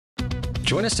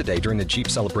Join us today during the Jeep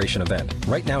Celebration event.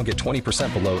 Right now, get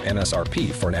 20% below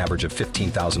MSRP for an average of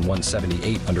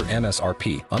 $15,178 under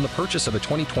MSRP on the purchase of a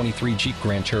 2023 Jeep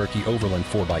Grand Cherokee Overland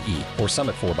 4xE or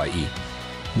Summit 4xE.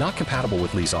 Not compatible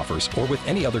with lease offers or with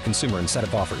any other consumer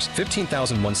incentive offers.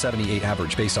 $15,178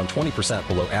 average based on 20%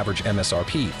 below average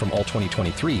MSRP from all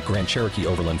 2023 Grand Cherokee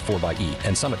Overland 4xE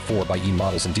and Summit 4xE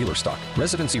models in dealer stock.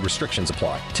 Residency restrictions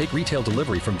apply. Take retail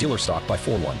delivery from dealer stock by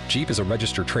 4/1. Jeep is a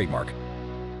registered trademark.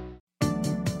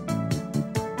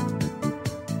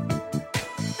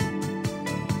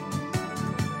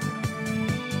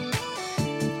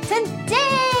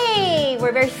 Today,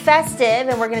 we're very festive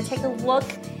and we're going to take a look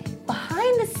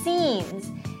behind the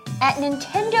scenes at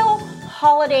Nintendo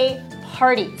holiday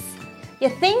parties. You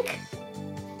think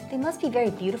they must be very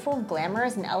beautiful and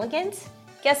glamorous and elegant?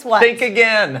 Guess what? Think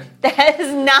again. That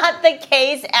is not the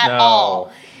case at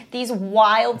all. These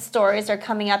wild stories are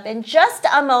coming up in just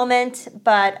a moment,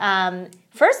 but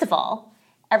first of all,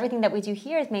 everything that we do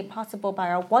here is made possible by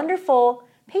our wonderful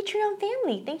Patreon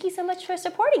family. Thank you so much for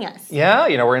supporting us. Yeah,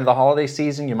 we're into the holiday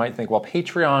season. You might think, well,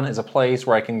 Patreon is a place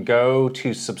where I can go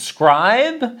to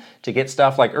subscribe to get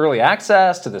stuff like early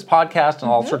access to this podcast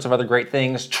and all sorts of other great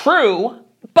things. True,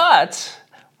 but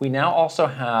we now also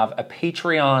have a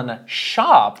Patreon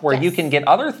shop where you can get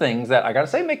other things that, I gotta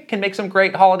say, can make some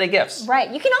great holiday gifts.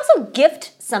 Right. You can also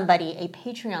gift somebody a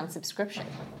Patreon subscription.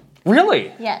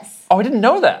 Really? Yes. Oh, I didn't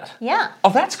know that. Yeah. Oh,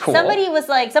 that's cool. Somebody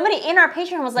in our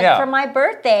Patreon was like, for my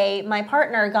birthday, my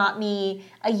partner got me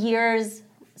a year's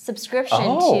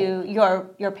subscription to your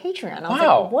Patreon. I was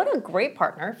like, what a great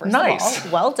partner, first of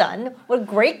all. Well done. What a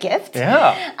great gift.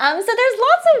 Yeah. So there's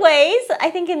lots of ways,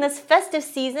 I think, in this festive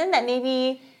season that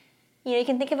maybe you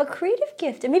can think of a creative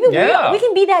gift. And maybe we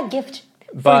can be that gift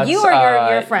for you or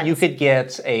your friends. You could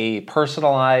get a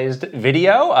personalized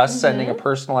video, us sending a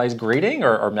personalized greeting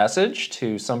or message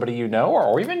to somebody you know,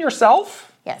 or even yourself.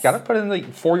 Yes. Got to put in the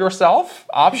for yourself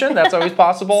option. That's always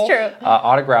possible. It's true.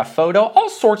 Autograph photo, all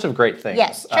sorts of great things.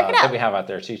 Yes, check it out. That we have out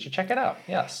there. So you should check it out.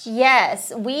 Yes.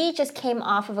 Yes. We just came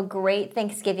off of a great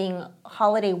Thanksgiving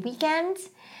holiday weekend,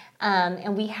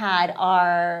 and we had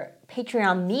our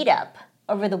Patreon meetup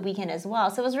over the weekend as well.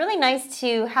 So it was really nice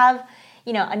to have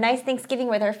a nice Thanksgiving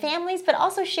with our families, but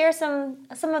also share some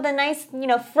of the nice,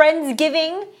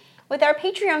 Friendsgiving with our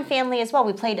Patreon family as well.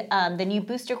 We played the new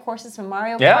booster courses from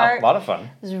Mario Kart. Yeah, a lot of fun.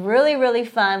 It was really, really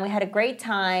fun. We had a great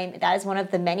time. That is one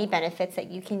of the many benefits that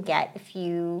you can get if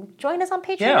you join us on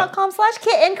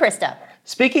patreon.com/Kit and Krista.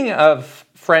 Speaking of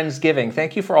Friendsgiving,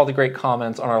 thank you for all the great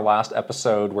comments on our last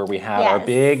episode where we had our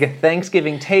big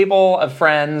Thanksgiving table of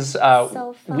friends.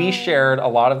 So fun. We shared a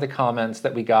lot of the comments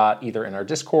that we got either in our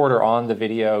Discord or on the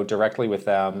video directly with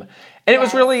them. And it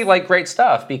was really great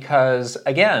stuff because,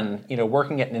 again,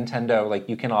 working at Nintendo,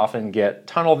 you can often get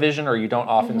tunnel vision or you don't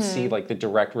often see the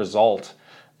direct result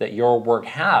that your work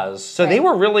has. So they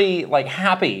were really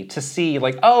happy to see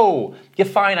oh, you're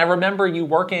fine. I remember you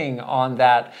working on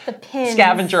that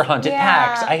scavenger hunt at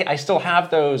PAX. I still have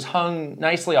those hung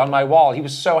nicely on my wall. He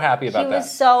was so happy about that. He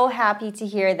was so happy to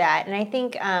hear that. And I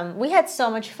think we had so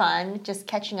much fun just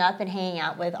catching up and hanging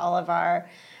out with all of our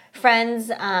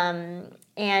friends.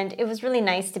 And it was really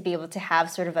nice to be able to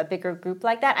have sort of a bigger group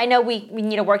like that. I know we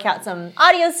need to work out some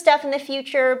audio stuff in the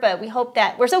future, but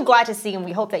we're so glad to see and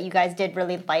we hope that you guys did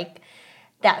really like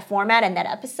that format and that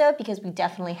episode because we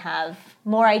definitely have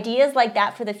more ideas like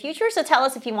that for the future. So tell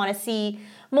us if you want to see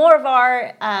more of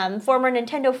our former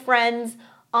Nintendo friends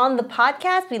on the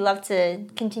podcast. We love to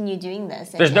continue doing this.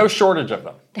 There's no shortage of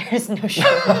them. There's no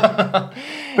shortage.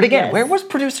 But again, where was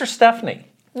producer Stephanie?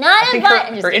 Not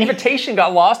her invitation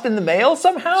got lost in the mail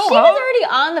somehow. She was already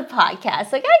on the podcast.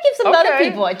 So I gotta give some other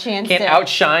people a chance. Can't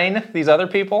outshine these other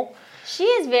people. She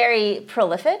is very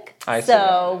prolific.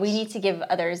 So we need to give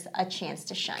others a chance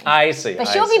to shine. I see. But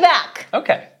she'll be back.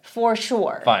 Okay. For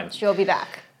sure. Fine. She'll be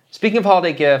back. Speaking of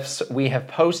holiday gifts, we have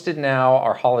posted now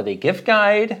our holiday gift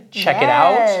guide. Check it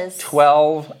out.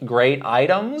 12 great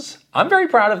items. I'm very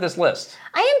proud of this list.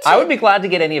 I am too. I would be glad to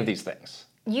get any of these things.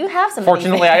 You have some.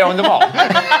 Fortunately, I own them all.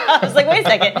 I was like, wait a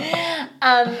second.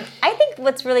 I think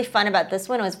what's really fun about this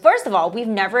one was, first of all, we've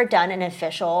never done an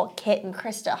official Kit and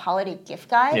Krista holiday gift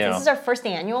guide. Yeah. This is our first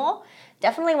annual.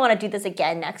 Definitely want to do this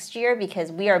again next year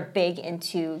because we are big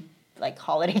into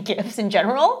holiday gifts in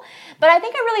general. But I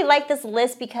think I really like this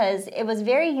list because it was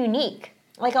very unique.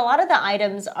 A lot of the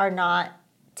items are not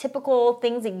typical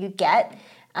things that you get.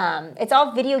 It's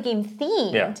all video game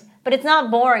themed, but it's not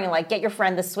boring get your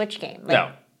friend the Switch game.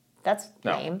 No. That's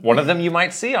lame. One of them you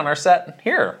might see on our set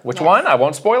here. Which one? I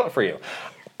won't spoil it for you.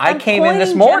 I came in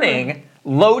this morning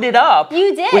loaded up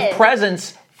with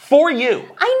presents for you.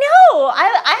 I know.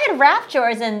 I had wrapped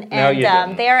yours, and No, you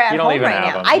didn't. they are at You don't home even right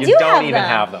have now. them. I You do don't have even them.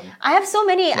 have them. I have so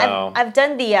many. No. I've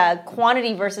done the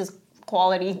quantity versus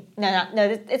quality. No.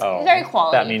 It's very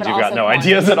quality. That means but you've got also no quantity.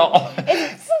 ideas at all.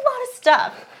 It's a lot of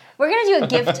stuff. We're gonna do a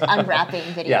gift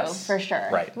unwrapping video Yes, for sure.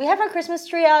 right. We have our Christmas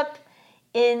tree up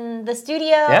in the studio.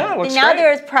 Yeah, it looks and now great.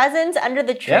 there's presents under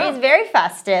the tree. Yeah. It's very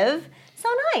festive. So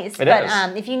nice. It but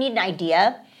is. If you need an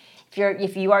idea,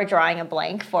 if you are drawing a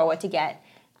blank for what to get,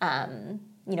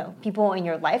 people in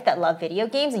your life that love video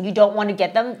games and you don't want to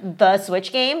get them the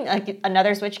Switch game, like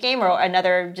another Switch game or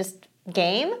another just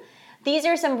game, these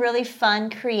are some really fun,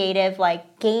 creative,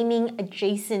 like gaming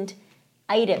adjacent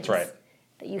items. That's right.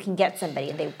 That you can get somebody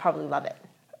and they would probably love it.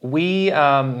 We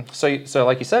so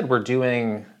like you said, we're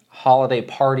doing holiday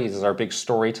parties as our big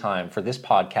story time for this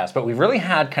podcast, but we really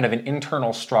had kind of an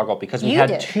internal struggle because we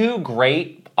had two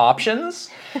great options.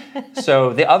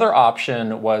 So the other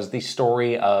option was the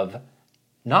story of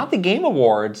not the Game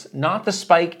Awards, not the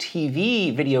Spike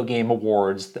TV Video Game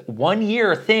Awards, the 1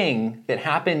 year thing that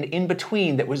happened in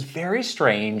between that was very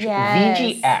strange, Yes.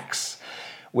 VGX,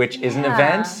 which is an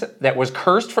event that was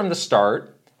cursed from the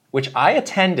start, which I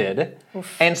attended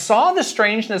and saw the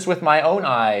strangeness with my own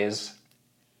eyes.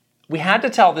 We had to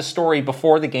tell this story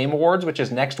before the Game Awards, which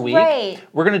is next week. Right.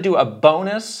 We're going to do a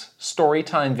bonus story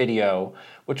time video,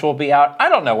 which will be out, I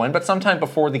don't know when, but sometime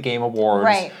before the Game Awards.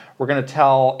 Right. We're going to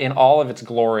tell in all of its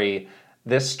glory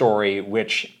this story,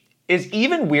 which is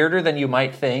even weirder than you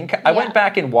might think. I went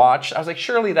back and watched. I was like,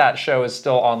 surely that show is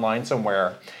still online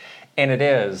somewhere. And it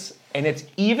is. And it's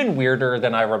even weirder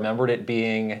than I remembered it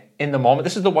being in the moment.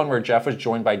 This is the one where Jeff was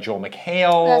joined by Joel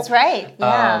McHale. That's right.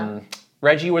 Yeah.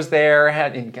 Reggie was there,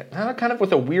 had kind of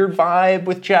with a weird vibe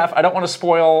with Jeff. I don't want to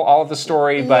spoil all of the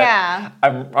story, but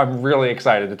I'm really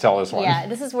excited to tell this one. Yeah,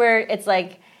 this is where it's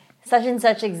like such and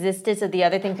such existed so the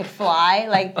other thing could fly.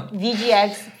 Like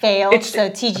VGX failed so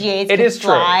TGH could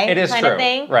fly. It is kind true. of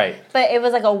thing. Right. But it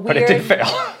was like a weird... But it did fail.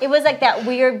 It was like that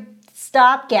weird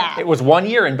stopgap. It was 1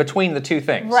 year in between the two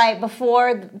things. Right,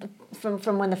 before...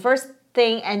 From when the first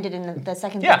thing ended and the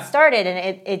second thing started,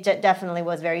 and it definitely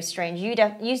was very strange.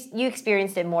 You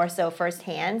experienced it more so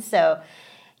firsthand. So,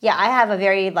 yeah, I have a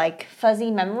very like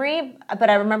fuzzy memory, but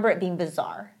I remember it being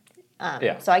bizarre.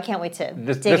 So I can't wait to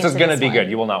This dig into is going to be one. good.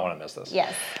 You will not want to miss this.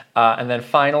 Yes. And then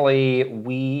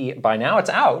finally, by now it's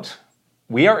out.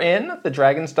 We are in the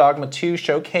Dragon's Dogma 2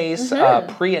 showcase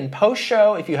pre and post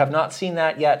show. If you have not seen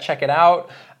that yet, check it out.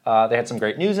 They had some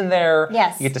great news in there.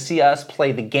 Yes. You get to see us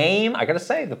play the game. I got to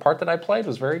say, the part that I played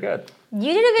was very good.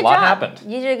 You did a good job. happened.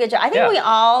 You did a good job. I think we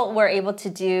all were able to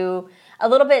do a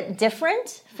little bit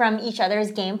different from each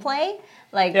other's gameplay.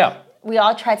 Like, we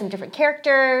all tried some different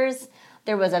characters.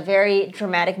 There was a very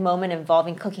dramatic moment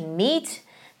involving cooking meat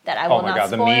that I will not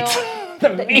spoil. The meat.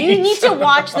 The meat. You need to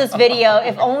watch this video,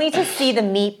 if only to see the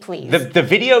meat, please. The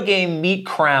video game meat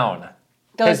crown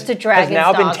goes to Dragon's Dogma. Has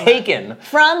now Dogma. been taken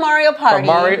from Mario Party.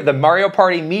 From the Mario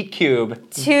Party meat cube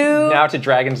now to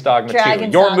Dragon's Dogma 2.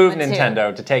 Your move,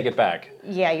 Nintendo, to take it back.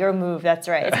 Yeah, your move. That's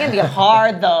right. It's gonna be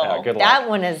hard though. Good luck. That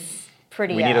one is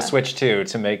pretty. We need a Switch 2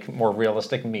 to make more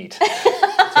realistic meat.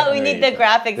 We need the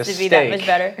graphics to be that much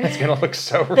better. It's gonna look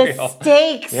so the real. The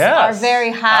stakes are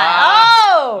very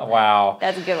high. Wow.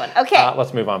 That's a good one. Okay.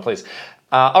 Let's move on, please.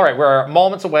 All right, we're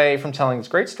moments away from telling this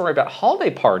great story about holiday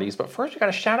parties, but first we got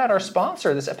to shout out our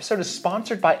sponsor. This episode is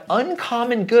sponsored by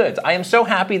Uncommon Goods. I am so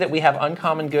happy that we have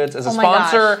Uncommon Goods as a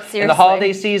sponsor in the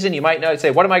holiday season. You might know,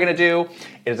 say, what am I going to do?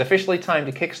 It is officially time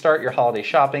to kickstart your holiday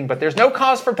shopping, but there's no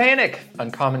cause for panic.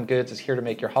 Uncommon Goods is here to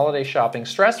make your holiday shopping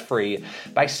stress-free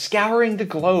by scouring the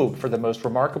globe for the most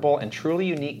remarkable and truly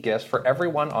unique gifts for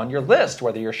everyone on your list.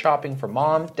 Whether you're shopping for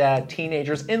mom, dad,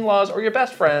 teenagers, in-laws, or your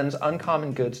best friends,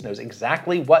 Uncommon Goods knows exactly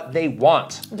what they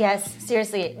want. Yes,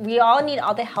 seriously. We all need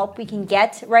all the help we can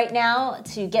get right now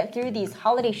to get through these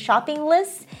holiday shopping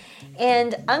lists.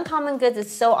 And Uncommon Goods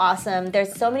is so awesome.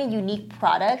 There's so many unique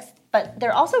products, but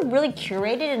they're also really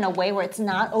curated in a way where it's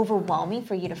not overwhelming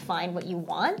for you to find what you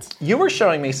want. You were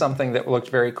showing me something that looked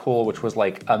very cool, which was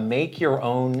like a make your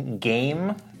own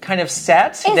game kind of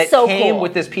set that came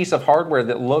with this piece of hardware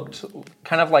that looked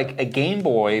kind of like a Game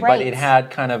Boy, but it had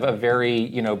kind of a very,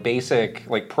 basic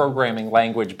like programming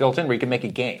language built in where you could make a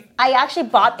game. I actually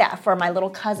bought that for my little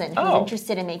cousin who's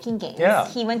interested in making games. Yeah.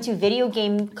 He went to video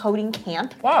game coding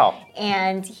camp. Wow.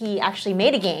 And he actually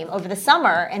made a game over the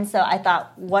summer, and so I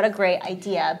thought, what a great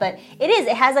idea. But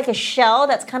it has like a shell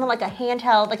that's kind of like a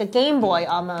handheld, like a Game Boy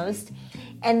almost.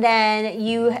 And then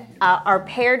you are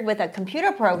paired with a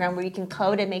computer program where you can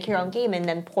code and make your own game and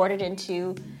then port it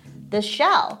into the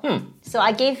shell. So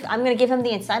I'm going to give him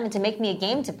the assignment to make me a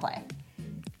game to play.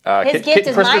 His gift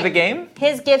is Krista the game?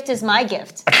 His gift is my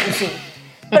gift, you see.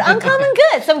 But uncommon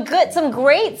good, some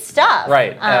great stuff.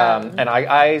 Right, and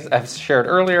I have shared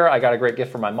earlier, I got a great gift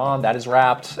from my mom. That is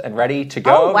wrapped and ready to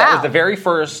go. Oh, wow. That was the very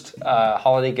first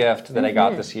holiday gift that I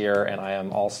got this year, and I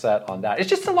am all set on that. It's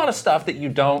just a lot of stuff that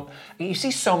you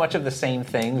see so much of the same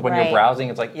things when you're browsing.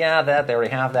 It's like, yeah, they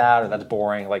already have that, or that's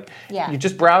boring. Like, you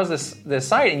just browse this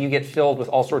site and you get filled with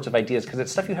all sorts of ideas because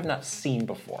it's stuff you have not seen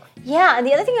before. Yeah, and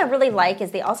the other thing I really like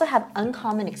is they also have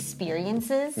uncommon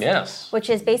experiences. Yes. Which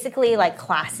is basically like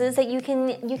classes that you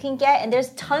can get, and there's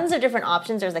tons of different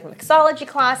options. There's like mixology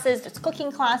classes, there's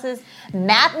cooking classes,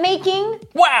 map making.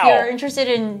 Wow! If you're interested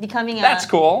in becoming that's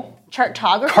cool.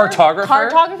 Cartographer.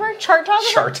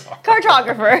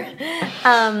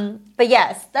 But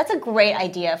yes, that's a great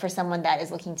idea for someone that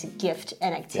is looking to gift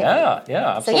an activity.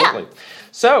 Yeah, absolutely.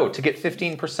 So to get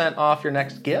 15% off your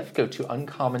next gift, go to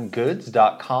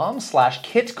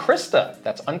uncommongoods.com/KitKrista.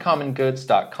 That's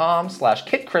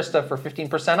uncommongoods.com/KitKrista for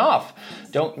 15% off.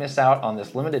 Don't miss out on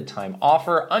this limited time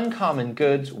offer. Uncommon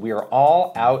Goods, we are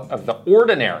all out of the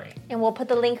ordinary. And we'll put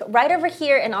the link right over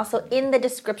here and also in the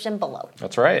description below.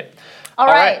 That's right. All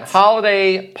right.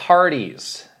 Holiday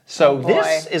parties. So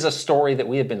this is a story that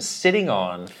we have been sitting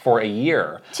on for a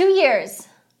year. 2 years.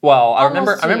 Well, I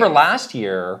remember years. last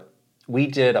year we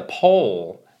did a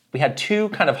poll. We had two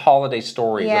kind of holiday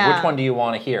stories of which one do you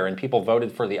want to hear, and people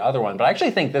voted for the other one. But I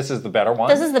actually think this is the better one.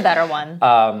 This is the better one.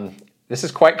 This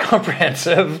is quite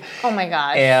comprehensive. Oh my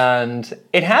gosh. And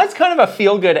it has kind of a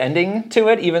feel-good ending to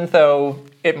it, even though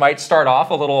it might start off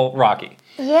a little rocky.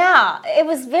 Yeah, it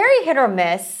was very hit or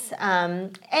miss.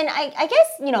 And I guess,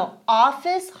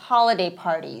 office holiday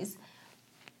parties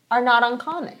are not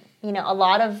uncommon. A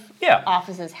lot of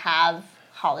offices have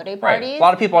holiday parties. Right. A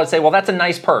lot of people would say, well, that's a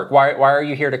nice perk. Why are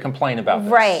you here to complain about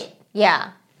this? Right,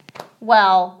 yeah.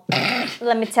 Well,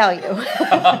 let me tell you.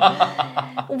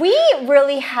 We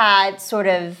really had sort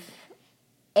of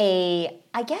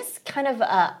kind of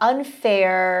a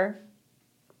unfair,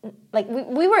 like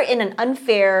we were in an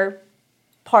unfair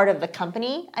part of the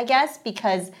company, I guess,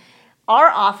 because our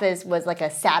office was like a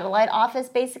satellite office,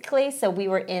 basically. So we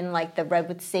were in like the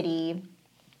Redwood City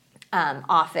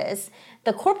office.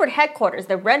 The corporate headquarters,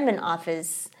 the Redmond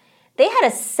office, they had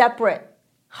a separate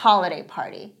holiday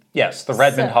party. Yes, the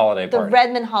Redmond holiday party. The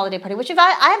Redmond holiday party, which I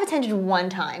have attended one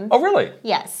time. Oh, really?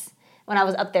 Yes. When I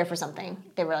was up there for something.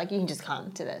 They were like, you can just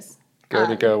come to this.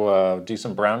 Go do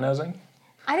some brown nosing?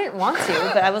 I didn't want to,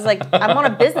 but I was like, I'm on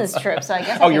a business trip, so I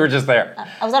guess you were just there.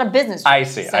 I was on a business trip. I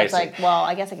see, so it's like, well,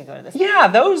 I guess I could go to this. Yeah,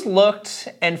 those looked,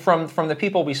 and from the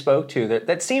people we spoke to,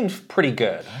 that seemed pretty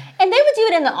good. And they would do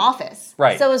it in the office.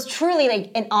 Right. So it was truly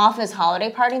like an office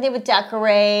holiday party. They would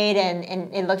decorate,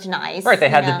 and it looked nice. Right, they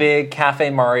had the big Cafe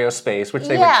Mario space, which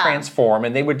they would transform,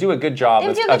 and they would do a good job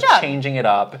of changing it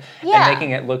up and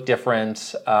making it look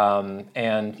different.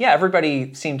 And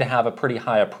everybody seemed to have a pretty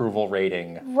high approval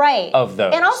rating of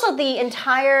those. And also the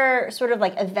entire sort of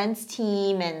like events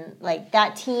team and like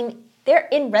that team, they're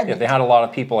in Redmond. Yeah, they had a lot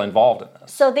of people involved in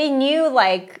this. So they knew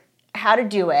like how to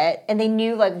do it, and they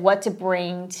knew like what to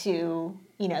bring to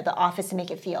the office to make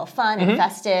it feel fun and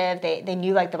festive. They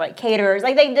knew like the right caterers,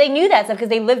 like they knew that stuff because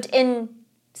they lived in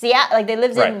Seattle, like they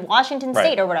lived in Washington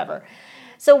State or whatever.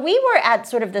 So we were at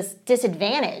sort of this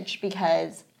disadvantage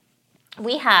because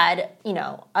we had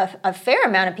a fair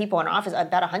amount of people in our office,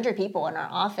 about 100 people in our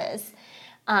office.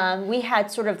 We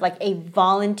had sort of like a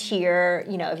volunteer,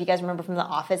 if you guys remember from The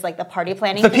Office, like the party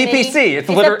planning committee. PPC. It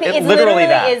literally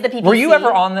that. Is the PPC. Were you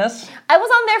ever on this? I was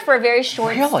on there for a very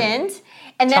short stint.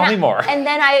 And then Tell me more. And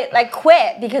then I like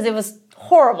quit because it was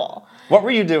horrible. What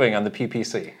were you doing on the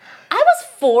PPC? I was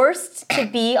forced to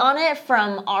be on it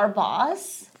from our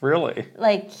boss. Really?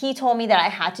 Like, he told me that I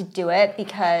had to do it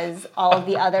because all of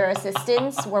the other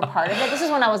assistants were part of it. This is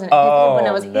when I was his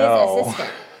assistant.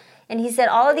 And he said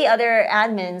all of the other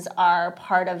admins are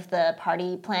part of the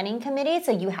party planning committee,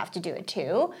 so you have to do it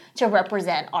too to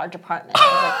represent our department. I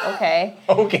was like, okay.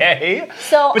 Okay.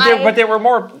 So but there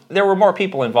were more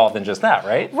people involved than just that,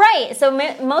 right? Right. So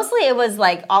mostly it was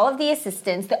like all of the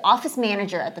assistants, the office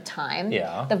manager at the time,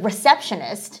 the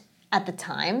receptionist at the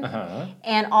time,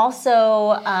 and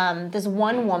also this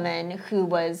one woman who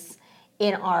was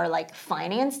in our like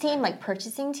finance team, like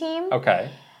purchasing team. Okay.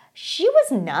 She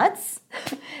was nuts,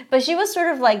 but she was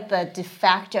sort of like the de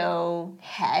facto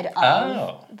head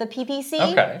of the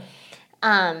PPC. Okay.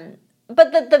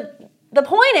 But the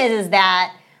point is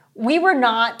that we were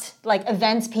not like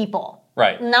events people.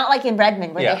 Right. Not like in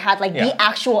Redmond where they had like the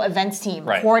actual events team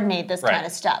coordinate this kind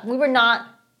of stuff. We were not,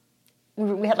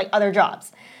 we had like other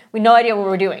jobs. We had no idea what we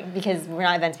were doing because we're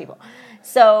not events people.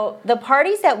 So the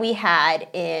parties that we had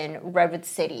in Redwood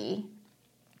City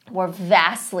were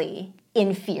vastly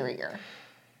inferior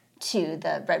to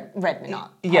the Redmond.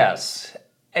 Yes.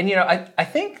 And, I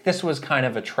think this was kind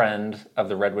of a trend of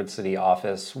the Redwood City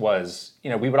office was,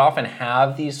 we would often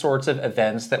have these sorts of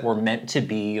events that were meant to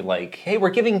be like, hey, we're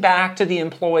giving back to the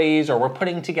employees or we're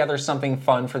putting together something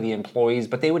fun for the employees,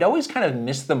 but they would always kind of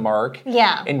miss the mark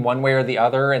in one way or the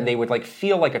other, and they would like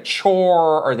feel like a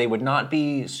chore or they would not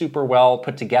be super well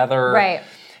put together. Right.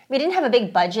 We didn't have a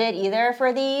big budget either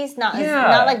for these, not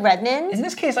like Redmond. In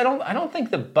this case, I don't think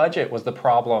the budget was the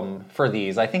problem for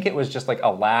these. I think it was just like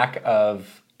a lack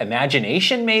of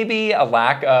imagination, maybe a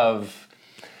lack of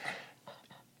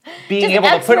being just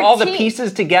able to put all the expertise.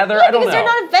 pieces together. Yeah, I don't know. Because they're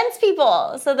not events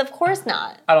people, so of course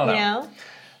not. I don't know.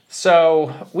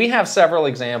 So we have several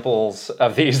examples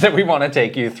of these that we want to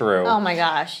take you through. Oh my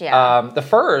gosh, yeah. The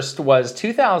first was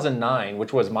 2009,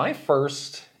 which was my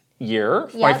first year,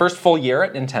 my first full year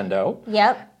at Nintendo.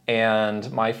 Yep.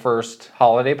 And my first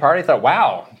holiday party. I thought,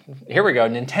 wow, here we go,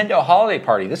 Nintendo holiday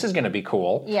party. This is going to be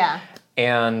cool. Yeah.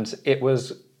 And it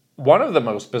was one of the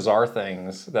most bizarre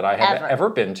things that I have ever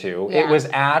been to. Yeah. It was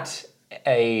at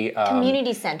a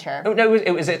community center. No,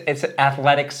 it's an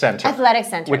athletic center. Athletic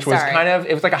center, which was kind of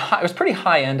it was pretty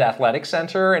high end athletic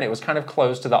center, and it was kind of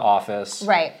close to the office.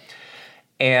 Right.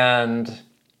 And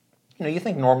you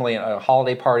think normally a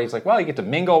holiday party is like, well, you get to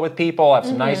mingle with people, have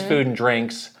some nice food and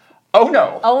drinks. Oh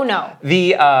no. Oh no.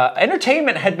 The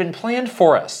entertainment had been planned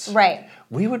for us. Right.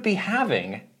 We would be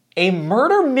having a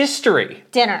murder mystery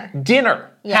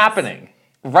dinner happening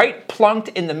right plunked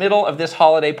in the middle of this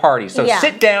holiday party. So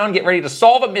sit down, get ready to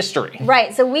solve a mystery.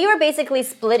 Right. So we were basically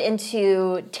split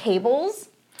into tables.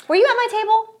 Were you at my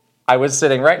table? I was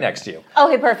sitting right next to you.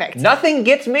 Okay, perfect. Nothing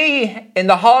gets me in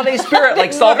the holiday spirit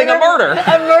like solving a murder.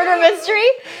 A murder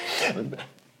mystery?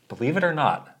 Believe it or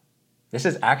not, this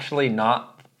is actually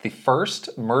not the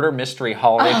first murder mystery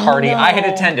holiday party I had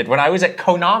attended when I was at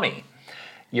Konami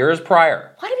years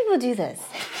prior. Why do people do this?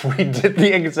 We did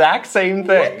the exact same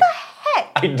thing. What the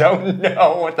heck? I don't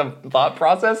know what the thought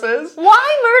process is.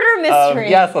 Why murder mystery?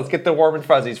 Yes, let's get the warm and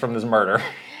fuzzies from this murder.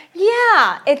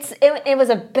 Yeah, it was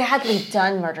a badly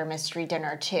done murder mystery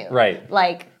dinner too. Right.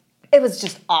 Like, it was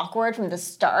just awkward from the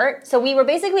start. So we were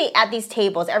basically at these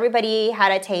tables. Everybody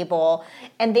had a table,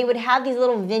 and they would have these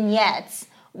little vignettes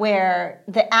where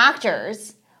the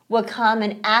actors would come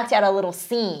and act out a little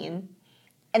scene,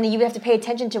 and then you would have to pay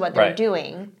attention to what they were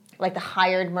doing, like the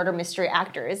hired murder mystery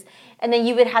actors. And then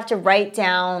you would have to write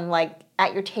down, like,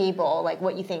 at your table, like,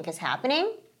 what you think is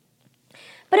happening.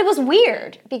 But it was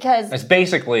weird because... It's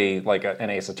basically like an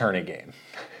Ace Attorney game.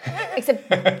 Except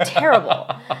terrible.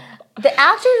 The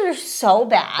actors are so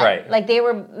bad. Right. Like, they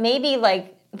were maybe,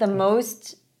 like, the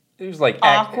most... It was like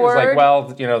awkward. It was like,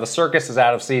 well, the circus is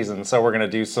out of season, so we're going to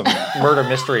do some murder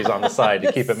mysteries on the side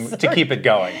to keep it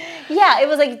going. Yeah, it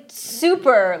was like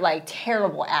super like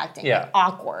terrible acting. Yeah. Like,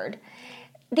 awkward.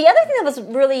 The other thing that was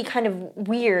really kind of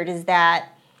weird is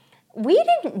that we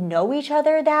didn't know each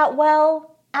other that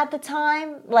well at the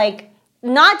time. Like,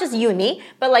 not just you and me,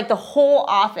 but like the whole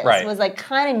office was like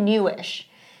kind of newish.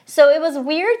 So it was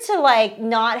weird to like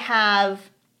not have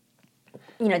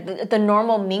the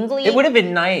normal mingling. It would have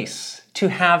been nice to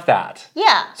have that.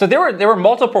 Yeah. So there were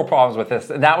multiple problems with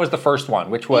this, and that was the first one,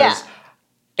 which was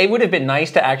it would have been nice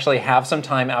to actually have some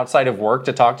time outside of work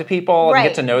to talk to people and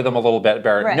get to know them a little bit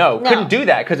better. Right. No, couldn't do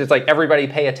that because it's like everybody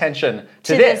pay attention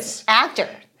to this actor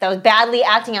that was badly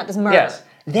acting out this murder. Yes.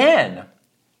 Then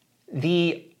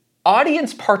the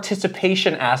audience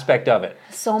participation aspect of it.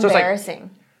 So embarrassing.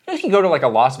 If you go to like a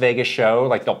Las Vegas show,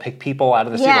 like they'll pick people out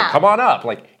of the seat, like, come on up.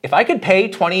 Like, if I could pay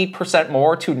 20%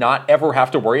 more to not ever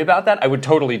have to worry about that, I would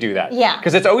totally do that. Yeah.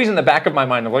 Because it's always in the back of my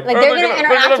mind of like, they're going to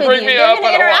interact with you. They're going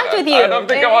to interact with you. I don't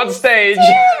think I'm on stage.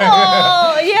 Yeah.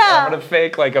 I'm going to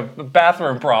fake like a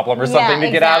bathroom problem or something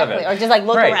to get out of it. Or just like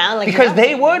look around. Like, because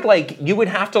they would like, you would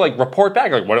have to like report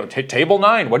back, like, what table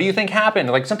 9, what do you think happened?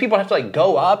 Like some people have to like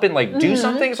go up and like do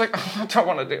something. It's like, oh, I don't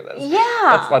want to do this.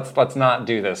 Yeah. Let's not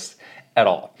do this at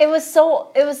all. It was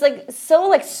so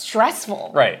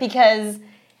stressful. Right. Because,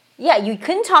 you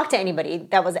couldn't talk to anybody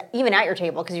that was even at your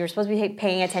table because you were supposed to be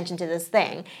paying attention to this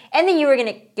thing. And then you were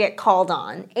going to get called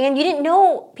on. And you didn't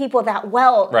know people that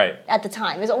well at the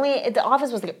time. It was only, the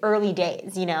office was like early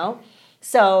days,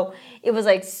 So it was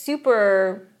like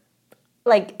super,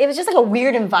 like, it was just like a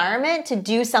weird environment to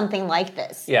do something like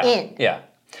this in. Yeah.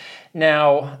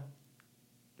 Now,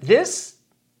 this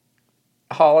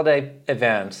holiday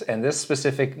event and this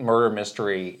specific murder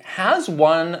mystery has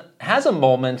a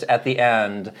moment at the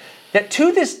end that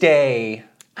to this day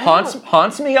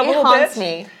haunts me a little bit. It haunts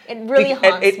me. It really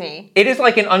haunts me. It is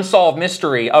like an unsolved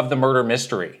mystery of the murder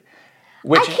mystery.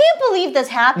 Which I can't believe this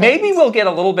happened. maybe we'll get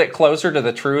a little bit closer to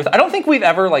the truth. I don't think we've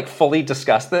ever like fully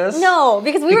discussed this. No,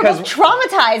 because we were both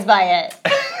traumatized by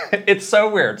it. It's so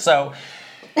weird. So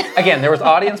again, there was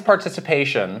audience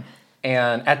participation,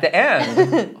 and at the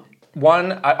end,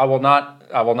 I will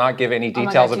not give any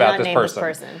details about this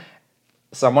person.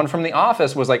 Someone from The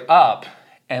Office was like up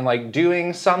and like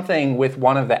doing something with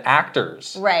one of the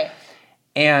actors. Right.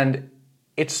 And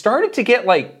it started to get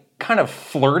like kind of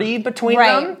flirty between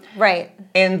them. Right.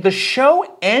 And the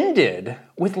show ended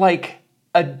with like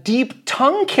a deep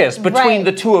tongue kiss between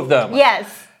the two of them.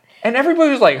 Yes. And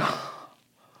everybody was like,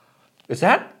 is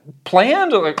that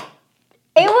planned? Or like,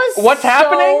 it was what's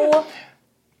happening?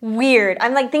 Weird.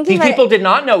 I'm like thinking these people did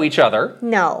not know each other.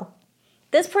 No.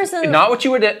 This person... Not what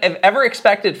you would have ever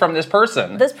expected from this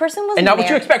person. This person was And not what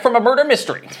you expect from a murder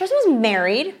mystery. This person was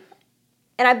married.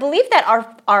 And I believe that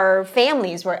our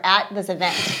families were at this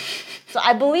event. So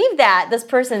I believe that this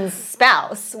person's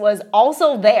spouse was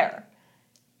also there.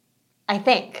 I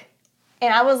think.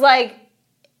 And I was like,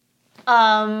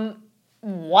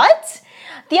 what?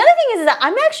 The other thing is that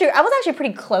I was actually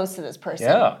pretty close to this person.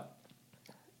 Yeah.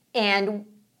 And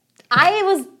I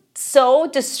was so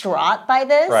distraught by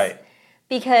this. Right.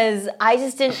 Because I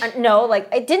just didn't know,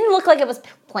 like, it didn't look like it was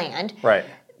planned. Right.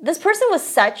 This person was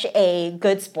such a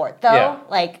good sport, though. Yeah.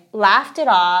 Like, laughed it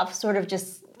off, sort of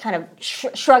just kind of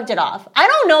shrugged it off. I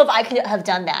don't know if I could have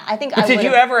done that. I think I would. Did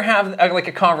you ever have like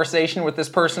a conversation with this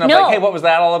person of No. like, hey, what was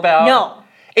that all about? No.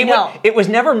 It was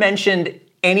never mentioned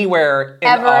anywhere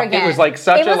ever again. It was like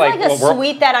such a like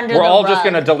sweep that under the rug. We're all just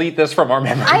going to delete this from our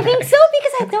memory. I think so,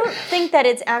 because I don't think that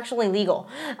it's actually legal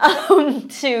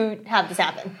to have this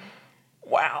happen.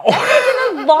 Wow.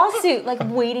 That's like a lawsuit, like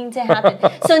waiting to happen.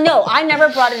 So no, I never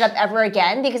brought it up ever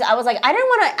again because I was like, I didn't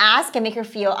want to ask and make her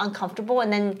feel uncomfortable.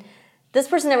 And then this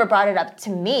person never brought it up to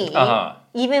me,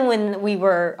 even when we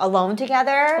were alone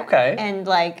together. Okay. And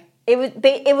like it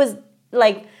was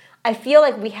like I feel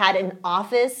like we had an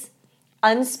Office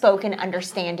unspoken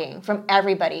understanding from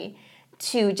everybody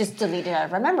to just delete it out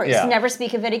of our memories, to never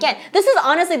speak of it again. This is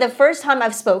honestly the first time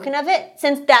I've spoken of it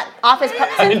since that Office,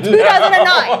 since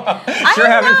 2009. Sure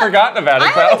haven't forgotten about it, I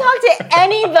haven't talked to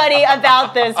anybody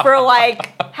about this for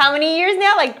like, how many years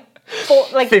now? Like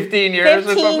 15 years 15 or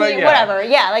something? Years, whatever,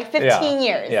 like 15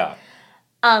 years. Yeah.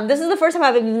 This is the first time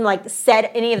I've even like said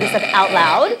any of this stuff out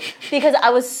loud because I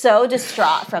was so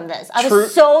distraught from this. I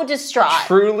was so distraught.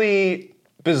 Truly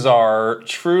bizarre,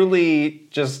 truly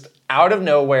just out of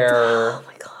nowhere. Oh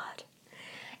my god!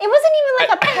 It wasn't even like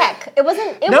a peck. It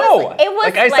wasn't. It was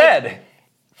like I said,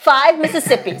 5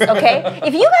 Mississippis. Okay,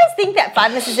 if you guys think that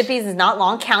 5 Mississippis is not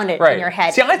long, count it in your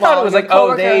head. See, I thought it was like,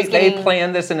 oh, they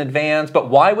planned this in advance, but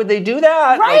why would they do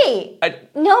that? Right?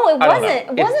 No, it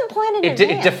wasn't. It wasn't planned in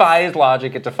advance. It defies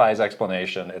logic. It defies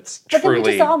explanation. It's but truly. But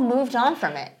then we just all moved on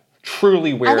from it.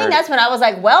 Truly weird. I think that's when I was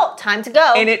like, well, time to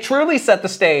go. And it truly set the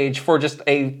stage for just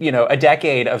a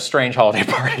decade of strange holiday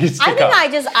parties to come.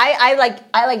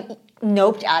 I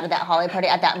noped out of that holiday party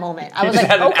at that moment. I was like,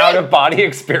 had an out-of-body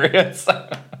experience.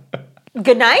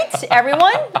 Good night,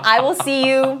 everyone. I will see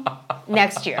you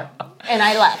next year. And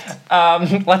I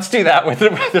left. Let's do that with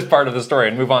this part of the story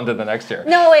and move on to the next year.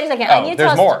 No, wait a second. I need to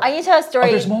tell a story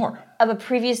there's more. Of a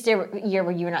previous year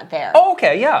where you were not there. Oh,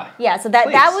 okay, yeah. Yeah, so that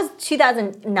was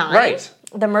 2009. Right.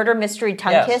 The murder mystery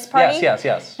tongue kiss party.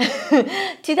 Yes.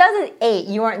 2008,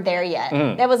 you weren't there yet.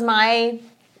 That was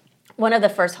one of the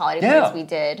first holiday parties we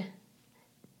did.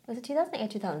 Was it 2008 or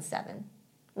 2007?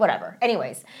 Whatever.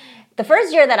 Anyways, the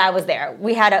first year that I was there,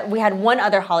 we had one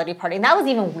other holiday party, and that was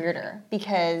even weirder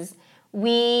because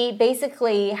we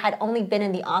basically had only been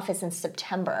in the office in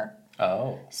September.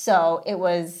 Oh. So it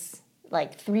was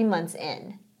like 3 months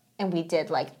in, and we did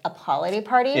like a holiday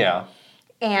party. Yeah.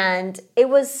 And it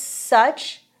was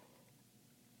such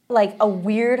like a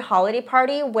weird holiday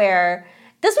party where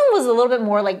this one was a little bit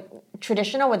more like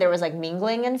traditional, where there was like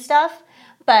mingling and stuff.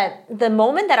 But the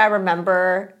moment that I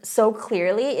remember so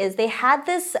clearly is they had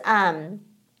this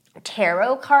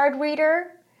tarot card reader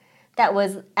that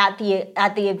was at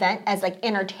the event as like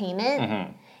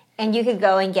entertainment. And you could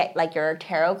go and get like your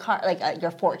tarot card, like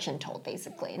your fortune told,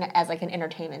 basically, as like an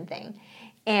entertainment thing.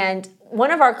 And one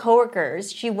of our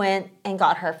coworkers, she went and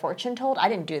got her fortune told. I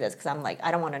didn't do this because I'm like, I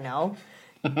don't want to know.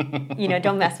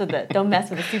 Don't mess with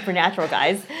the supernatural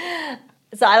guys.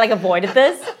 So I like avoided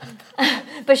this.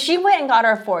 But she went and got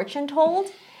her fortune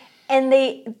told, and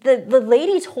the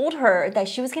lady told her that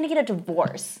she was going to get a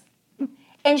divorce.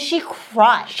 And she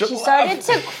cried. She started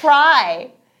to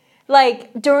cry.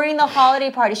 like during the holiday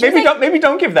party. She was like, Maybe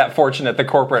don't give that fortune at the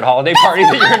corporate holiday party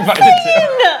that you're invited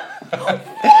to.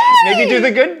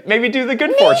 Maybe do the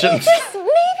good fortune.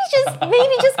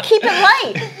 Maybe just keep it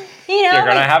light. You know, You're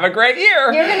gonna have a great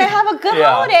year. You're gonna have a good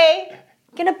holiday.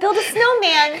 Gonna build a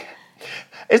snowman.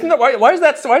 Isn't that why does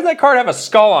that card have a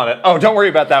skull on it? Oh, don't worry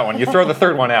about that one. You throw the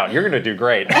third one out. You're gonna do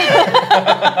great. Why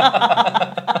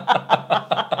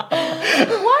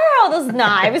are all those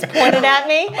knives pointed at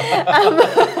me?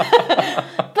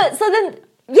 But so then,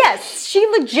 yes, she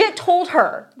legit told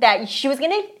her that she was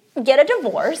gonna get a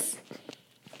divorce,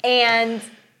 and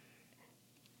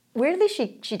weirdly,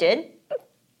 she did,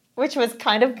 which was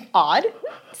kind of odd.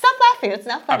 Stop laughing. It's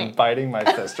not funny. I'm biting my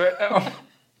fist right now.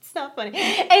 It's not funny.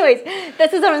 Anyways,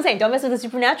 this is what I'm saying. Don't mess with the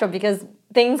supernatural because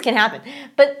things can happen.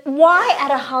 But why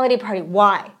at a holiday party?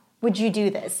 Why would you do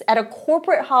this? At a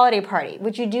corporate holiday party,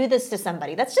 would you do this to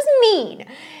somebody? That's just mean.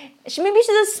 Maybe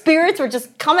the spirits were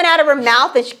just coming out of her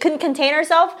mouth and she couldn't contain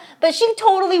herself, but she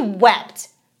totally wept,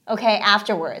 okay,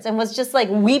 afterwards and was just like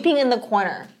weeping in the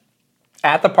corner.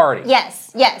 At the party.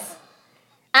 Yes.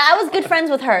 I was good friends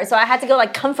with her, so I had to go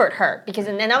like comfort her because,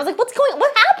 and then I was like, what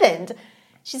happened?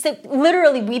 She's like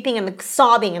literally weeping and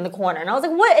sobbing in the corner. And I was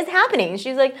like, what is happening?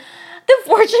 She's like, the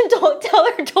fortune teller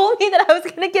told me that I was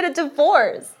going to get a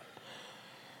divorce.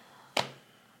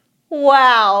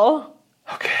 Wow.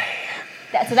 Okay.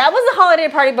 So that was the holiday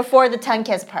party before the tongue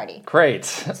kiss party. Great.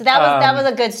 So that was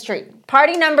a good streak.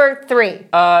 Party number 3.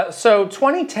 So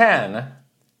 2010,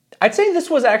 I'd say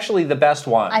this was actually the best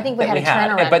one. I think we had a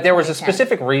turnaround. But there was a 2010.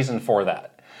 specific reason for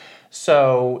that.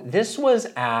 So this was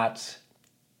at...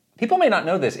 People may not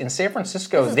know this. In San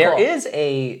Francisco, there is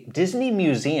a Disney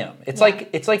museum. It's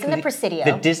like in the Presidio.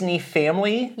 The Disney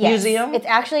Family Yes, Museum. It's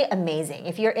actually amazing.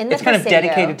 If you're in the It's kind of Presidio,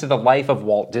 dedicated to the life of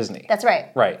Walt Disney. That's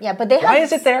right. Right. Yeah, but they have... Why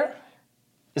is it there?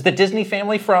 Is the Disney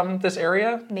family from this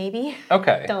area? Maybe.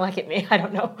 Okay. Don't look at me. I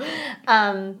don't know.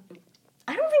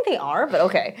 I don't think they are, but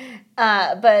okay.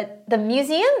 But the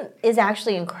museum is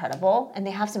actually incredible, and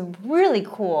they have some really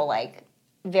cool, like,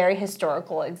 very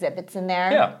historical exhibits in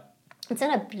there. Yeah. It's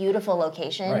in a beautiful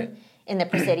location in the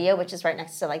Presidio, which is right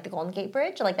next to like the Golden Gate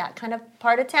Bridge, like that kind of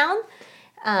part of town.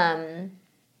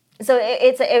 So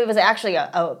it was actually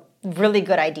a really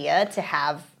good idea to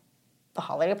have the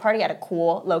holiday party at a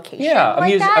cool location. Yeah,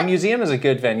 like a museum is a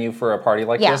good venue for a party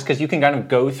like this because you can kind of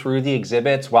go through the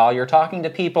exhibits while you're talking to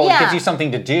people. Yeah. It gives you something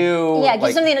to do. Yeah, it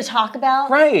gives something to talk about.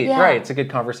 Right. Yeah. It's a good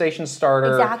conversation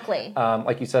starter. Exactly.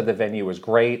 Like you said, the venue was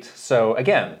great. So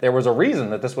again, there was a reason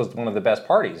that this was one of the best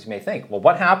parties. You may think, well,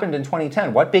 what happened in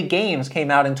 2010? What big games came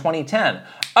out in 2010?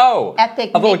 Oh,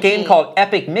 Epic a little Mickey. game called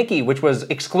Epic Mickey, which was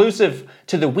exclusive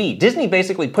to the Wii. Disney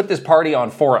basically put this party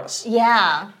on for us.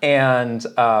 Yeah. And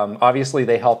obviously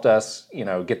they helped us,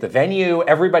 get the venue.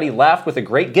 Everybody left with a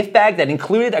great gift bag that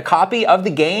included a copy of the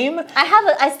game.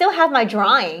 I still have my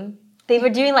drawing. They were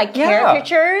doing like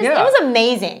caricatures. Yeah. It was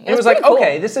amazing. It was like, pretty cool.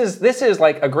 okay, this is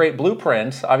like a great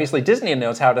blueprint. Obviously, Disney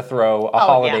knows how to throw a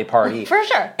holiday party. For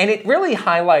sure. And it really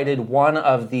highlighted one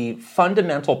of the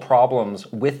fundamental problems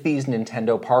with these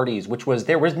Nintendo parties, which was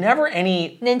there was never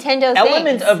any Nintendo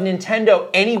element things. of Nintendo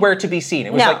anywhere to be seen.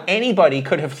 It was like anybody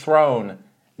could have thrown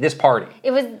this party.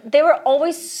 They were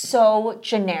always so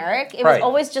generic. It was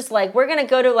always just like, we're gonna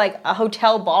go to like a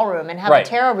hotel ballroom and have a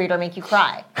tarot reader make you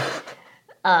cry.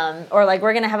 Or like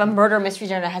we're gonna have a murder mystery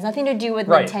dinner that has nothing to do with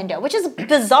Nintendo, which is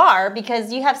bizarre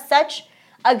because you have such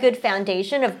a good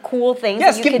foundation of cool things.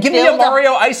 Yes, that you give me a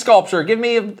Mario ice sculpture. Give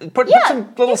me put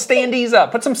some little standees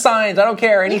up. Put some signs. I don't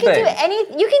care anything.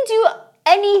 You can do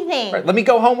anything. Right, let me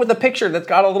go home with a picture that's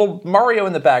got a little Mario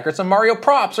in the back, or some Mario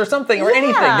props, or something, or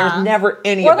anything. There's never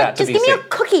any of that to be seen. Just give me a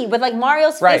cookie with like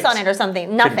Mario's face on it or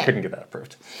something. Nothing. Couldn't get that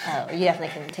approved. Oh, you definitely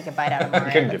couldn't take a bite out of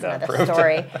Mario. Couldn't get that approved.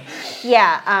 Story.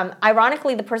 Yeah.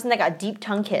 Ironically, the person that got deep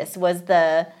tongue kiss was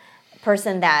the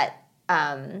person that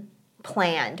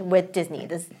planned with Disney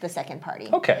the second party.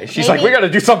 Okay, she's like, we got to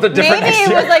do something different next year.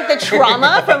 Maybe it was like the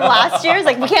trauma from last year. It's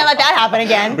like, we can't let that happen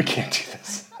again. We can't do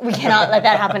this. We cannot let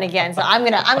that happen again. So I'm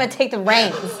gonna take the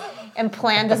reins and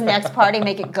plan this next party,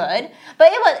 make it good. But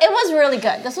it was really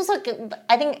good. This was like,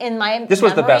 I think in my this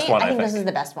was the best one. I think this is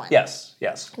the best one. Yes.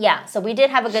 Yeah. So we did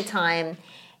have a good time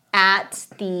at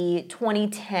the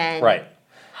 2010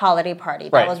 holiday party.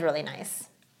 That was really nice.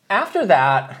 After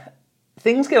that,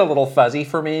 things get a little fuzzy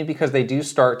for me because they do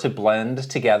start to blend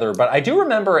together. But I do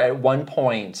remember at one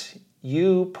point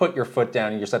you put your foot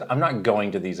down and you said, I'm not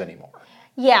going to these anymore.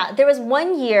 Yeah, there was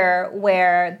one year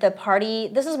where the party,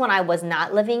 this is when I was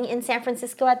not living in San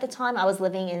Francisco at the time. I was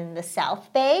living in the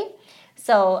South Bay.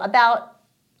 So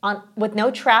with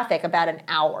no traffic, about an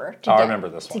hour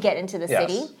to get into the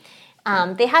city.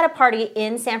 They had a party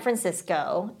in San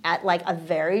Francisco at like a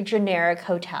very generic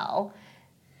hotel.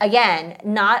 Again,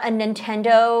 not a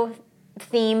Nintendo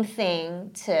theme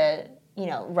thing to,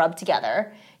 rub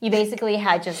together. You basically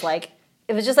had just like,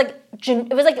 it was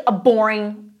like a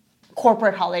boring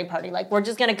corporate holiday party. Like, we're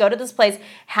just gonna go to this place,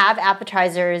 have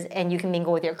appetizers, and you can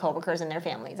mingle with your coworkers and their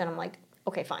families. And I'm like,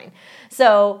 okay, fine.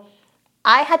 So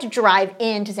I had to drive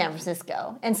into San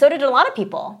Francisco, and so did a lot of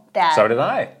people. So did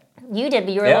I. You did,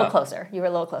 but you were a little closer. You were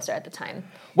a little closer at the time.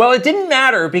 Well, it didn't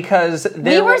matter because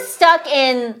we were stuck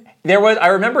in. I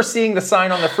remember seeing the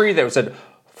sign on the freeway that said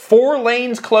 4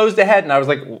 lanes closed ahead, and I was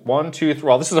like, 1, 2, 3.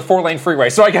 Well, this is a 4-lane freeway,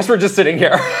 so I guess we're just sitting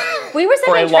here. We were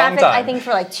stuck in traffic, I think,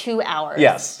 for like 2 hours.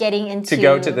 Yes. Getting into to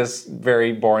go to this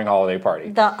very boring holiday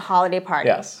party. The holiday party.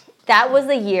 Yes. That was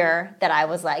the year that I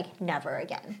was like, never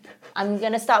again. I'm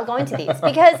gonna stop going to these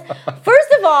because,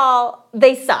 first of all,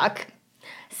 they suck.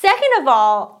 Second of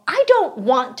all, I don't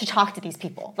want to talk to these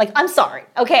people. Like, I'm sorry,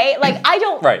 okay? Like, I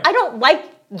don't like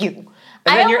you.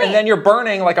 And then you're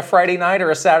burning like a Friday night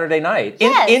or a Saturday night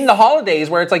in the holidays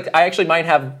where it's like I actually might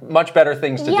have much better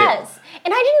things to do. Yes.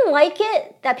 And I didn't like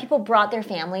it that people brought their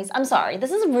families. I'm sorry.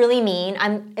 This is really mean.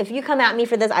 If you come at me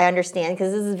for this, I understand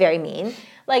because this is very mean.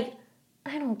 Like,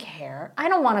 I don't care. I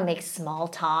don't want to make small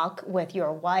talk with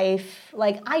your wife.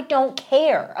 Like, I don't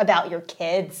care about your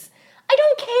kids. I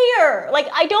don't care. Like,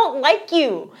 I don't like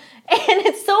you. And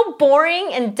it's so boring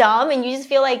and dumb, and you just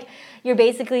feel like you're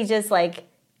basically just like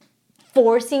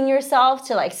forcing yourself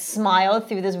to like smile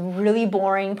through this really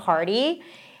boring party.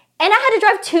 And I had to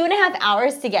drive 2.5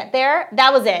 hours to get there.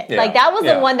 That was it. Like, that was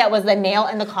the one that was the nail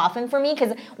in the coffin for me,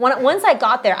 because once I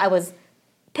got there, I was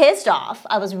pissed off.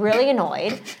 I was really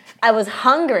annoyed. I was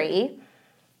hungry.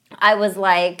 I was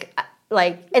like,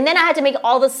 and then I had to make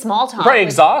all the small talk. Right,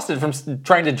 exhausted from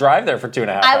trying to drive there for 2.5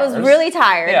 hours. I was really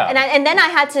tired. Yeah. And then I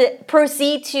had to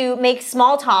proceed to make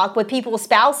small talk with people's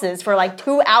spouses for like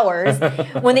 2 hours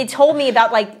when they told me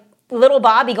about like little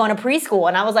Bobby going to preschool.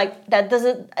 And I was like, that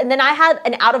doesn't, and then I had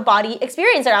an out-of-body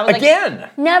experience. And I was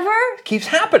like, never. Keeps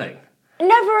happening.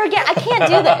 Never again. I can't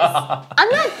do this.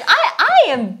 I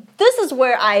am, this is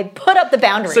where I put up the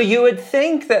boundary. So you would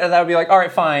think that would be like, all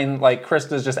right, fine, like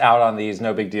Krista's just out on these,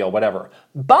 no big deal, whatever.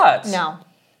 But no.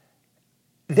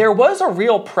 There was a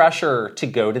real pressure to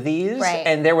go to these. Right.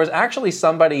 And there was actually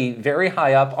somebody very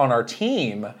high up on our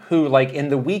team who, like, in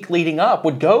the week leading up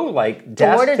would go, like,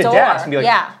 desk to desk and be like,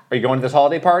 are you going to this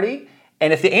holiday party?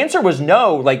 And if the answer was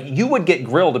no, like, you would get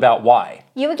grilled about why.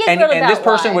 You would get grilled about why. And this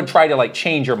person would try to, like,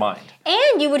 change your mind.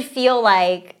 And you would feel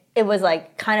like it was,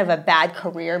 like, kind of a bad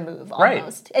career move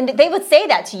almost. Right. And they would say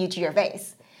that to you to your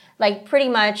face. Like, pretty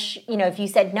much, if you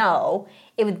said no,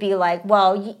 it would be like,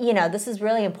 well, this is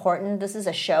really important. This is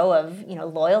a show of,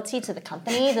 loyalty to the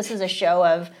company. This is a show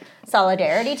of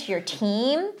solidarity to your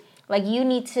team. Like, you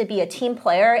need to be a team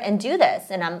player and do this.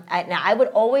 And I would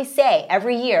always say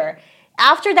every year,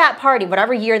 after that party,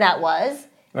 whatever year that was,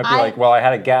 I'd be like, well, I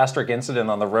had a gastric incident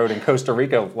on the road in Costa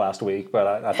Rica last week,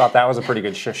 but I thought that was a pretty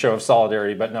good show of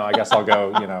solidarity. But no, I guess I'll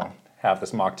go, have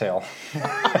this mocktail.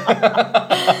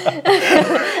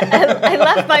 I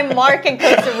left my mark in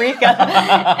Costa Rica,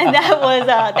 and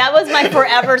that was my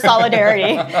forever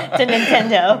solidarity to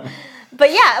Nintendo.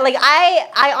 But yeah, like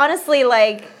I honestly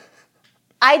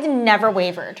I never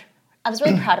wavered. I was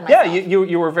really proud of myself. Yeah,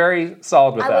 you were very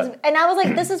solid with that. I was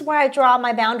like, this is where I draw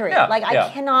my boundary. Yeah, I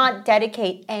cannot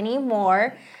dedicate any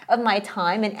more of my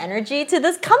time and energy to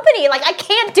this company. Like, I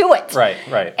can't do it.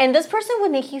 Right. And this person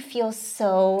would make you feel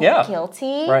so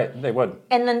guilty. Right, they would.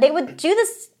 And then they would do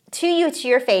this to you, to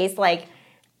your face, like,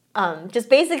 just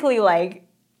basically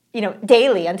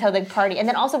daily until the party. And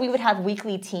then also we would have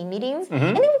weekly team meetings,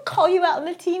 and they would call you out in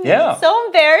the team meetings. So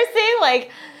embarrassing, like,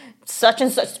 such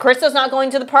and such, Krista's not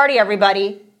going to the party,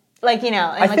 everybody. Like,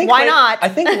 why not? I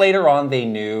think later on they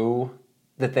knew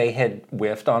that they had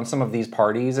whiffed on some of these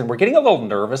parties and were getting a little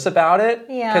nervous about it.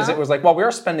 Yeah. Because it was like, well,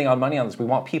 we're spending money on this. We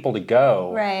want people to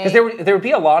go. Right. Because there would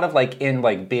be a lot of, like, in,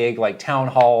 like, big, like, town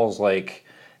halls, like,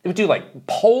 they would do, like,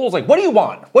 polls, like, what do you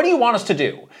want? What do you want us to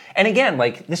do? And again,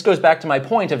 like, this goes back to my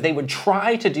point of they would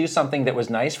try to do something that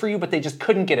was nice for you, but they just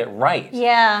couldn't get it right.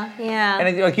 Yeah.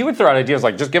 And like, you would throw out ideas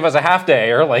like, just give us a half day,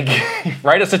 or like,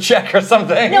 write us a check or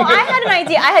something. No, I had an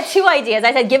idea. I had 2 ideas.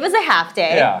 I said, give us a half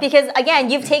day. Yeah. Because, again,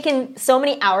 you've taken so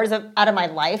many hours out of my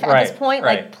life at this point.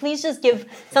 Right. Like, please just give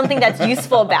something that's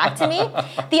useful back to me.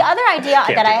 The other idea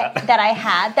that I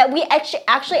had, that we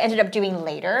actually ended up doing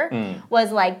later,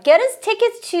 was like, get us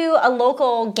tickets to a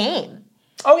local game.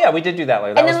 Oh yeah, we did do that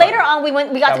later. And then later on, we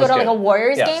got to go to like a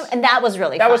Warriors game, and that was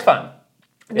really fun. That was fun.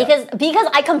 Because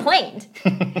I complained.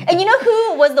 And you know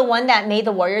who was the one that made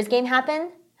the Warriors game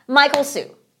happen? Michael Sue.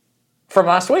 From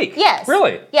last week? Yes.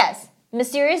 Really? Yes.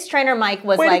 Mysterious Trainer Mike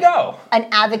was Way to like go. an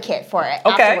advocate for it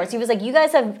Okay. afterwards. He was like, you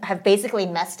guys have basically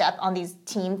messed up on these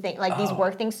team things, like these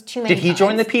work things too many Did he times.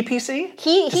 join the PPC?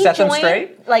 He set them joined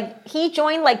straight? he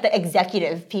joined like the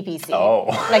executive PPC. Oh.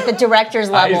 Like the director's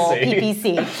level see.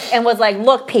 PPC. And was like,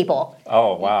 look, people,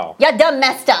 Oh, wow. yeah, done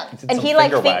messed up. And some he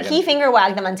like finger wagging. he finger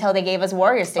wagged them until they gave us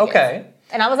Warrior stickers. Okay.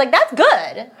 And I was like, that's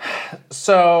good.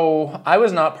 So I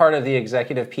was not part of the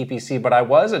executive PPC, but I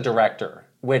was a director,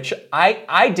 which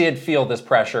I did feel this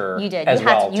pressure You did. as You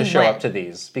had well to- to you show went. up to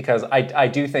these, because I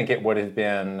do think it would have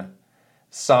been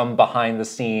some behind the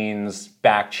scenes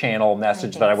back channel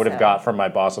message that I think would have so. got from my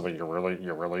boss of like, you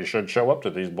really should show up to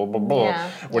these, blah, blah, blah. Yeah,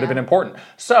 Would have yeah. been important.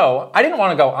 So I didn't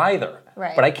want to go either.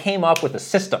 Right. But I came up with a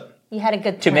system You had a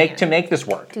good to plan. make this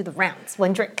work. do the rounds,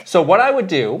 one drink. So what I would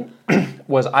do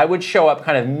was I would show up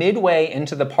kind of midway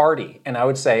into the party, and I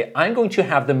would say, I'm going to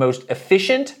have the most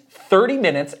efficient 30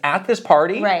 minutes at this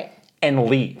party Right. and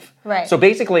leave. Right. So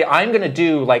basically, I'm going to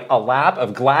do like a lap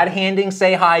of glad handing,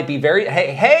 say hi, be very,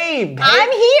 hey,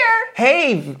 I'm here.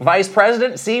 hey, Vice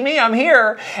President, see me? I'm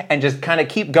here. And just kind of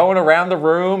keep going around the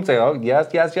room, say, oh,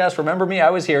 yes, remember me? I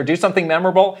was here. Do something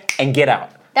memorable and get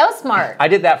out. That was smart. I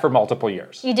did that for multiple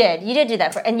years. You did do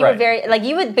that, and you were Right. very like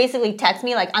you would basically text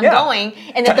me like I'm Yeah. going,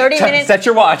 and the 30 minutes. Set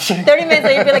your watch. 30 minutes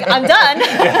later, you'd be like, I'm done.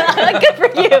 Like, good for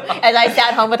you. As I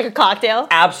sat home with a cocktail.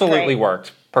 Absolutely Great.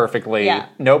 worked perfectly. Yeah.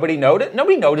 Nobody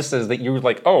notices that you were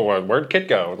like, oh, where'd Kit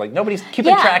go? Like nobody's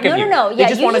keeping track of you. No. They Yeah,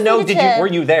 just you want to know, needed were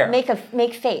you there?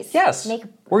 Make face. Yes. Make,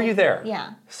 were you there?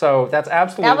 Yeah. So that's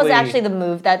absolutely That was actually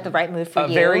the right move for a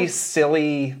you. very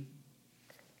silly,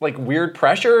 like weird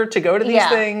pressure to go to these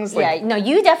things. Like, yeah. No,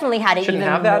 you definitely had it shouldn't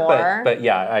even have that, more. but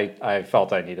yeah, I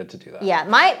felt I needed to do that. Yeah,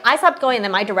 I stopped going, and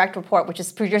then my direct report, which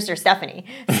is producer Stephanie,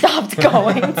 stopped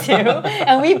going too,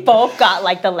 and we both got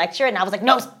like the lecture, and I was like,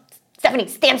 no, Stephanie,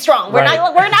 stand strong. We're Right.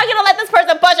 not gonna let this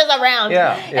person push us around.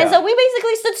 Yeah. And so we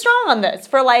basically stood strong on this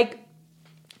for like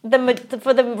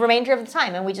for the remainder of the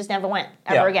time, and we just never went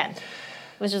ever Yeah. again,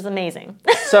 which was amazing.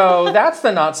 So that's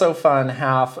the not so fun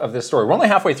half of this story. We're only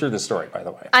halfway through this story, by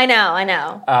the way. I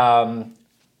know.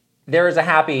 There is a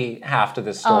happy half to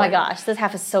this story. Oh my gosh, this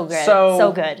half is so good, So-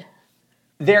 so good.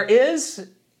 There is,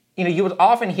 you would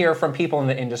often hear from people in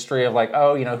the industry of like,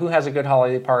 oh, who has a good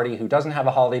holiday party, who doesn't have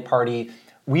a holiday party.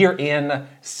 We are in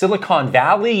Silicon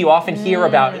Valley. You often hear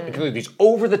about these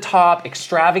over-the-top,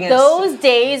 extravagant. Those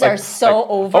days are so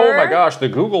over. Oh my gosh, the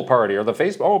Google party or the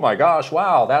Facebook. Oh my gosh,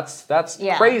 wow, that's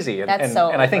Yeah, crazy. that's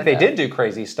so and I think over, they though. did do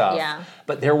crazy stuff. Yeah.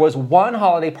 But there was one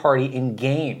holiday party in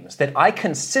games that I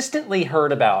consistently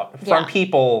heard about from Yeah.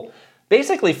 people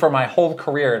basically for my whole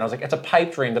career. And I was like, it's a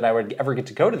pipe dream that I would ever get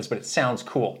to go to this, but it sounds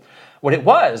cool. What it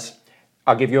was,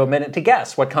 I'll give you a minute to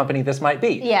guess what company this might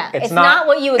be. Yeah, it's not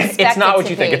what you expect It's not it what to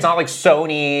you think. be. It's not like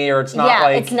Sony or it's not Yeah,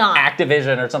 like it's not.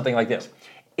 Activision or something like this.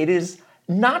 It is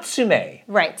Natsume.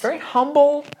 Right. Very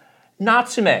humble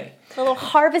Natsume. The little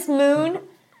Harvest Moon.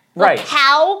 Right. Little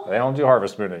cow. They don't do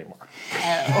Harvest Moon anymore.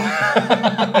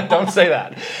 Oh. Don't say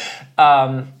that.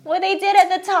 What they did at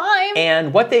the time.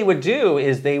 And what they would do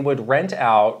is they would rent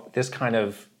out this kind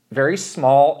of very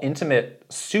small, intimate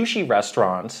sushi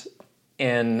restaurant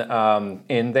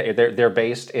they're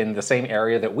based in the same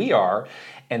area that we are,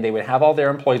 and they would have all their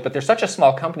employees, but they're such a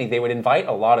small company, they would invite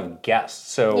a lot of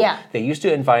guests. So Yeah. they used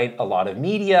to invite a lot of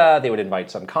media, they would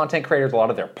invite some content creators, a lot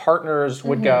of their partners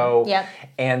would go, Yep.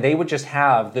 and they would just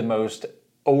have the most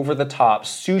over-the-top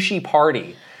sushi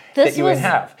party This that you was would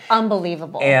have.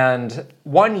 unbelievable. And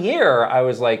one year, I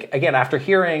was like, again, after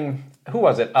hearing, who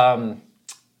was it?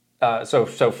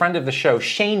 So friend of the show,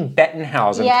 Shane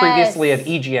Bettenhausen, Yes. previously of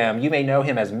EGM. You may know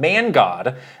him as Man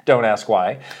God. Don't ask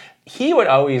why. He would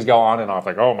always go on and off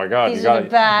like, "Oh my God, These you are the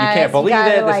best. can't believe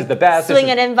gotta, it. This is the best. Swing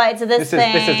This an is, invite to this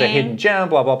thing. this is a hidden gem.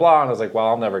 Blah blah blah." And I was like, "Well,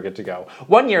 I'll never get to go."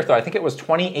 One year though, I think it was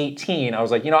 2018. I was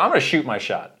like, I'm going to shoot my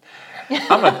shot.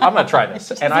 I'm gonna try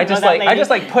this. And I just know that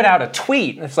like lady. put out a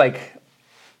tweet. And it's like,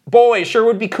 boy, it sure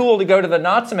would be cool to go to the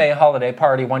Natsume holiday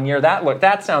party one year.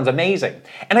 That sounds amazing.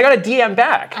 And I got a DM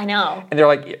back. I know. And they're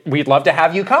like, we'd love to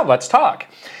have you come. Let's talk.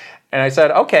 And I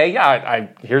said, okay, yeah,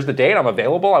 here's the date. I'm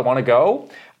available. I want to go.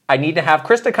 I need to have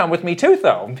Krista come with me too,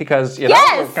 though, because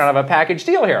Yes! we're kind of a package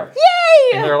deal here.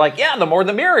 Yay! And they're like, yeah, the more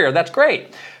the merrier. That's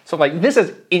great. So I'm like, this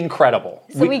is incredible.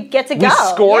 So we get to We go,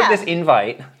 scored yeah. this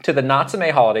invite to the Natsume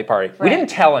holiday party. We Right. didn't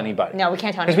tell anybody. No, we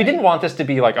can't tell Because we anybody. didn't want this to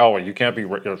be like, oh, well, you can't be.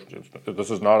 This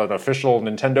is not an official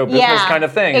Nintendo business Yeah, kind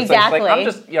of thing. It's like,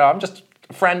 exactly. I'm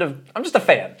I'm just a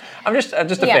fan. I'm just a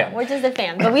fan. We're just a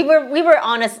fan. But we were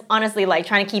honestly like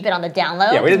trying to keep it on the down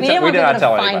low. Yeah, we didn't want people to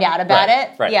tell find anybody. out about it.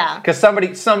 Right. Yeah. Because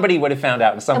somebody would have found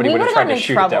out and somebody And we would have tried to would've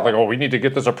shoot gotten it in down. Like, trouble. oh, we need to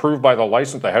get this approved by the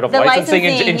head of The licensing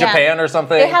in licensing, Japan or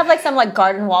something. They have like some like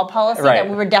garden wall policy Right. that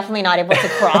we were definitely not able to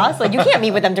cross. Like you can't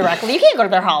meet with them directly. You can't go to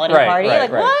their holiday party.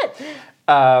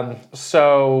 What?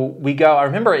 So we go. I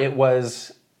remember it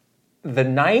was the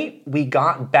night we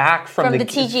got back from the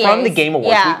TGAs. from the Game Awards.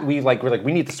 Yeah. We're like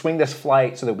we need to swing this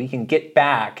flight so that we can get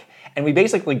back. And we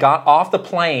basically got off the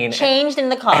plane, Changed in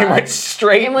the car, and went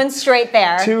straight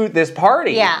there to this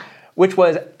party. Yeah. Which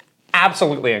was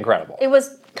absolutely incredible. It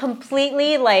was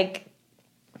completely like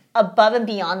above and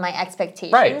beyond my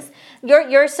expectations. Right.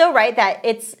 You're so right that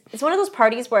it's one of those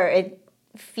parties where it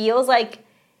feels like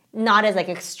not as like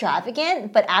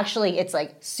extravagant, but actually it's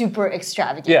like super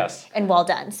extravagant. Yes. And well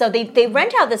done. So they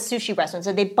rent out this sushi restaurant.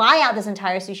 So they buy out this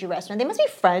entire sushi restaurant. They must be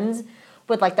friends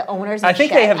with like the owners. I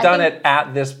think they have done it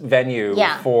at this venue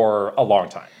Yeah. for a long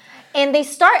time. And they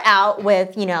start out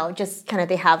with, just kind of,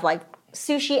 they have like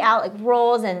sushi out, like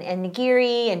rolls and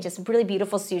nigiri and just really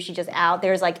beautiful sushi just out.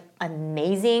 There's like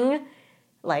amazing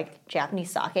like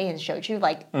Japanese sake and shochu,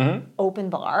 like open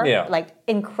bar. Yeah. Like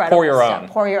incredible Pour your stuff. own.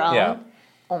 Pour your own. Yeah.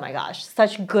 Oh my gosh.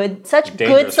 Such good Dangerous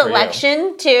for you.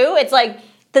 selection too. It's like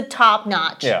the top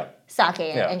notch Yeah. sake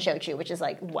Yeah. and shochu, which is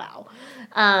like, wow.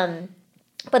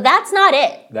 But that's not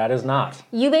it. That is not.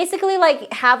 You basically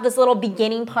like have this little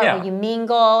beginning part Yeah. where you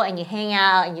mingle and you hang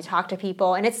out and you talk to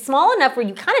people, and it's small enough where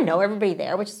you kind of know everybody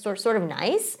there, which is sort of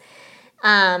nice.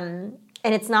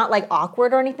 And it's not like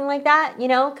awkward or anything like that,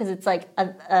 because it's like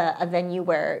a venue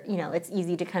where it's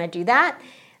easy to kind of do that.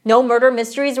 No murder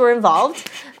mysteries were involved,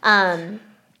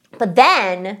 but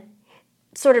then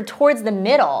sort of towards the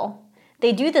middle,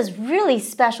 they do this really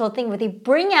special thing where they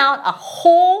bring out a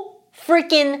whole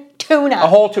freaking tuna. A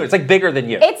whole tuna. It's like bigger than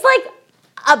you. It's like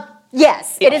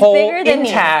it is whole bigger than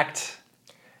intact.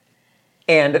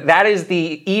 And that is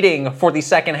the eating for the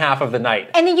second half of the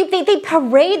night. And then they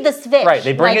parade this fish. Right,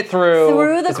 they bring it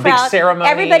through the it's a big crowd. ceremony.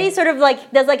 Everybody sort of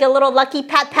like does like a little lucky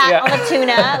pat Yeah. on the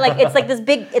tuna. Like it's like this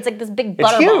big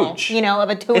butterball, huge. of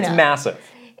a tuna. It's massive.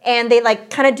 And they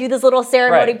like kind of do this little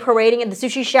ceremony Right. parading, and the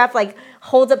sushi chef like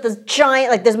holds up this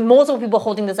giant, like there's multiple people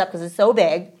holding this up because it's so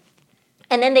big.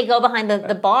 And then they go behind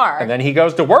the bar. And then he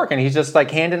goes to work and he's just like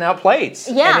handing out plates.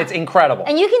 Yeah. And it's incredible.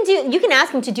 And you can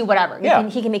ask him to do whatever.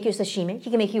 He can make you sashimi. He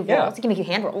can make you rolls. Yeah. He can make you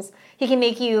hand rolls. He can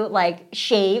make you like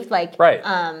shaved, like Right.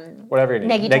 Whatever you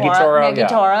need. Negitoro.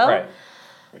 Yeah. Right.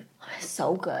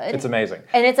 So good. It's amazing.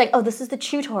 And it's like, oh, this is the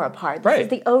Chutoro part. This Right. is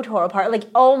the Otoro part. Like,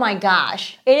 oh my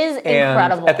gosh. It is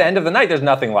incredible. And at the end of the night, there's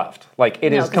nothing left. Like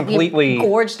it is 'cause we've completely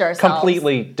gorged ourselves.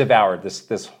 completely devoured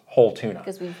this whole tuna.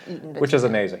 Because we've eaten the which is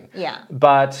amazing. Yeah.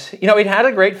 But it had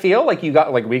a great feel. Like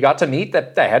we got to meet the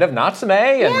head of Natsume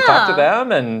and talk to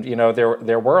them, and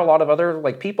there were a lot of other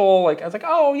like people. Like I was like,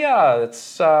 oh yeah,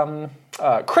 it's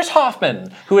Chris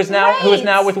Hoffman, who is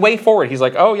now with Way Forward. He's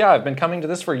like, oh yeah, I've been coming to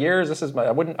this for years. This is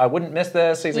I wouldn't miss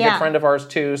this. He's a good friend of ours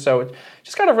too. So it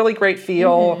just got a really great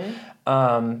feel.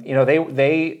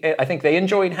 I think they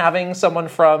enjoyed having someone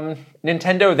from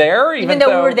Nintendo there, even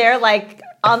though we were there like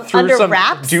under some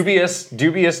wraps. dubious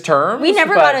terms. We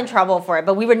never got in trouble for it,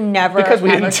 but we were never because we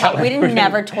ever didn't tell. We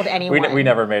never told anyone. We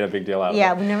never made a big deal out of it.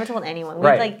 Yeah, we never told anyone. We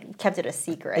Right. like kept it a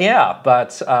secret. Yeah,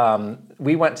 but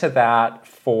we went to that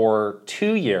for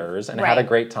 2 years and had a Right.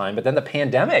 great time. But then the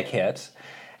pandemic hit,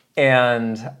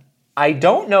 and I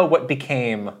don't know what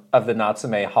became of the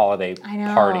Natsume holiday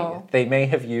party. They may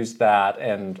have used that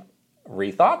and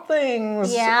rethought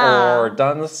things or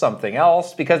done something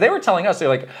else, because they were telling us, they're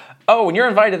like, oh, when you're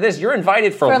invited to this, you're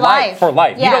invited for life. For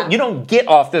life. Yeah. You don't get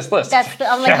off this list.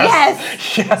 I'm like,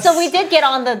 yes. So we did get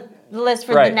on the list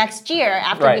for the Right. next year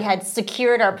after we had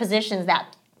secured our positions that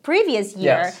previous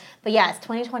year. Yes. But yes,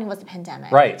 2020 was the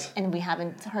pandemic. Right. And we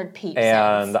haven't heard peep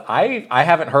And since. I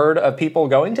haven't heard of people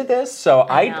going to this, so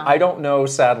I don't know,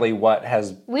 sadly, what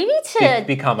has We need to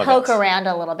become of poke it. around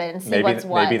a little bit and see what's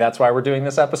what. Maybe that's why we're doing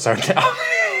this episode now.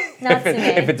 Natsume.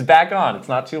 if it's back on, it's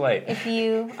not too late. If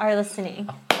you are listening,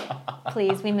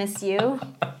 please, we miss you.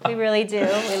 We really do.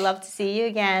 We love to see you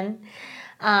again.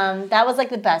 That was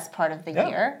like the best part of the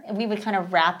year. And we would kind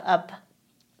of wrap up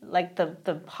like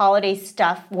the holiday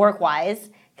stuff work-wise,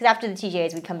 because after the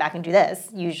TGAs we'd come back and do this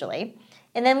usually,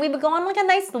 and then we would go on like a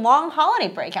nice long holiday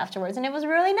break afterwards, and it was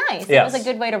really nice. It was a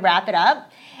good way to wrap it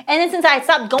up. And then since I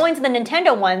stopped going to the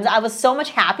Nintendo ones, I was so much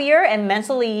happier and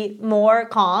mentally more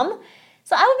calm,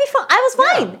 so I would be fine. I was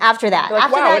fine after that. Like,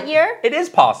 after wow, that year, it is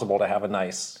possible to have a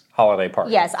nice holiday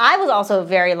party. yes, I was also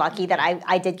very lucky that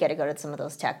I did get to go to some of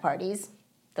those tech parties.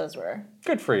 those were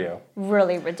Good for you.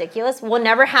 really ridiculous. We'll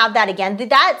never have that again.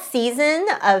 That season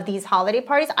of these holiday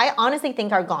parties, I honestly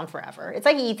think are gone forever. It's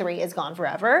like E3 is gone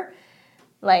forever.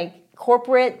 Like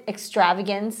corporate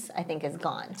extravagance, I think is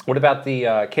gone. What about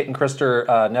the Kit and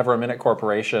Krister Never a Minute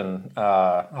Corporation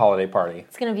holiday party?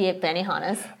 It's going to be at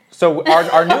Benihana's. So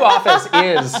our new office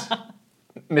is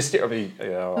mysteriously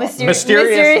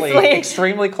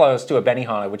extremely close to a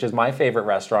Benihana, which is my favorite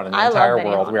restaurant in the entire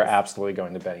world. We are absolutely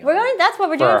going to Benihana. That's what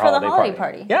we're doing for the holiday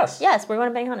party. Yes. Yes, we're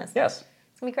going to Benihana's. Yes.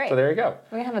 It's going to be great. So there you go.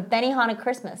 We're going to have a Benihana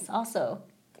Christmas also.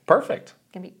 Perfect.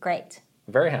 It's going to be great.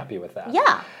 Very happy with that.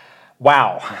 Yeah.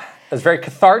 Wow. It was very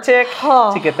cathartic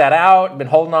to get that out. Been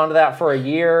holding on to that for a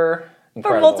year.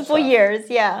 Incredible for multiple years,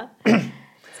 yeah.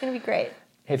 It's going to be great.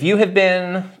 If you have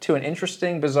been to an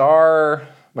interesting, bizarre,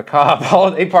 macabre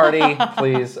holiday party,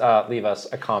 please leave us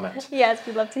a comment. Yes,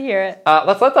 we'd love to hear it.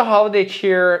 Let's let the holiday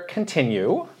cheer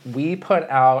continue. We put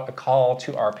out a call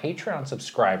to our Patreon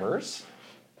subscribers,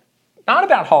 not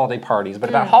about holiday parties, but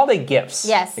about holiday gifts.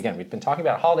 Yes. Again, we've been talking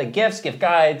about holiday gifts, gift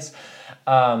guides.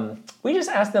 We just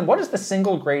asked them, what is the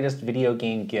single greatest video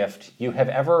game gift you have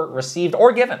ever received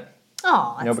or given?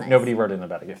 Oh, that's nice. Nobody wrote in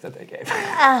about a gift that they gave.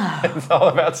 It's all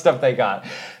about stuff they got.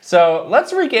 So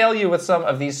let's regale you with some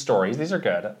of these stories. These are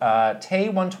good.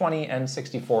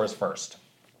 Tay120N64 is first.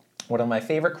 One of my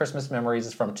favorite Christmas memories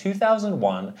is from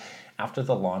 2001 after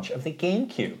the launch of the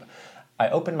GameCube. I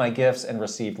opened my gifts and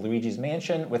received Luigi's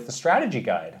Mansion with the strategy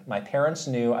guide. My parents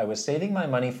knew I was saving my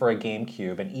money for a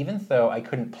GameCube, and even though I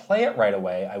couldn't play it right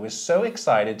away, I was so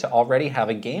excited to already have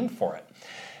a game for it.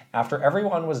 After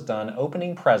everyone was done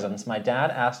opening presents, my dad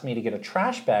asked me to get a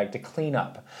trash bag to clean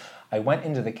up. I went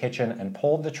into the kitchen and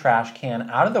pulled the trash can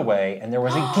out of the way, and there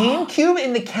was a GameCube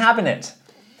in the cabinet.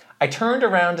 I turned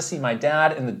around to see my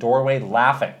dad in the doorway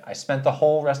laughing. I spent the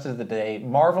whole rest of the day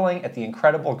marveling at the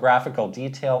incredible graphical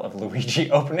detail of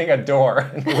Luigi opening a door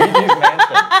in Luigi's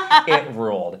Mansion. It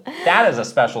ruled. That is a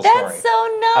special story. That's so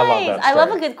nice. I love that story. I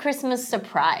love a good Christmas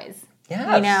surprise.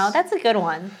 Yes. You know, that's a good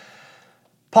one.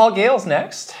 Paul Gale's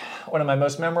next. One of my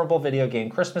most memorable video game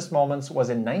Christmas moments was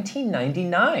in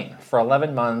 1999. For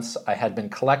 11 months, I had been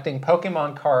collecting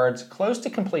Pokemon cards, close to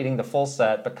completing the full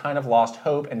set, but kind of lost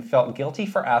hope and felt guilty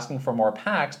for asking for more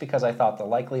packs because I thought the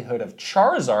likelihood of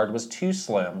Charizard was too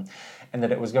slim and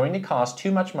that it was going to cost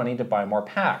too much money to buy more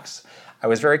packs. I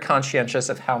was very conscientious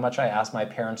of how much I asked my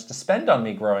parents to spend on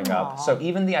me growing up, so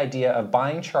even the idea of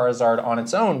buying Charizard on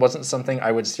its own wasn't something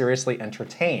I would seriously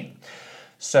entertain.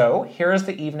 So, here is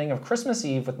the evening of Christmas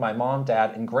Eve with my mom,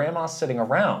 dad, and grandma sitting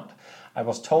around. I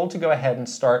was told to go ahead and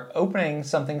start opening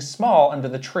something small under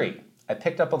the tree. I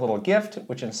picked up a little gift,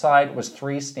 which inside was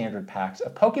 3 standard packs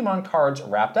of Pokemon cards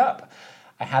wrapped up.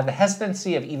 I had the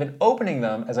hesitancy of even opening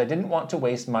them as I didn't want to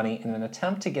waste money in an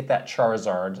attempt to get that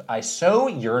Charizard I so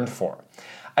yearned for.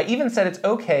 I even said it's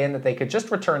okay and that they could just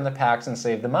return the packs and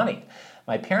save the money.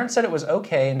 My parents said it was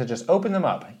okay and to just open them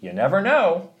up. You never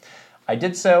know. I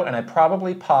did so, and I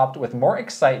probably popped with more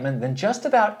excitement than just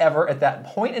about ever at that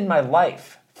point in my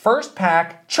life. First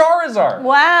pack, Charizard!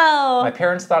 Wow! My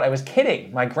parents thought I was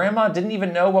kidding. My grandma didn't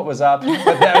even know what was up,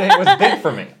 but that it was big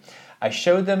for me. I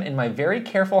showed them in my very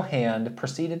careful hand,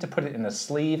 proceeded to put it in a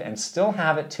sleeve, and still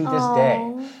have it to this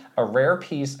day. A rare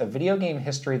piece of video game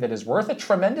history that is worth a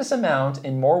tremendous amount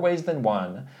in more ways than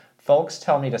one. Folks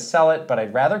tell me to sell it, but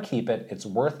I'd rather keep it. It's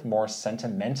worth more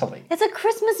sentimentally. It's a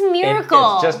Christmas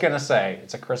miracle. It's just going to say,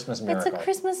 it's a Christmas miracle. It's a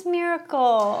Christmas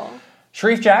miracle.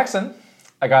 Sharif Jackson.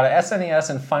 I got an SNES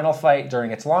in Final Fight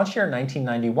during its launch year in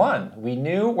 1991. We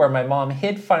knew where my mom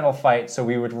hid Final Fight, so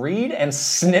we would read and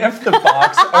sniff the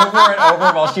box over and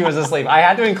over while she was asleep. I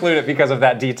had to include it because of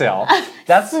that detail.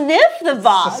 Sniff the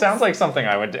box? Sounds like something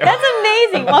I would do. That's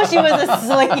amazing. While she was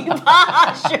asleep.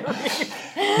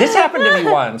 This happened to me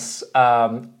once.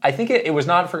 I think it was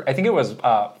not for, I think it was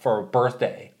for a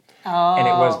birthday. Oh. And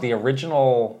it was the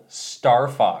original Star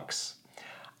Fox.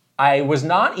 I was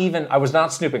not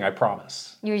snooping, I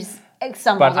promise. You just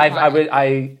stumbled But upon it.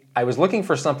 I was looking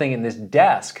for something in this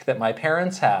desk that my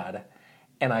parents had,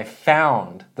 and I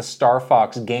found the Star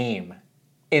Fox game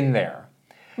in there.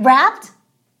 Wrapped?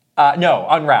 No,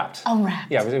 unwrapped.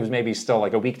 Unwrapped. Yeah, it was maybe still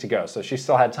like a week to go, so she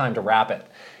still had time to wrap it.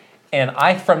 And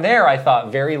from there, I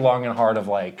thought very long and hard of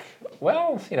like,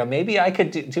 well, maybe I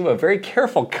could do a very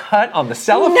careful cut on the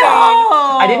cellophane. No!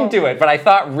 I didn't do it, but I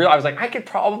thought I was like, I could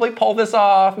probably pull this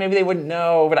off. Maybe they wouldn't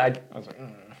know, but I was like,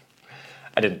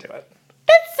 I didn't do it.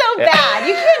 That's so so bad.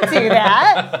 You can't do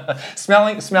that.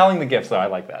 Smelling the gifts, though, I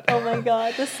like that. Oh my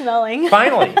God, the smelling.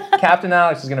 Finally, Captain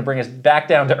Alex is going to bring us back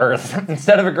down to earth.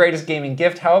 Instead of a greatest gaming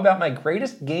gift, how about my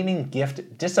greatest gaming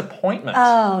gift disappointment?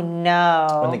 Oh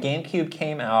no. When the GameCube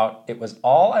came out, it was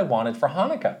all I wanted for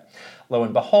Hanukkah. Lo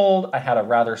and behold, I had a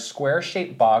rather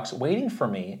square-shaped box waiting for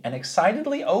me and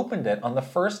excitedly opened it on the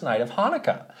first night of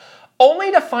Hanukkah,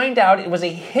 only to find out it was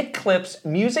a HitClips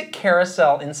music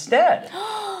carousel instead.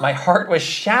 My heart was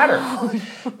shattered.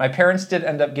 My parents did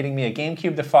end up getting me a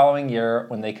GameCube the following year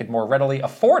when they could more readily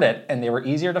afford it and they were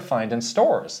easier to find in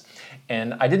stores.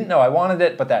 And I didn't know I wanted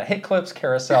it, but that HitClips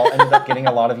carousel ended up getting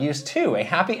a lot of use too. A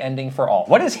happy ending for all.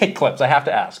 What is HitClips? I have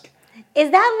to ask. Is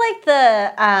that like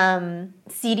the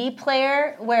CD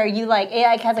player where you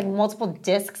it has like multiple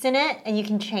discs in it and you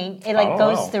can change, it like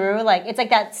goes through, like it's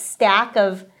like that stack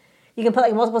of, you can put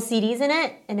like multiple CDs in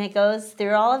it and it goes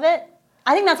through all of it?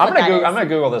 I think that's what that is. I'm going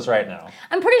to Google this right now.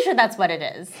 I'm pretty sure that's what it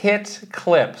is.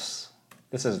 HitClips.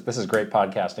 This is great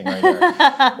podcasting right here.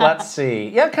 Let's see.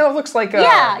 Yeah, it kind of looks like a...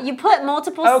 Yeah, you put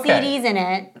multiple CDs in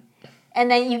it. And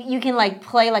then you can like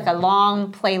play like a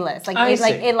long playlist. Like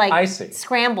it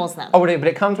scrambles them. Oh, but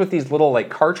it comes with these little like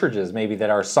cartridges maybe that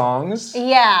are songs.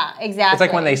 Yeah, exactly. It's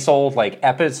like when they sold like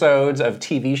episodes of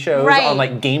TV shows on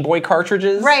like Game Boy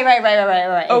cartridges. Right.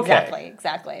 Okay.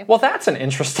 Exactly. Well, that's an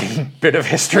interesting bit of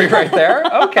history right there.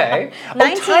 Okay.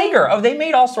 Tiger. Oh, they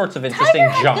made all sorts of interesting Tiger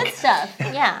had junk. Good stuff.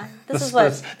 Yeah.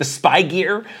 The spy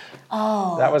gear.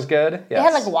 Oh. That was good. Yes. They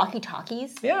had like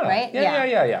walkie-talkies. Yeah. Right?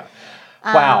 Yeah.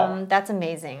 Wow. That's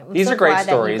amazing. These are great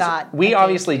stories. We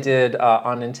obviously did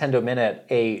on Nintendo Minute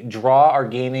a Draw Our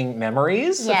Gaming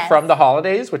Memories from the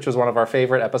holidays, which was one of our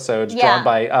favorite episodes, drawn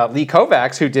by Lee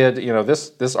Kovacs, who did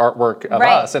this artwork of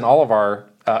us and all of our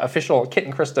official Kit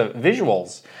and Krista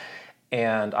visuals.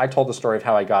 And I told the story of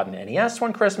how I got an NES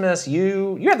one Christmas.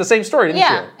 You had the same story, didn't you?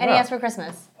 Yeah, NES for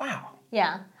Christmas. Wow.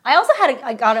 Yeah. I also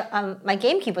got my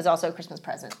GameCube was also a Christmas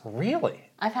present. Really?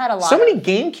 I've had a lot. So many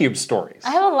GameCube stories. I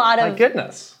have a lot of. My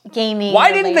goodness. Gaming.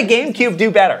 Why didn't the GameCube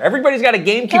do better? Everybody's got a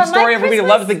GameCube story. Everybody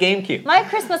loves the GameCube. My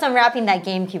Christmas unwrapping that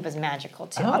GameCube was magical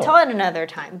too. I'll tell it another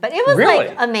time. But it was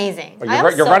like amazing.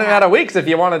 Well, you're running out of weeks if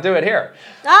you want to do it here.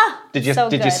 Did you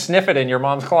sniff it in your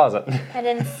mom's closet? I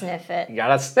didn't sniff it. You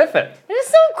gotta sniff it. It was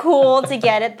so cool to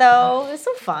get it though. It was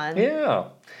so fun. Yeah.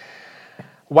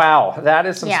 Wow, that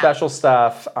is some special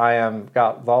stuff. I am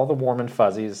got all the warm and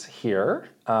fuzzies here.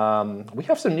 We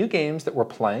have some new games that we're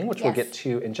playing, which we'll get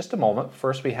to in just a moment.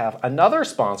 First, we have another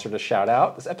sponsor to shout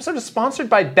out. This episode is sponsored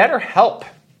by BetterHelp.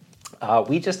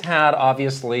 We just had,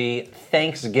 obviously,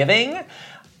 Thanksgiving.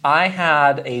 I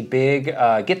had a big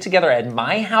get-together at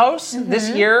my house this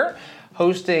year,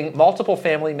 hosting multiple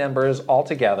family members all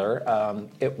together.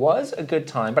 It was a good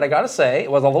time, but I gotta say,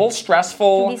 it was a little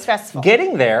stressful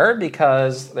getting there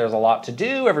because there's a lot to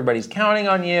do. Everybody's counting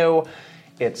on you.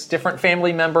 It's different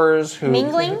family members who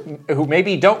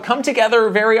maybe don't come together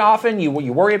very often. You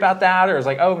worry about that, or it's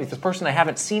like, oh, this person I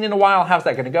haven't seen in a while, how's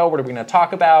that gonna go? What are we gonna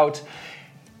talk about?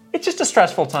 It's just a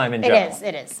stressful time in general.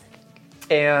 It is.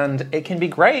 And it can be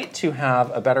great to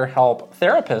have a BetterHelp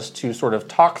therapist to sort of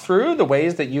talk through the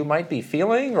ways that you might be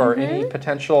feeling or any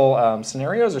potential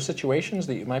scenarios or situations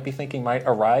that you might be thinking might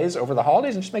arise over the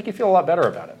holidays and just make you feel a lot better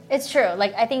about it. It's true.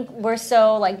 Like, I think we're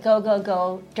so like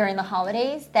go during the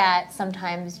holidays that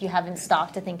sometimes you haven't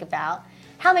stopped to think about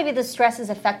how maybe the stress is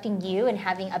affecting you, and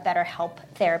having a BetterHelp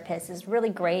therapist is really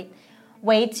great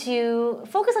way to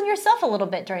focus on yourself a little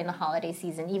bit during the holiday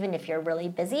season, even if you're really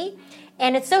busy.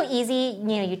 And it's so easy.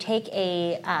 You take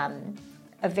a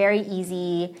very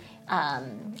easy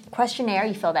questionnaire,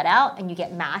 you fill that out, and you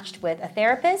get matched with a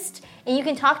therapist. And you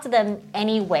can talk to them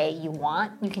any way you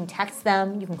want. You can text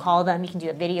them, you can call them, you can do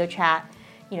a video chat.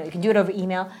 You can do it over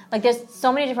email. Like, there's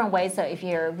so many different ways. So if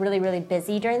you're really, really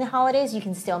busy during the holidays, you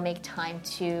can still make time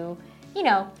to,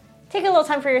 take a little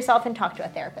time for yourself and talk to a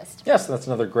therapist. Yes, that's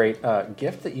another great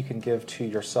gift that you can give to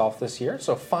yourself this year.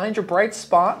 So find your bright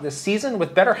spot this season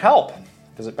with BetterHelp.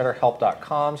 Visit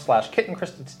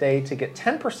BetterHelp.com/KitandKrista today to get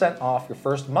 10% off your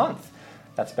first month.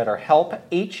 That's BetterHelp,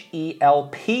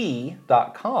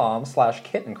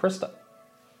 HELP.com/KitandKrista.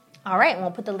 All right, and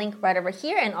we'll put the link right over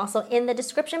here and also in the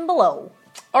description below.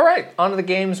 All right, on to the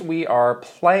games we are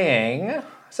playing. I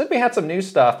said we had some new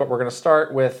stuff, but we're going to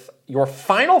start with your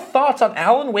final thoughts on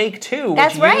Alan Wake 2,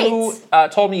 That's which you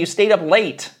told me you stayed up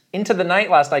late into the night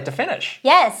last night to finish.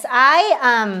 Yes,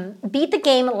 I beat the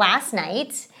game last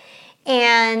night,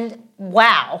 and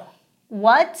wow,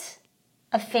 what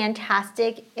a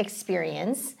fantastic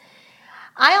experience.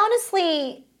 I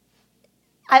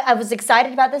I was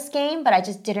excited about this game, but I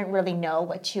just didn't really know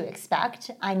what to expect.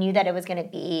 I knew that it was going to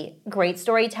be great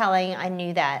storytelling. I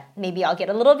knew that maybe I'll get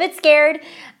a little bit scared,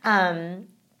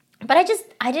 but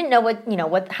I didn't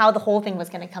know how the whole thing was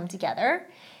going to come together.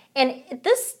 And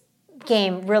this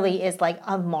game really is like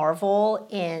a marvel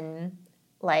in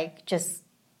like just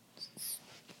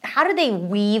how do they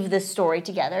weave the story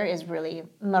together is really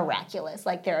miraculous.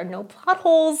 Like there are no plot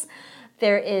holes.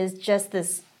 There is just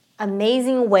this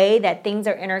amazing way that things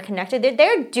are interconnected.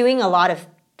 They're doing a lot of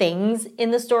things in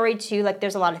the story too. Like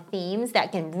there's a lot of themes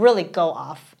that can really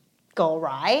go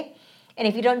awry. And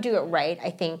if you don't do it right, I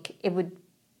think it would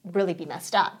really be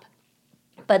messed up.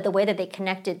 But the way that they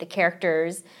connected the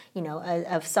characters,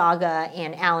 of Saga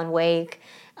and Alan Wake,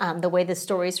 the way the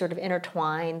stories sort of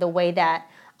intertwine, the way that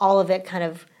all of it kind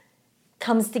of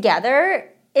comes together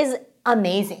is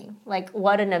amazing. Like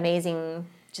what an amazing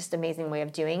way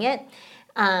of doing it.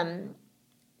 I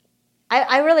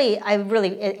really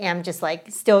am just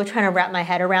like still trying to wrap my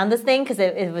head around this thing because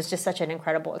it was just such an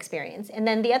incredible experience. And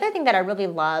then the other thing that I really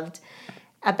loved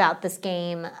about this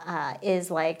game is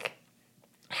like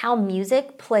how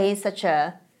music plays such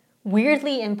a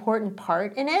weirdly important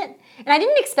part in it. And I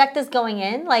didn't expect this going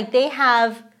in. Like they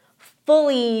have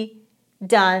fully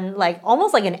done like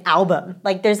almost like an album.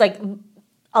 Like there's like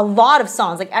a lot of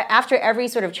songs. Like after every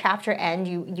sort of chapter end,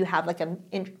 you have like a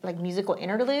musical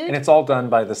interlude. And it's all done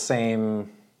by the same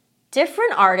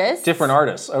different artists.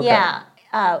 Okay. Yeah.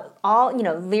 All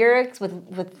lyrics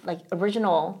with like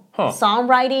original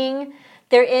songwriting.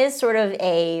 There is sort of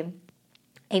a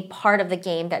part of the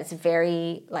game that's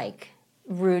very like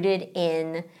rooted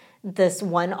in this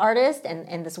one artist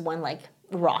and this one like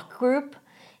rock group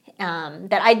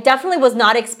that I definitely was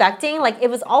not expecting. Like it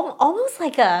was almost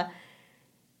like a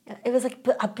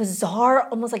bizarre,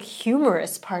 almost like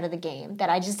humorous part of the game that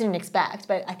I just didn't expect.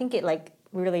 But I think it like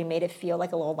really made it feel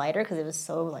like a little lighter because it was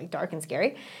so like dark and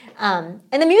scary. And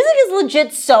the music is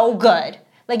legit so good.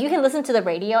 Like you can listen to the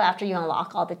radio after you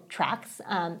unlock all the tracks,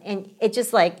 and it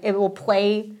just like it will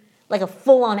play like a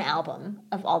full-on album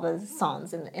of all the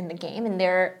songs in the game, and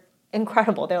they're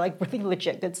incredible. They're like really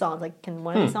legit good songs. Like can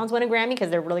one of these songs win a Grammy because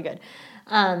they're really good?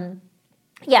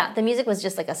 Yeah, the music was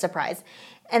just like a surprise,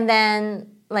 and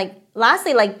then like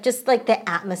lastly, like just like the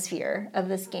atmosphere of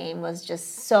this game was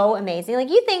just so amazing. Like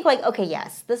you think like okay,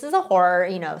 yes, this is a horror,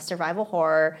 survival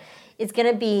horror. It's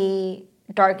gonna be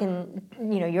dark and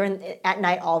you're at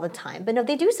night all the time, but no,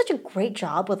 they do such a great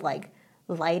job with like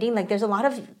lighting. Like there's a lot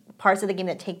of parts of the game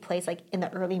that take place like in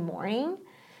the early morning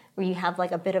where you have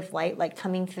like a bit of light like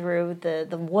coming through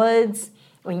the woods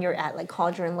when you're at like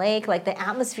Cauldron Lake. Like the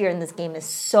atmosphere in this game is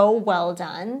so well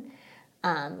done,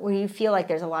 where you feel like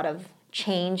there's a lot of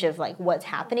change of like what's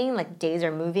happening, like days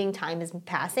are moving, time is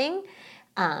passing,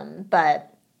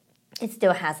 but it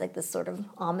still has like this sort of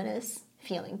ominous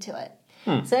feeling to it.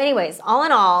 So anyways, all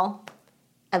in all,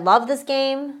 I love this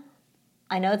game.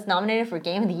 I know it's nominated for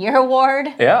Game of the Year award.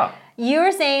 Yeah. You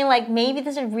were saying like maybe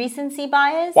there's a recency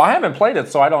bias. Well, I haven't played it,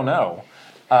 so I don't know.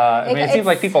 It seems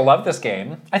like people love this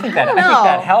game. I think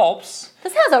that helps.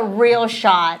 This has a real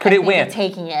shot. Could it win? Of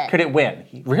taking it. Could it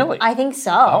win? Really? I think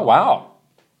so. Oh wow.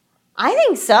 I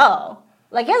think so.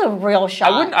 Like it has a real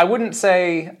shot. I wouldn't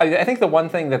say. I think the one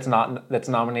thing that's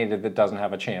nominated that doesn't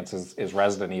have a chance is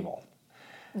Resident Evil.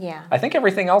 Yeah. I think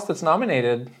everything else that's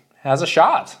nominated has a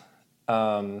shot.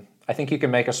 I think you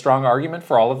can make a strong argument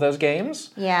for all of those games.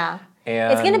 Yeah.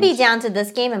 And it's going to be down to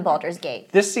this game and Baldur's Gate.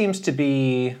 This seems to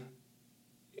be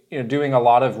doing a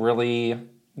lot of really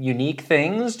unique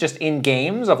things just in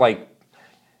games of like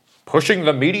pushing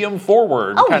the medium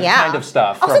forward kind of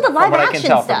stuff. Also the live from what action I can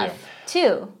tell stuff from you.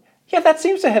 too. Yeah, that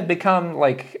seems to have become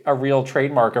like a real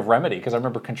trademark of Remedy because I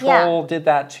remember Control did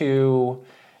that too.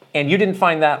 And you didn't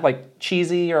find that like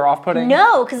cheesy or off-putting?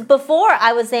 No, because before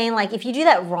I was saying like if you do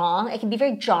that wrong, it can be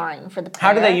very jarring for the player.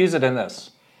 How do they use it in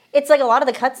this? It's like a lot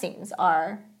of the cutscenes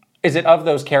are. Is it of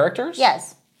those characters?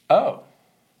 Yes. Oh.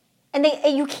 And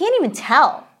you can't even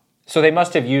tell. So they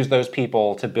must have used those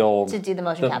people to build to do the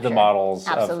motion capture. The models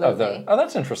Absolutely. of the. Oh,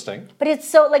 that's interesting. But it's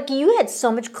so like you had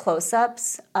so much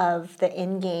close-ups of the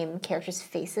in-game characters'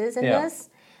 faces in this.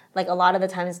 Like a lot of the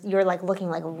times you're like looking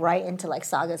like right into like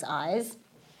Saga's eyes.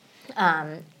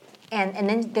 And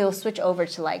then they'll switch over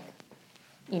to like,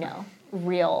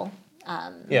 real,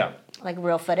 like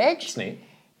real footage. It's neat.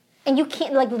 And you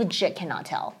can't like legit cannot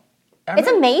tell. It's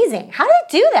amazing. How do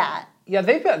they do that? Yeah,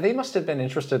 they must have been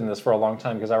interested in this for a long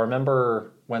time because I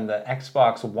remember when the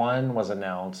Xbox One was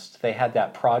announced, they had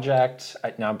that project.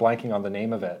 Now I'm blanking on the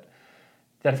name of it.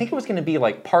 that I think it was going to be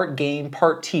like part game,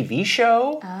 part TV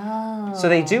show. Oh. So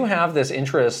they do have this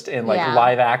interest in like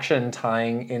live action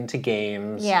tying into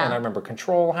games. Yeah. And I remember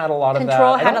Control had a lot of that.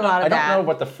 Control had a lot of that. I don't know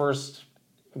what the first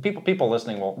people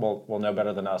listening will know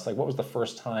better than us. Like, what was the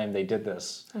first time they did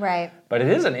this? Right. But it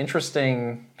is an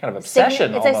interesting kind of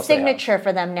obsession. It's a signature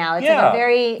for them now. It's like a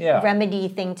very Remedy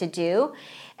thing to do,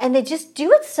 and they just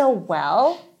do it so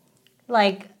well,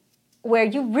 like where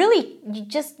you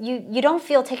don't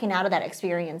feel taken out of that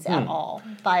experience at all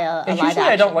by a live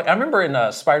action. I remember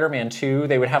in Spider-Man 2,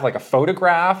 they would have like a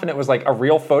photograph, and it was like a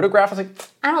real photograph. I was like,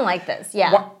 I don't like this.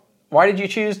 Yeah. Why did you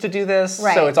choose to do this?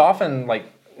 Right. So it's often like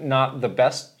not the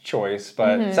best choice,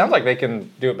 but it sounds like they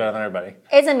can do it better than everybody.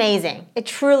 It's amazing. It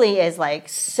truly is like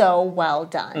so well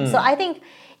done. So I think,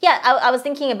 I was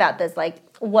thinking about this, like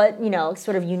what,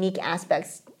 sort of unique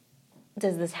aspects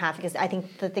does this have? Because I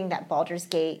think the thing that Baldur's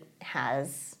Gate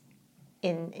has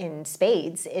in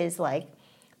spades is like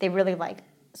they really like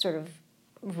sort of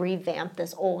revamped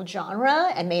this old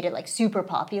genre and made it like super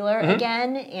popular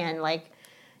again, and like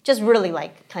just really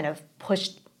like kind of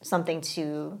pushed something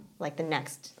to like the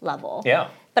next level. Yeah.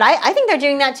 But I think they're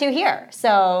doing that too here.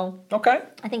 So okay.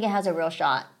 I think it has a real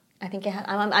shot. I think it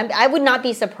I would not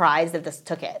be surprised if this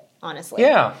took it, honestly.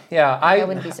 Yeah. I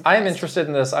wouldn't be surprised. I am interested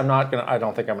in this. I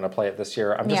don't think I'm gonna play it this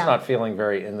year. I'm just not feeling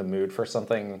very in the mood for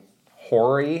something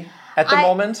horror-y at the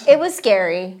moment. It was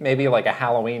scary. Maybe like a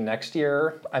Halloween next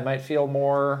year, I might feel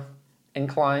more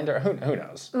inclined, or who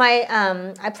knows?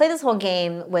 I played this whole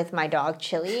game with my dog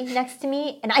Chili next to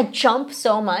me, and I jump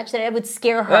so much that it would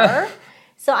scare her.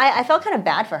 So I felt kind of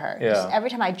bad for her. Yeah. Just every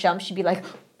time I jumped, she'd be like,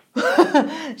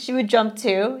 she would jump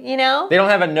too. You know? They don't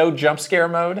have a no jump scare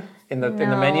mode in the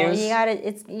menus.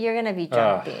 You're gonna be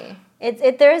jumpy.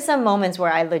 There are some moments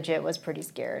where I legit was pretty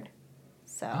scared.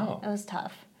 So it was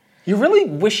tough. You're really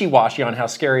wishy-washy on how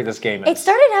scary this game is. It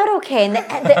started out okay, and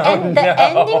the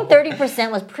ending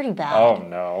 30% was pretty bad. Oh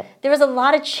no! There was a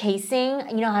lot of chasing.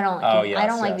 You know, I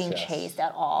don't like being chased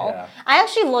at all. Yeah. I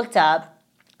actually looked up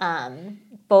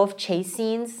both chase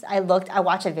scenes. I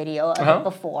watched a video of it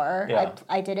before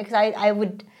I did it, because I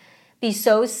would be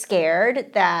so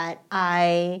scared that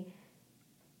I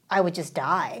would just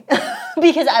die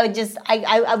because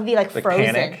I would be like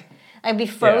frozen. Panic. I'd be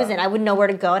frozen. I wouldn't know where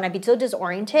to go, and I'd be so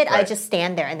disoriented. Right. I'd just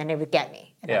stand there, and then it would get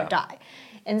me, and I would die.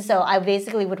 And so I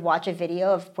basically would watch a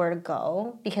video of where to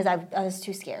go because I was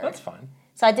too scared. That's fine.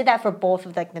 So I did that for both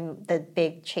of like the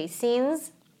big chase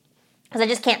scenes, because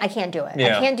I can't do it.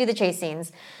 Yeah. I can't do the chase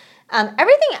scenes.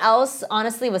 Everything else,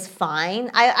 honestly, was fine.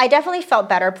 I definitely felt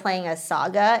better playing as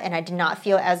Saga, and I did not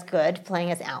feel as good playing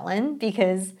as Alan,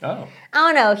 because I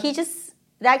don't know,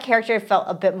 that character felt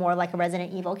a bit more like a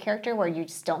Resident Evil character, where you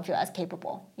just don't feel as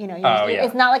capable. You know,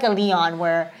 it's not like a Leon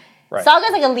where Saga's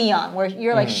like a Leon, where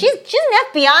you're like, she's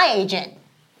an FBI agent.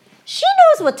 She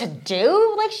knows what to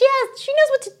do. Like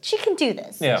she can do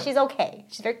this. Yeah. She's okay.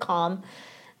 She's very calm.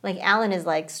 Like Alan is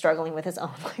like struggling with his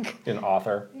own an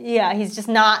author. Yeah, he's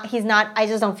not I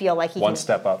just don't feel like he One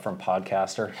step up from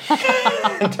podcaster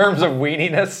in terms of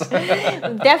weeniness.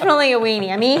 Definitely a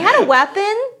weenie. I mean, he had a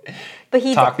weapon, but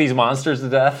he talk these monsters to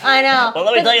death. I know. Well,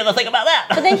 let me tell you the thing about that.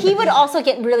 But then he would also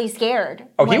get really scared.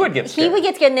 He would get scared. He would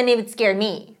get scared, and then it would scare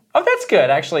me. Oh, that's good.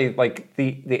 Actually, like the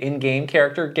in-game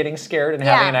character getting scared and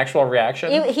having an actual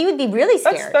reaction. He would be really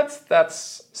scared.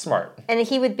 That's smart. And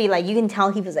he would be like, you can tell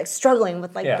he was like struggling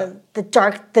with like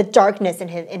the darkness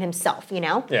in himself, you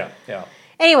know? Yeah.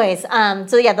 Anyways,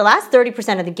 so yeah, the last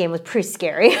 30% of the game was pretty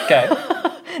scary. Okay.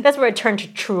 That's where it turned to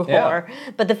true horror.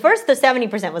 But the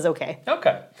 70% was okay.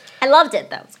 Okay. I loved it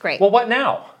though. It's great. Well, what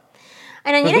now?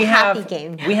 And I need a happy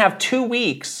game now. We have 2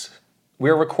 weeks.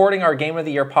 We're recording our Game of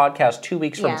the Year podcast 2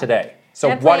 weeks from today.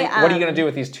 So what are you going to do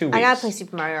with these 2 weeks? I got to play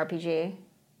Super Mario RPG.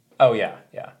 Oh, yeah.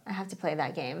 I have to play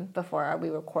that game before we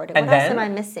record it. And what else am I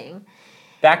missing?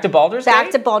 Back to Baldur's Gate?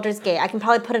 Back to Baldur's Gate. I can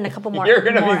probably put in a couple more You're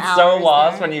going to be so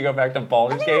lost there. when you go back to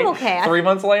Baldur's Gate I'm okay. 3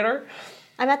 months later?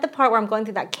 I'm at the part where I'm going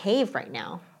through that cave right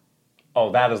now.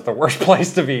 Oh, that is the worst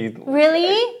place to be.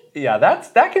 Really? Yeah,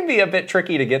 that can be a bit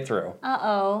tricky to get through.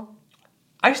 Uh-oh.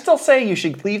 I still say you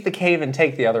should leave the cave and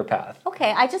take the other path.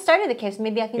 Okay, I just started the cave, so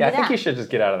maybe I can do that. Yeah, I think you should just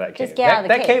get out of that cave. Just get out of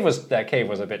the cave. That cave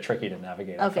was a bit tricky to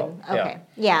navigate. Okay.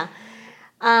 Yeah.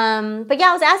 But yeah,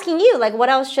 I was asking you, like, what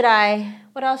else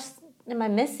am I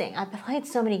missing? I played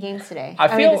so many games today. I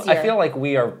feel like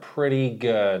we are pretty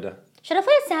good. Should I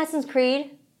play Assassin's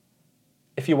Creed?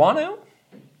 If you want to.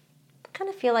 I kind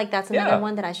of feel like that's another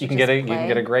one that I should you can play. You can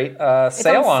get a great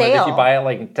sale on it if you buy it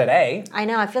like today. I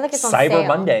know. I feel like it's on Cyber sale.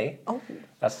 Monday. Oh.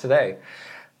 That's today.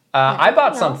 I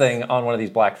bought else? something on one of these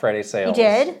Black Friday sales. You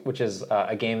did? Which is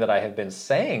a game that I have been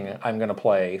saying I'm going to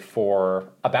play for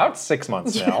about 6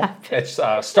 months now. It's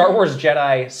Star Wars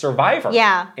Jedi Survivor.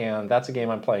 Yeah. And that's a game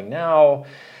I'm playing now.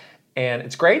 And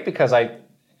it's great because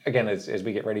again, as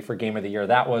we get ready for Game of the Year,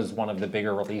 that was one of the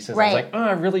bigger releases. Right. I was like,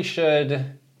 I really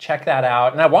should check that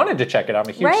out. And I wanted to check it out.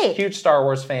 I'm a huge, huge Star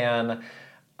Wars fan.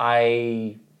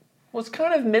 I was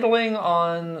kind of middling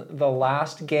on the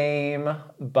last game,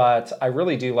 but I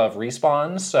really do love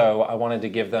Respawn, so I wanted to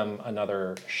give them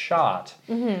another shot.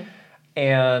 Mm-hmm.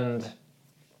 And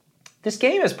this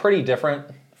game is pretty different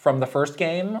from the first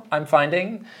game, I'm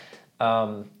finding.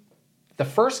 The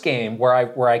first game, where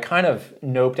I kind of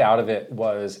noped out of it,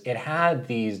 was it had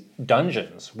these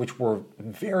dungeons, which were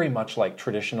very much like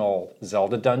traditional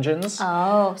Zelda dungeons.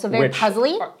 Oh, so very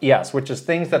puzzly? Yes, which is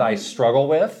things that I struggle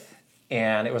with.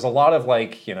 And it was a lot of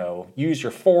like, use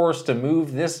your force to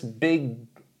move this big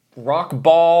rock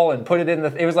ball and put it in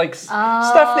it was like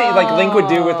stuff that like Link would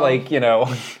do with like,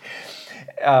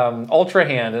 Ultra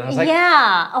Hand. And I was like,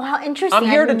 yeah. Oh, how interesting.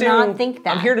 I did not think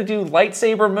that. I'm here to do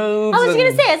lightsaber moves. I was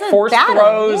going to say, it's a force battle.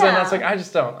 throws. Yeah. And I was like, I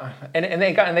just don't. And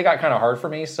they got kind of hard for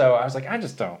me. So I was like, I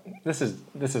just don't. This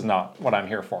is not what I'm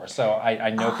here for. So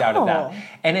I noped out of that.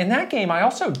 And in that game, I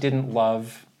also didn't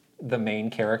love the main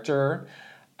character.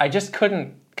 I just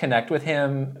couldn't connect with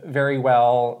him very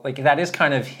well. Like, that is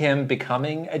kind of him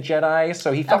becoming a Jedi,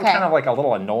 so he felt kind of like a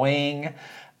little annoying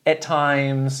at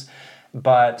times.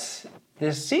 But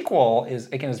this sequel is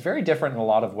very different in a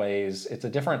lot of ways. It's a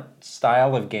different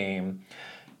style of game.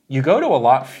 You go to a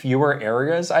lot fewer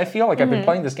areas, I feel. Like, I've been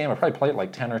playing this game, I've probably played it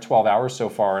like 10 or 12 hours so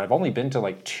far, and I've only been to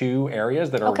like 2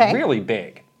 areas that are really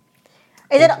big.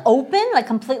 Is it open, like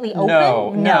completely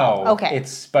open? No. Okay.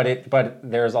 But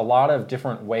there's a lot of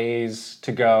different ways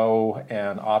to go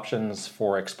and options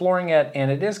for exploring it, and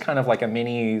it is kind of like a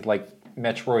mini like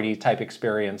Metroid-y type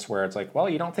experience where it's like, well,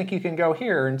 you don't think you can go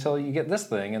here until you get this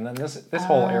thing, and then this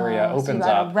whole area opens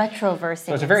up.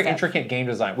 Retroversing. So it's a very intricate game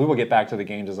design. We will get back to the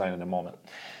game design in a moment.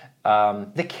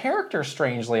 The character,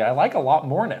 strangely, I like a lot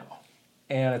more now.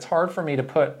 And it's hard for me to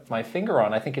put my finger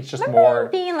on. I think it's just more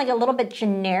being like a little bit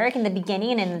generic in the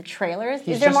beginning and in the trailers.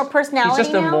 Is there more personality? He's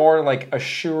just a more like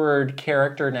assured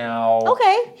character now.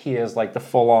 Okay. He is like the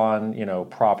full-on,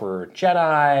 proper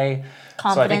Jedi.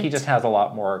 Confident. So I think he just has a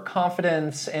lot more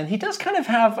confidence, and he does kind of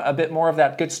have a bit more of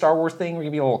that good Star Wars thing where he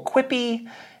can be a little quippy,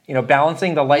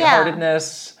 balancing the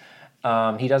lightheartedness.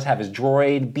 He does have his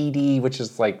droid, BD, which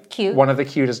is like cute. One of the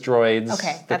cutest droids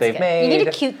that they've made. You need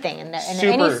a cute thing in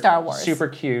any Star Wars. Super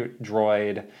cute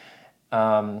droid.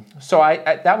 So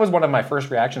I that was one of my first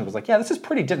reactions. Was like, yeah, this is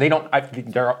pretty.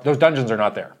 Those dungeons are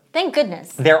not there. Thank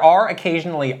goodness. There are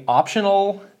occasionally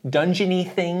optional dungeony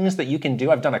things that you can do.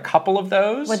 I've done a couple of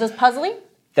those. Were those puzzly?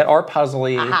 That are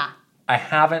puzzly. Aha. I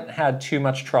haven't had too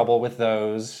much trouble with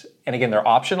those. And again, they're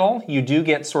optional. You do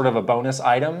get sort of a bonus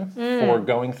item for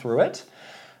going through it.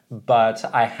 But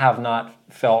I have not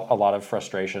felt a lot of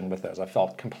frustration with those. I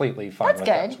felt completely fine with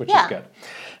those, which is good.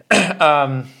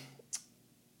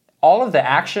 All of the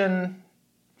action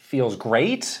feels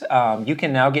great. You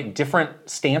can now get different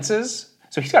stances.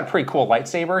 So he's got a pretty cool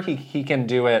lightsaber. He can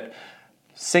do it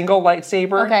single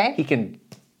lightsaber. Okay. He can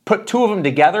put 2 of them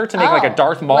together to make like a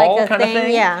Darth Maul kind of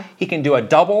thing. Yeah. He can do a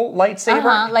double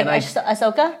lightsaber. Like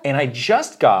Ahsoka? And I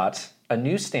just got a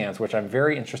new stance, which I'm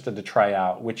very interested to try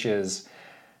out, which is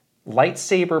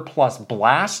lightsaber plus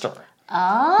blaster.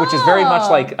 Oh. Which is very much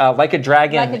like a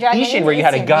Dragon Ishin, where you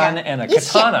had a gun and a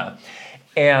katana.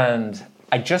 And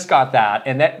I just got that,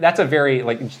 and that's a very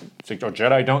it's like, oh,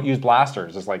 Jedi don't use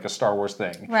blasters. It's like a Star Wars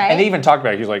thing. Right. And they even talked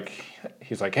about it.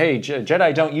 He's like, hey,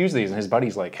 Jedi don't use these, and his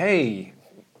buddy's like, hey,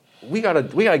 we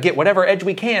gotta get whatever edge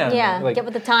we can. Yeah, get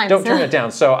with the times. Don't turn it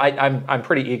down. So I'm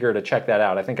pretty eager to check that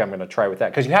out. I think I'm going to try with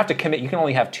that because you have to commit. You can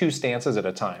only have 2 stances at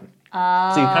a time,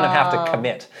 so you kind of have to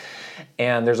commit.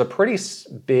 And there's a pretty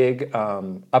big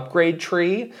upgrade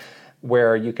tree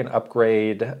where you can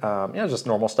upgrade, just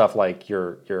normal stuff like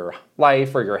your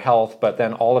life or your health, but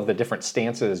then all of the different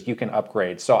stances you can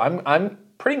upgrade. So I'm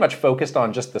pretty much focused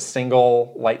on just the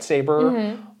single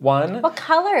lightsaber one. What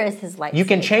color is his lightsaber? You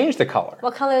can change the color.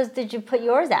 What colors did you put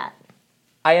yours at?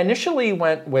 I initially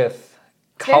went with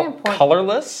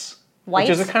colorless. White?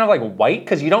 Which is kind of like white,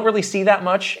 because you don't really see that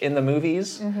much in the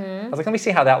movies. I was like, let me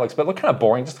see how that looks, but it looked kind of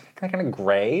boring, just kind of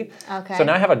gray. Okay. So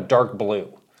now I have a dark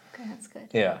blue. Okay, that's good.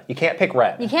 Yeah, you can't pick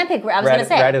red. You can't pick red. I was going to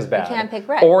say. Red is bad. You can't pick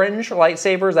red. Orange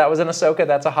lightsabers, that was in Ahsoka.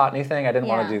 That's a hot new thing. I didn't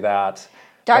want to do that.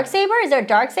 Dark saber? Is there a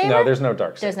dark saber? No, there's no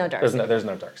dark saber. There's no dark saber. There's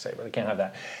no dark saber. They can't have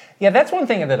that. Yeah, that's one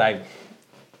thing that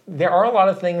there are a lot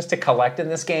of things to collect in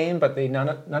this game, but none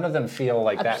of them feel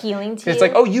like appealing that. to you. It's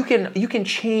like, oh, you can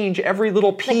change every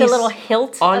little piece, like the little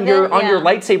hilt on of your it? your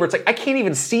lightsaber. It's like I can't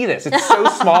even see this. It's so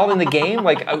small in the game.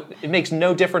 Like it makes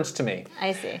no difference to me.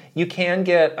 I see. You can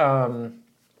get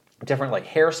different like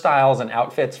hairstyles and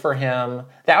outfits for him.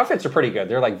 The outfits are pretty good.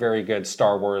 They're like very good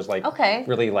Star Wars, like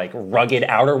really like rugged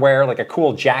outerwear, like a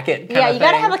cool jacket kind of thing. You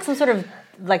gotta have like some sort of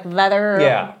like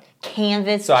leather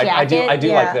canvas jacket. I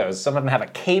do like those. Some of them have a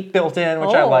cape built in,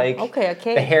 which I like. Okay, a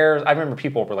cape. The hair, I remember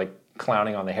people were like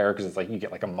clowning on the hair because it's like you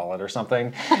get like a mullet or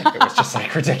something. It was just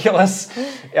like ridiculous.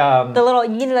 The little,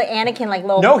 the Anakin like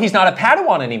little... No, he's not a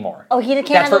Padawan anymore. Oh, he can't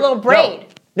have the little braid.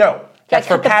 No. That's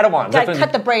for Padawans. You gotta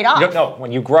cut the braid off. No,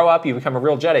 when you grow up, you become a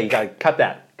real Jedi, you gotta cut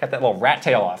that little rat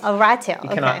tail off. A rat tail, You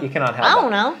cannot have that. I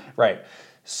don't know. Right.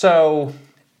 So,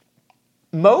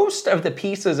 most of the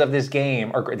pieces of this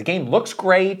game are great. The game looks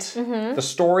great. The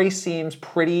story seems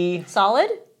pretty... solid?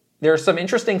 There are some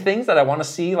interesting things that I want to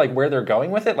see, like where they're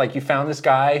going with it. Like you found this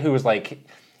guy who was like...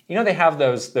 they have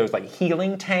those like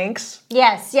healing tanks?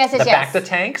 Yes. The Bacta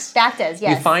tanks? Bactas, yes.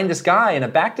 You find this guy in a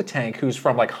Bacta tank who's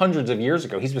from like hundreds of years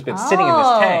ago. He's just been sitting in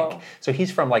this tank. So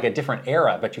he's from like a different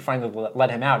era, but you finally let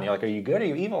him out and you're like, are you good? Are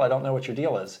you evil? I don't know what your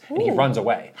deal is. And he runs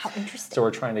away. How interesting. So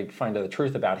we're trying to find out the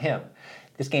truth about him.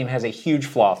 This game has a huge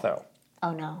flaw though.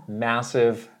 Oh no.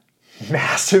 Massive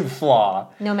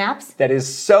flaw. No maps? That is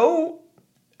so...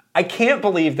 I can't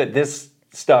believe that this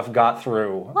stuff got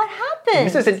through. What happened?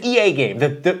 This is an EA game.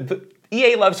 The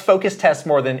EA loves focus tests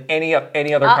more than any other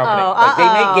company. Like they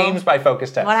make games by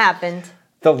focus tests. What happened?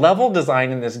 The level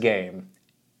design in this game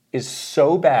is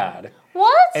so bad.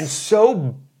 What? And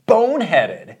so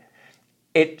boneheaded.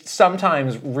 It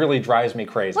sometimes really drives me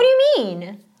crazy. What do you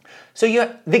mean? So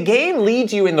the game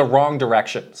leads you in the wrong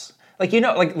directions. Like,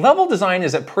 level design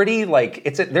is a pretty,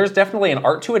 there's definitely an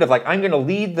art to it of, like, I'm going to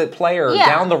lead the player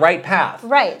down the right path.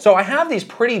 Right. So I have these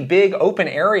pretty big open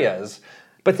areas,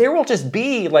 but there will just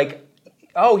be, like,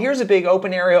 oh, here's a big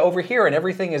open area over here, and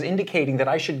everything is indicating that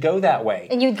I should go that way.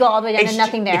 And you'd go all the way down to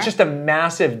nothing there. It's just a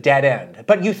massive dead end.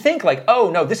 But you think, like, oh,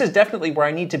 no, this is definitely where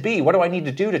I need to be. What do I need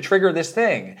to do to trigger this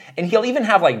thing? And he'll even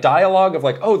have, like, dialogue of,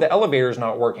 like, oh, the elevator's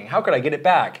not working. How could I get it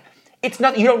back? It's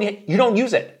not, you don't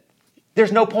use it.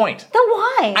 There's no point. Then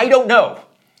why? I don't know.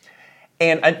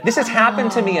 And this has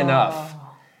happened to me enough.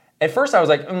 At first I was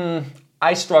like,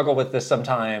 I struggle with this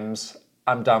sometimes.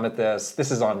 I'm done with this. This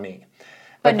is on me.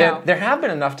 But no. there have been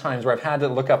enough times where I've had to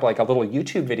look up like a little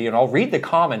YouTube video and I'll read the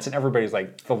comments and everybody's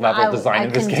like, the level design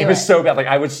in this game is so bad. Like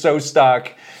I was so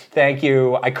stuck. Thank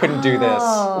you. I couldn't do this.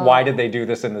 Why did they do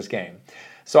this in this game?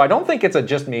 So I don't think it's a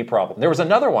just me problem. There was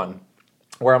another one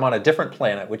where I'm on a different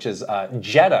planet, which is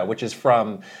Jeddah, which is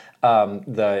from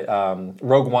the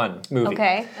Rogue One movie.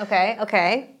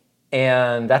 Okay.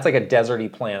 And that's like a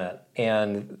deserty planet.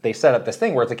 And they set up this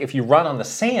thing where it's like if you run on the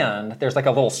sand, there's like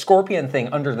a little scorpion thing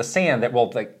under the sand that will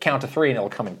like count to 3 and it'll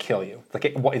come and kill you. Like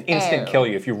it will instant kill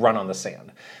you if you run on the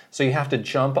sand. So you have to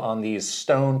jump on these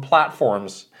stone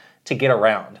platforms to get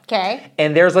around. Okay.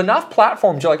 And there's enough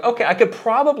platforms you're like, okay, I could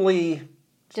probably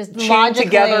just chain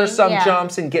together some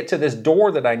jumps and get to this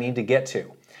door that I need to get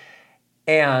to.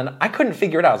 And I couldn't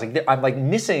figure it out. I was like, I'm like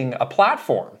missing a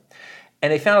platform.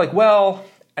 And they found like, well,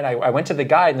 and I went to the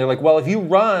guide and they're like, well, if you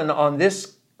run on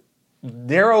this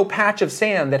narrow patch of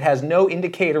sand that has no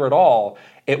indicator at all,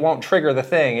 it won't trigger the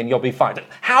thing and you'll be fine.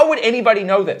 How would anybody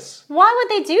know this? Why would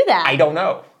they do that? I don't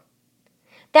know.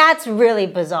 That's really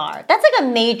bizarre. That's like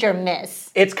a major miss.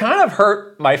 It's kind of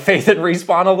hurt my faith in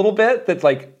Respawn a little bit that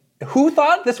like, who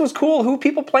thought this was cool? Who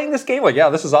people playing this game? Like, yeah,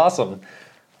 this is awesome.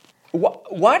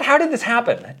 What? How did this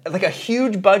happen? Like a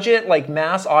huge budget, like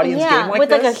mass audience game like with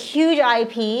this? like a huge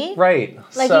IP. Right.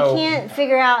 Like you can't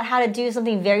figure out how to do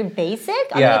something very basic.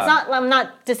 I mean, it's not. I'm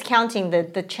not discounting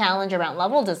the challenge around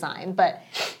level design, but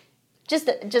just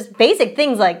basic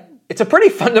things like. It's a pretty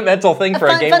fundamental thing for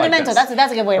a game like this.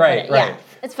 That's a good way to put it. Right. Yeah,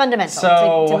 it's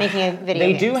fundamental to making a video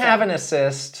game. They do have an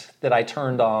assist that I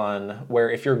turned on where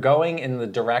if you're going in the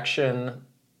direction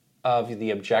of the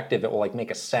objective, it will like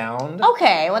make a sound.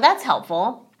 Okay, well that's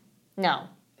helpful. No.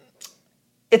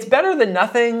 It's better than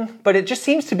nothing, but it just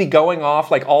seems to be going off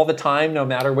like all the time, no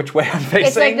matter which way I'm facing.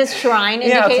 It's like the shrine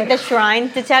the shrine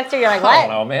detector. You're like, what? I don't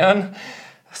know, man.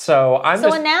 So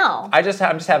what now? I'm just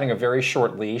having a very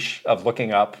short leash of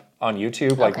looking up on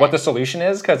YouTube, like what the solution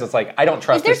is, because it's like I don't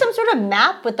trust. Is there some sort of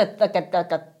map with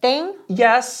the thing?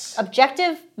 Yes.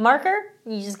 Objective marker?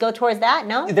 You just go towards that?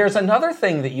 No. There's another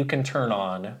thing that you can turn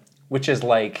on, which is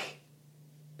like,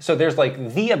 so there's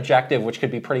like the objective, which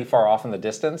could be pretty far off in the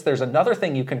distance. There's another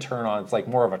thing you can turn on. It's like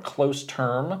more of a close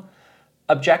term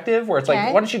objective, where it's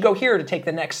like, why don't you go here to take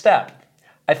the next step?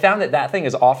 I found that thing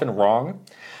is often wrong.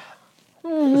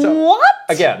 So, What?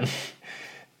 again,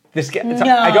 this game. No.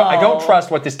 I don't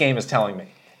trust what this game is telling me.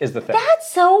 Is the thing.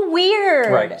 That's so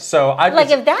weird. Right. So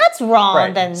if that's wrong,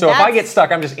 right. then so if I get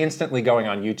stuck, I'm just instantly going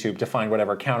on YouTube to find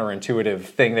whatever counterintuitive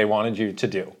thing they wanted you to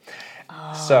do.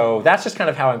 So that's just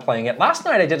kind of how I'm playing it. Last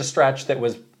night I did a stretch that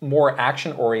was more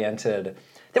action oriented.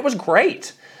 That was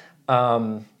great.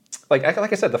 Like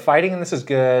I said, the fighting in this is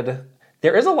good.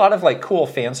 There is a lot of like cool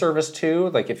fan service too.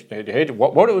 Like what it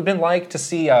would have been like to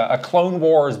see a Clone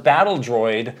Wars battle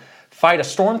droid fight a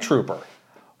stormtrooper.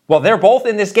 Well, they're both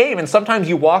in this game, and sometimes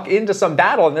you walk into some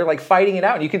battle and they're like fighting it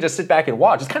out, and you can just sit back and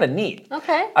watch. It's kind of neat.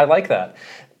 Okay. I like that.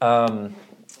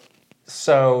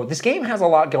 So this game has a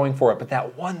lot going for it, but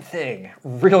that one thing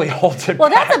really holds it back. Well,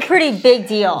 that's a pretty big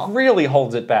deal. Really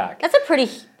holds it back. That's a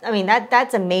pretty. I mean,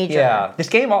 that's a major. Yeah, this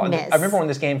game. miss. I remember when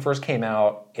this game first came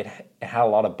out, it had a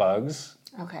lot of bugs.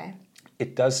 Okay.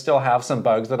 It does still have some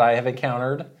bugs that I have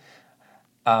encountered.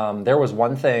 There was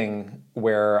one thing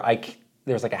where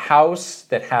there was like a house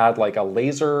that had like a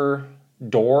laser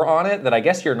door on it that I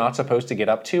guess you're not supposed to get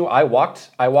up to. I walked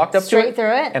up Straight to it,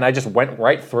 through it? and I just went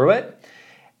right through it.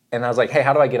 And I was like, hey,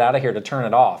 how do I get out of here to turn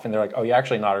it off? And they're like, oh, you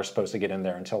actually not are supposed to get in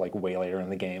there until like way later in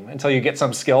the game, until you get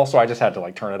some skill. So I just had to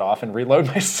like turn it off and reload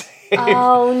my save.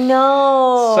 Oh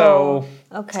no. So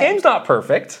this game's not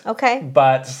perfect. Okay.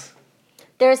 But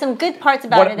There are some good parts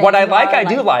about it. what I like, I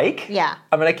do like. Yeah.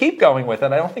 I'm going to keep going with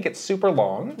it. I don't think it's super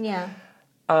long. Yeah.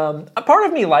 A part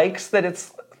of me likes that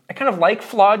I kind of like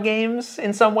flawed games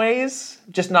in some ways,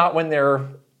 just not when they're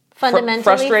Fundamentally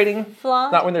frustrating,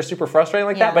 flawed? not when they're super frustrating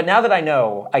like Yeah. that. But now that I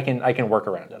know, I can work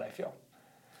around it, I feel.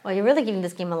 Well, you're really giving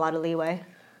this game a lot of leeway.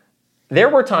 There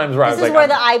were times where I was This like, is where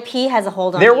the IP has a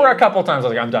hold on there you. were a couple times I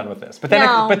was like, I'm done with this. But then,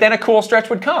 No. but then a cool stretch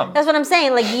would come. That's what I'm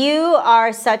saying. Like, you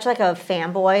are such like a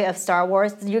fanboy of Star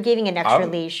Wars. You're giving an extra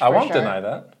leash. I for won't sure. deny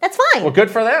that. That's fine. Well, good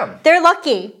for them. They're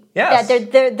lucky. Yes. Yeah,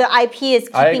 the IP is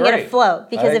I keeping it agree. afloat.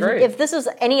 Because I agree. if this was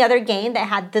any other game that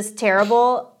had this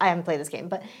terrible, I haven't played this game,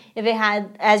 but if it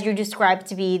had, as you described,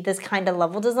 to be this kind of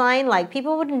level design, like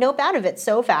people would nope out of it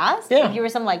so fast. Yeah. If you were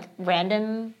some like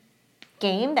random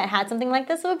game that had something like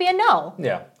this, it would be a no.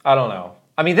 Yeah, I don't know.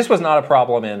 I mean, this was not a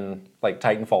problem in like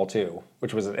Titanfall 2,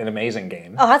 which was an amazing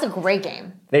game. Oh, that's a great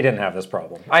game. They didn't have this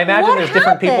problem. I imagine What there's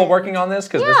different people happened? working on this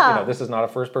because Yeah. this is not a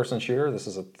first-person shooter. This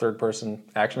is a third-person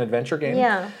action-adventure game.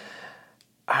 Yeah.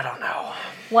 I don't know.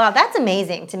 Wow, that's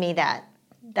amazing to me that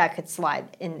could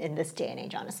slide in this day and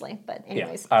age, honestly. But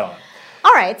anyways. Yeah, I don't know.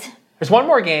 All right. There's one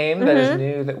more game that is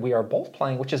new that we are both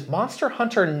playing, which is Monster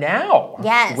Hunter Now.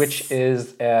 Yes. Which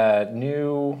is a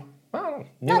new-ish.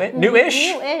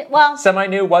 Well,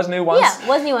 Semi-new, was new once. yeah,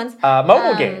 was new ones.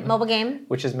 Mobile game. Mobile game.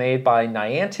 Which is made by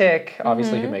Niantic,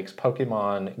 obviously, who makes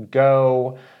Pokemon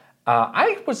Go.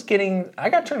 I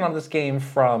got turned on this game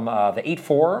from the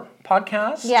 8-4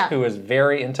 podcast, Yeah. who is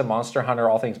very into Monster Hunter,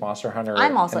 all things Monster Hunter.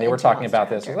 I'm also and they were into talking Monster about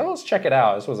this. I Hunter. was like, let's check it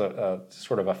out. This was a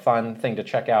sort of a fun thing to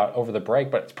check out over the break,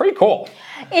 but it's pretty cool.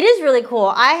 It is really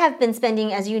cool. I have been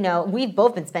spending, as you know, we've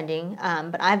both been spending,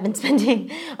 but I've been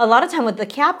spending a lot of time with the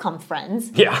Capcom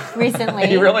friends. Yeah. Recently.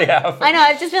 You really have. I know.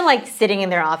 I've just been like sitting in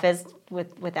their office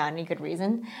without any good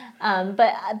reason.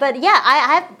 But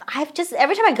yeah, I've just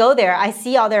every time I go there, I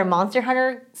see all their Monster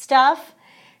Hunter stuff.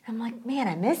 I'm like, man,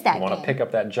 I miss that I want to game. pick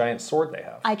up that giant sword they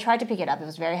have. I tried to pick it up. It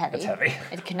was very heavy. It's heavy.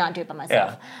 I could not do it by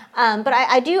myself. But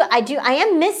I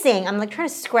am missing. I'm like trying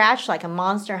to scratch like a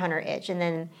Monster Hunter itch. And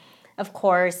then, of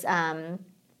course,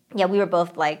 we were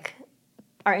both like,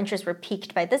 our interests were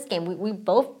piqued by this game. We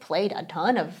both played a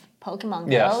ton of Pokemon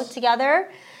Go Yes.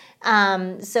 together.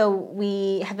 So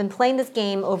we have been playing this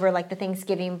game over like the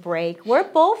Thanksgiving break. We're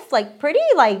both like pretty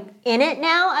like in it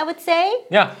now, I would say.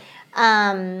 Yeah.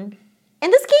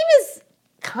 And this game is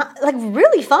like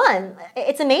really fun.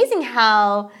 It's amazing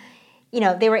how,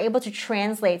 they were able to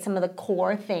translate some of the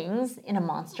core things in a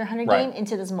Monster Hunter Right. game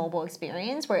into this mobile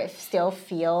experience where it still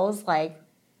feels like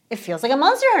a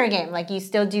Monster Hunter game. Like you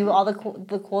still do all the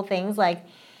cool things like,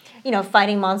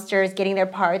 fighting monsters, getting their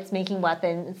parts, making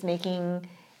weapons, making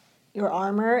your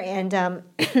armor. And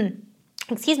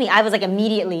excuse me, I was like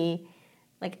immediately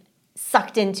like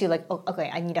sucked into like, oh,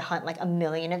 okay, I need to hunt like 1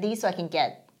 million of these so I can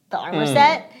get the armor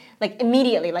set, like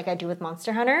immediately, like I do with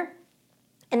Monster Hunter.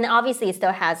 And then obviously it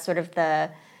still has sort of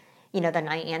the, the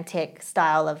Niantic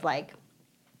style of like,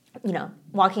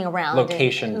 walking around.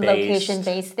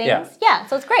 Location-based things. Yeah,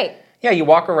 so it's great. Yeah, you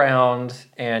walk around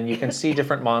and you can see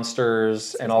different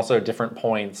monsters and also different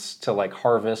points to like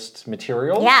harvest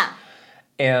materials. Yeah.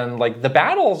 And like the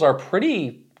battles are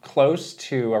pretty close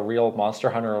to a real Monster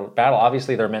Hunter battle.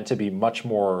 Obviously, they're meant to be much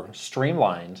more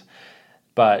streamlined,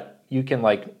 but you can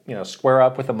square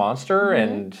up with a monster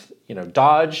and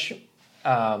dodge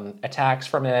attacks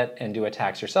from it and do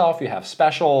attacks yourself. You have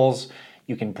specials.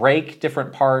 You can break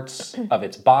different parts of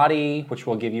its body, which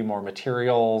will give you more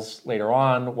materials later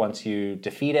on once you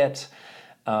defeat it.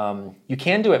 You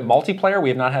can do it multiplayer. We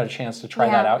have not had a chance to try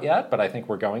that out yet, but I think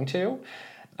we're going to.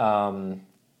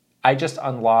 I just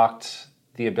unlocked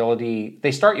the ability.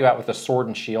 They start you out with a sword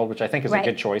and shield, which I think is a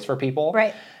good choice for people.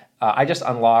 Right. I just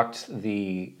unlocked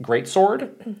the great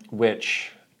sword,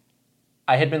 which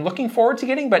I had been looking forward to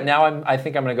getting, but now I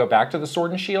think I'm going to go back to the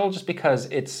sword and shield just because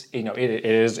it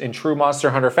is in true Monster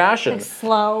Hunter fashion. Like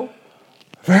slow.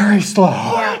 Very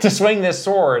slow to swing this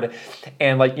sword,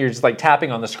 and you're just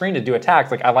tapping on the screen to do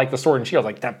attacks. I like the sword and shield,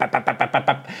 tap, tap, tap, tap, tap, tap,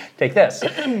 tap, take this,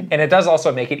 and it does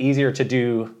also make it easier to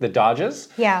do the dodges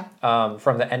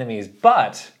from the enemies.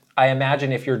 But I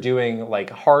imagine if you're doing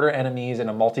harder enemies in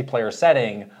a multiplayer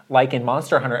setting, like in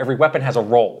Monster Hunter, every weapon has a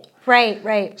role.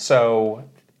 Right. So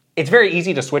it's very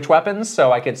easy to switch weapons.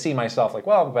 So I could see myself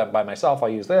by myself I'll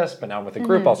use this, but now with a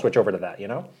group I'll switch over to that.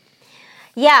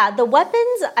 Yeah, the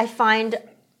weapons I find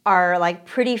are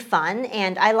pretty fun,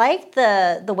 and I like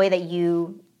the way that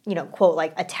you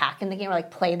quote attack in the game or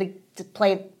play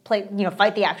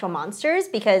fight the actual monsters,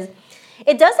 because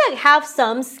it does have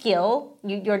some skill.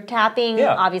 You're tapping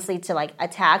obviously to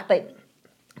attack, but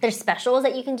there's specials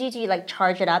that you can do to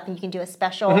charge it up, and you can do a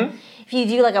special. If you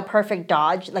do a perfect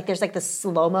dodge, there's the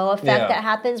slow-mo effect that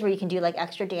happens where you can do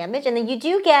extra damage, and then you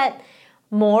do get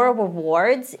more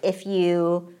rewards if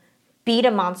you beat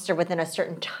a monster within a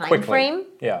certain time frame.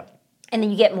 Yeah. And then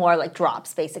you get more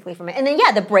drops basically from it. And then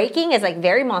the breaking is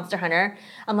very Monster Hunter.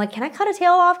 I'm can I cut a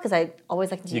tail off? Because I always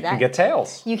like to do that. You can get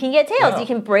tails. You can get tails. You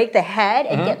can break the head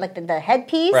and get the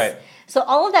headpiece. Right. So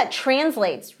all of that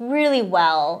translates really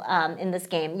well in this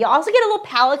game. You also get a little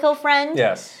palico friend.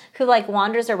 Yes. Who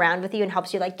wanders around with you and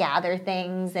helps you gather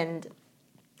things. And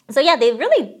so they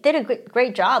really did a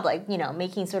great job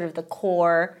making sort of the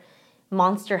core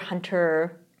Monster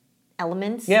Hunter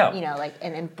elements,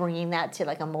 and bringing that to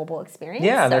a mobile experience.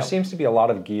 Yeah, and there seems to be a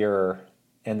lot of gear,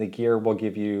 and the gear will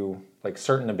give you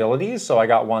certain abilities. So I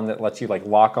got one that lets you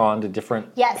lock on to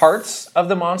different parts of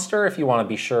the monster if you want to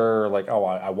be sure,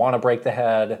 I want to break the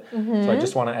head, so I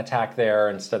just want to attack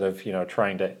there instead of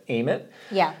trying to aim it.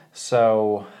 Yeah.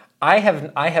 So I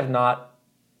have not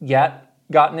yet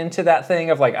gotten into that thing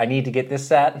of I need to get this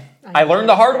set. I learned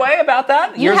the hard way about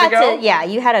that years ago.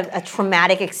 You had a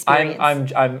traumatic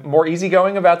experience. I'm more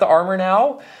easygoing about the armor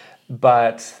now,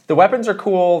 but the weapons are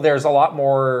cool. There's a lot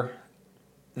more.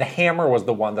 The hammer was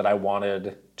the one that I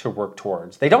wanted to work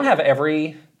towards. They don't have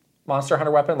every Monster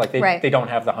Hunter weapon. They don't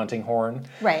have the hunting horn.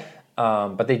 Right.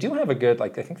 But they do have a good, I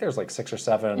think there's 6 or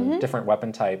 7 different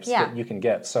weapon types that you can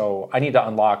get. So I need to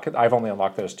unlock. I've only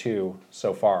unlocked those 2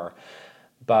 so far.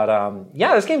 But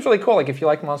this game's really cool. If you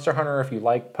like Monster Hunter, if you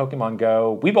like Pokemon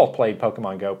Go, we both played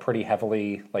Pokemon Go pretty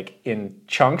heavily, in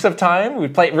chunks of time.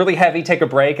 We'd play it really heavy, take a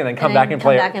break, and then come back and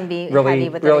play it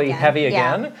really heavy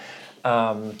again.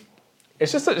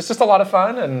 It's just a lot of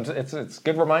fun, and it's a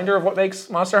good reminder of what makes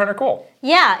Monster Hunter cool.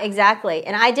 Yeah, exactly.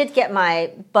 And I did get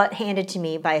my butt handed to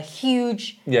me by a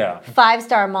huge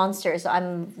 5-star monster, so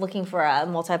I'm looking for a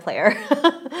multiplayer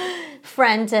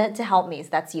friend to help me. So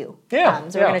that's you. Yeah.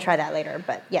 So we're gonna try that later.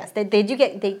 But yes, they do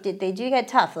get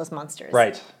tough, those monsters.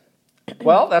 Right.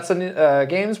 Well, that's the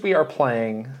games we are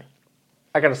playing.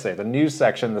 I gotta say, the news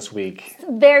section this week.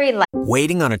 Very light.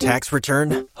 Waiting on a tax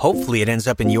return? Hopefully it ends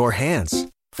up in your hands.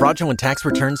 Fraudulent tax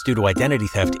returns due to identity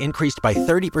theft increased by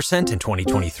 30% in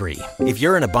 2023. If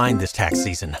you're in a bind this tax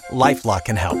season, LifeLock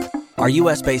can help. Our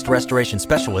U.S.-based restoration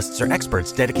specialists are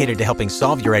experts dedicated to helping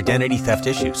solve your identity theft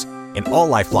issues. And all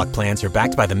LifeLock plans are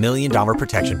backed by the $1 Million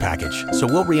Protection Package. So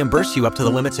we'll reimburse you up to the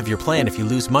limits of your plan if you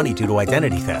lose money due to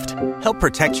identity theft. Help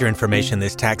protect your information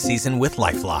this tax season with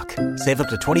LifeLock. Save up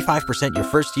to 25% your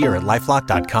first year at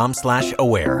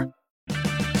LifeLock.com/aware.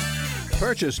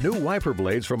 Purchase new wiper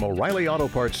blades from O'Reilly Auto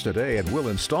Parts today and we'll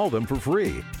install them for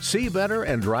free. See better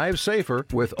and drive safer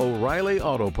with O'Reilly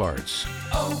Auto Parts.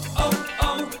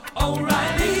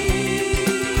 O'Reilly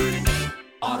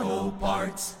Auto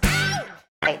Parts.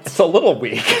 It's a little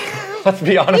weak. Let's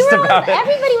be honest about it.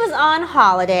 Everybody was on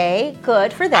holiday.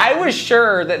 Good for them. I was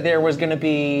sure that there was going to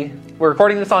be. We're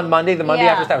recording this on Monday. The Monday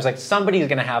after that, I was somebody's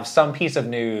going to have some piece of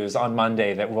news on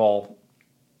Monday that will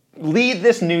lead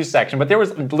this news section, but there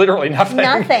was literally nothing.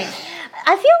 Nothing.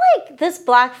 I feel like this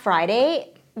Black Friday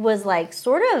was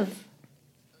sort of,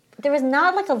 there was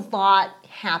not a lot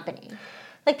happening.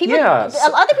 People,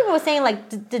 other people were saying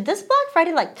did this Black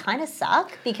Friday kind of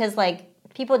suck because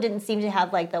people didn't seem to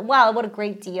have wow, what a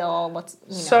great deal. What's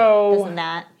this and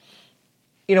that.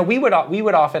 we would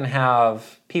often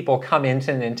have people come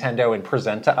into Nintendo and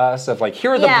present to us of like,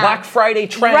 here are the Black Friday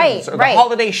trends or the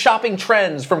holiday shopping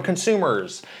trends from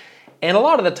consumers. And a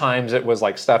lot of the times it was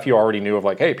like stuff you already knew of,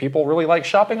 like, hey, people really like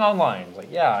shopping online. It's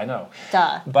like, yeah, I know.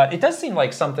 Duh. But it does seem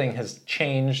like something has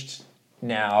changed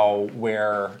now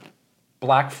where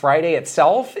Black Friday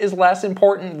itself is less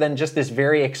important than just this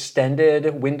very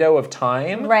extended window of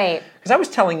time. Right. Because I was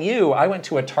telling you, I went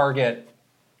to a Target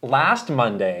last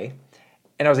Monday,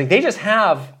 and I was like, they just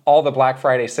have all the Black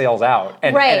Friday sales out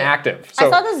and active. So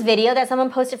I saw this video that someone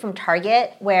posted from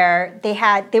Target where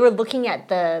they were looking at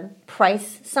the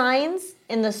price signs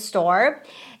in the store,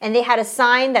 and they had a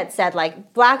sign that said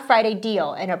like Black Friday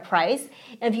deal and a price.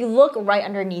 And if you look right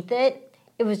underneath it,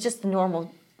 it was just the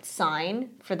normal sign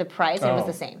for the price, and it was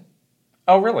the same.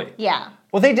 Oh, really? Yeah.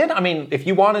 Well, they did. I mean, if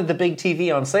you wanted the big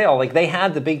TV on sale, like they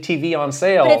had the big TV on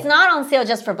sale. But it's not on sale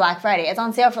just for Black Friday. It's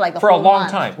on sale for like the for whole a long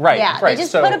month. time, right? Yeah, right. they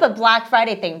just put up a Black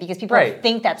Friday thing because people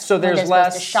think that's when they're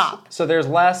supposed to shop. So there's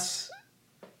less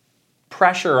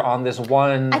pressure on this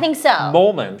one. I think so.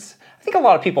 Moment. I think a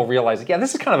lot of people realize, like, yeah,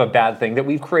 this is kind of a bad thing that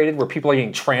we've created, where people are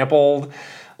getting trampled.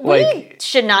 We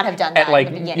should not have done that at like,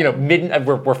 in the beginning.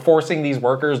 We're forcing these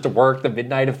workers to work the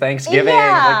midnight of Thanksgiving.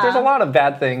 Yeah. Like, there's a lot of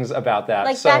bad things about that.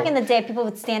 Like back in the day, people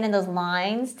would stand in those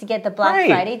lines to get the Black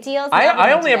Friday deals.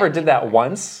 I only ever did that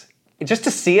once, just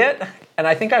to see it. And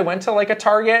I think I went to like a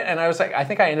Target, and I was like, I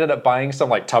think I ended up buying some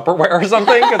like Tupperware or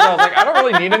something, because I was like, I don't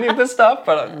really need any of this stuff,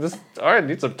 but I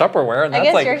need some Tupperware. And I that's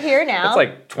guess like, you're here now. It's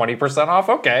like 20% off.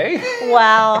 Okay.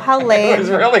 Wow, how lame. It was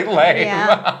really lame.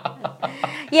 Yeah.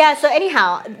 Yeah. So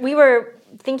anyhow, we were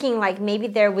thinking like maybe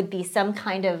there would be some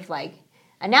kind of like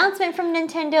announcement from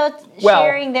Nintendo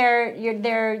sharing their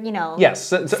yes,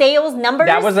 sales numbers.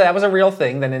 That was a real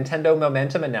thing. The Nintendo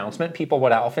Momentum announcement. People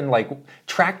would often like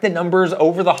track the numbers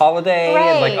over the holiday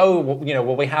and like, oh,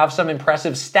 will we have some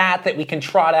impressive stat that we can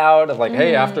trot out of like,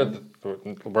 hey,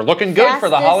 we're looking good for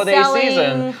the holiday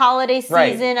season. Holiday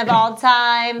season of all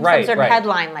time. Some sort of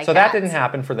headline like that. So that didn't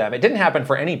happen for them. It didn't happen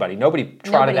for anybody. Nobody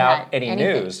trotted out any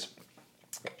news.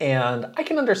 And I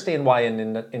can understand why in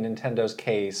Nintendo's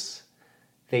case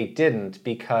they didn't,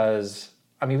 because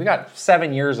I mean we got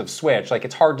 7 years of Switch. Like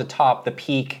it's hard to top the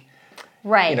peak,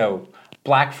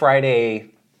 Black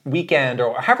Friday weekend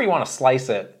or however you want to slice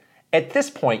it. At this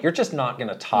point, you're just not going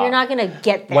to top. You're not going to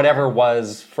get there. Whatever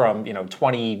was from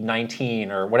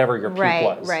 2019 or whatever your peak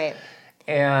was. Right.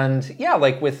 And yeah,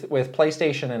 like with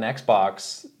PlayStation and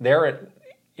Xbox,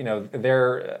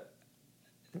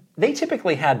 they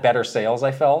typically had better sales,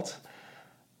 I felt.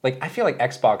 Like, I feel like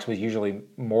Xbox was usually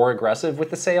more aggressive with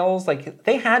the sales. Like,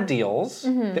 they had deals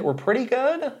that were pretty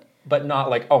good, but not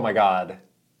like, oh my God,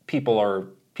 people are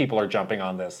jumping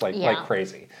on this like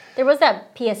crazy. There was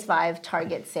that PS5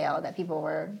 Target sale that people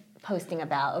were posting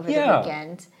about over the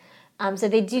weekend. So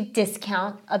they do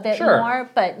discount a bit more.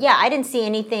 But yeah, I didn't see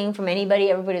anything from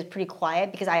anybody. Everybody was pretty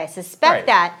quiet because I suspect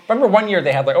that. Remember one year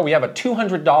they had like, we have a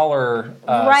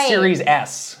 $200 Series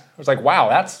S. It was like, wow,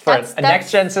 that's for a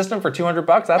next-gen system for $200.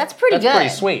 That's pretty good. That's pretty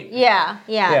sweet. Yeah.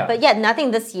 But yeah,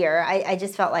 nothing this year. I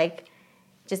just felt like,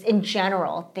 just in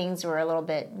general, things were a little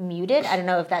bit muted. I don't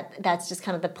know if that's just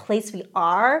kind of the place we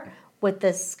are with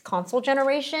this console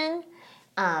generation,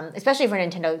 especially for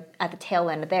Nintendo at the tail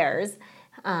end of theirs.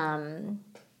 Overall,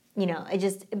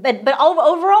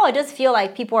 I just feel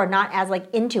like people are not as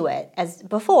like into it as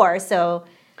before. So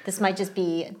this might just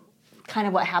be kind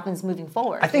of what happens moving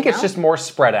forward. I think it's just more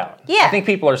spread out. Yeah. I think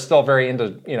people are still very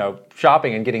into,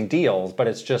 shopping and getting deals, but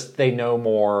it's just they know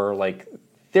more like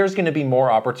there's going to be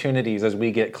more opportunities as we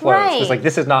get close. It's like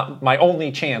this is not my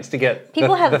only chance to get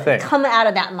people the thing. Come out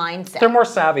of that mindset. They're more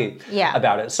savvy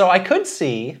about it. So I could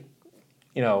see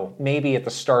maybe at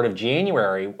the start of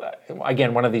January,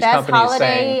 again, one of these companies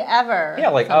saying, best holiday ever. Yeah,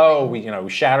 like, we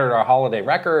shattered our holiday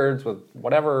records with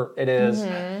whatever it is.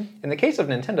 In the case of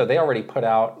Nintendo, they already put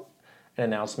out an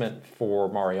announcement for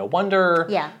Mario Wonder.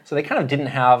 Yeah. So they kind of didn't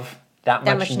have that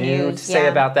much new to say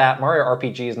about that. Mario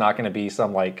RPG is not going to be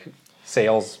some, like,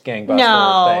 sales gangbuster thing.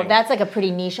 No, that's like a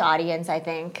pretty niche audience, I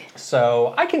think.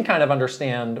 So I can kind of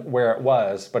understand where it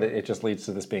was, but it just leads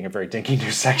to this being a very dinky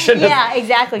news section. Yeah,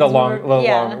 exactly. The long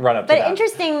run up to that. But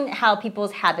interesting how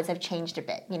people's habits have changed a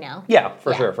bit, Yeah,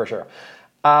 for sure.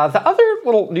 The other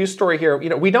little news story here,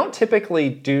 we don't typically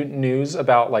do news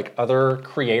about like other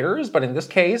creators, but in this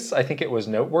case, I think it was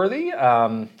noteworthy.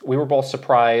 We were both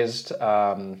surprised.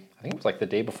 I think it was like the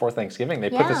day before Thanksgiving.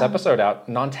 They put this episode out.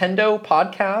 Nintendo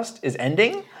podcast is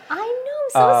ending. I know, I'm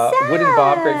so sad. Wood and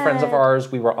Bob, great friends of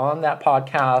ours. We were on that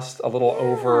podcast a little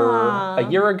over a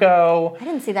year ago. I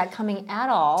didn't see that coming at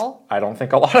all. I don't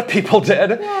think a lot of people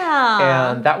did.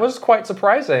 Yeah. And that was quite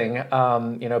surprising.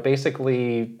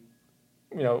 Basically,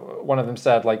 one of them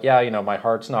said, like, yeah, my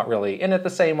heart's not really in it the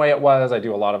same way it was. I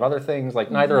do a lot of other things. Like,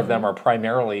 neither of them are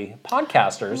primarily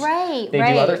podcasters. Right, They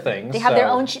do other things. They have their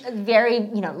own very,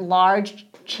 large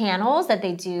channels that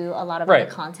they do a lot of other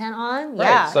content on. Right.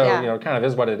 Yeah. So, it kind of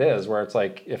is what it is, where it's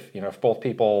like, if both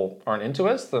people aren't into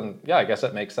us, then yeah, I guess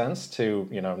it makes sense to,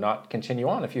 not continue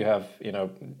on if you have,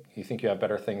 you think you have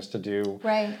better things to do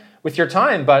with your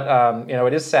time. But,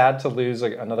 it is sad to lose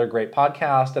another great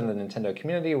podcast in the Nintendo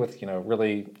community with,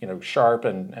 really, sharp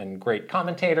and great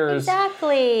commentators.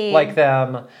 Exactly. Like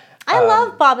them. I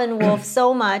love Bob and Wolf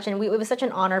so much, and it was such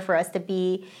an honor for us to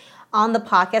be on the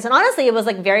podcast. And honestly, it was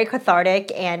like very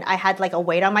cathartic, and I had like a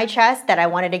weight on my chest that I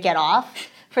wanted to get off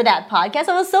for that podcast.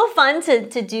 So it was so fun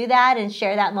to do that and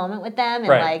share that moment with them and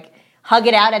like hug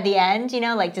it out at the end,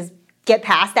 like just get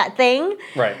past that thing.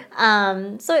 Right.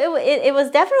 So it was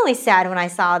definitely sad when I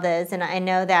saw this, and I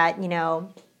know that,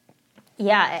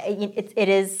 it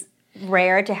is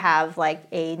rare to have like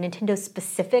a Nintendo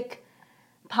specific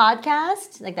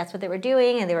podcast. Like that's what they were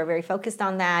doing, and they were very focused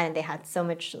on that, and they had so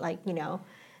much like,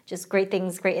 just great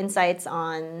things, great insights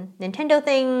on Nintendo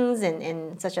things,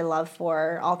 and such a love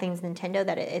for all things Nintendo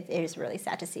that it is really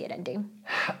sad to see it ending.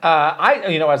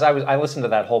 As I listened to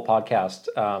that whole podcast,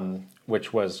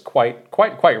 which was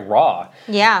quite raw.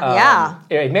 Yeah.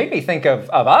 It made me think of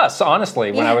us,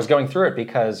 honestly, when I was going through it,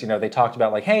 because, they talked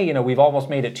about like, hey, we've almost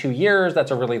made it 2 years.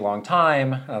 That's a really long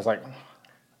time. And I was like,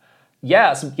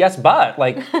 yes, but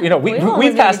like,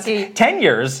 we've passed 10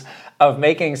 years of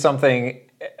making something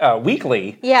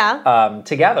weekly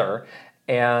together.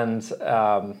 And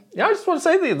I just want to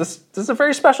say this is a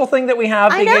very special thing that we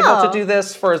have, being able to do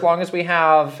this for as long as we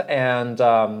have, and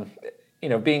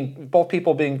being both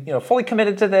people being fully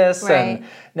committed to this and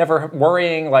never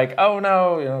worrying like, oh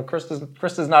no,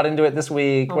 Krista's not into it this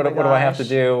week. What do I have to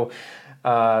do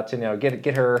to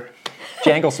get her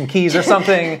jangle some keys or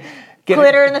something?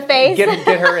 Glitter in the face. Get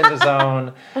her in the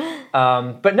zone.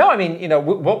 But no, I mean,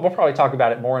 we'll probably talk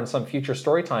about it more in some future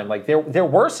story time. Like there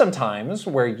were some times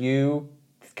where you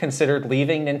considered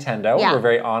leaving Nintendo. You were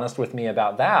very honest with me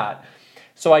about that.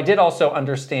 So I did also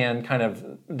understand kind of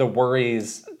the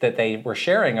worries that they were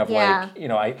sharing of like,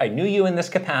 I knew you in this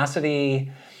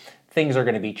capacity. Things are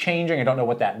going to be changing. I don't know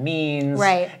what that means.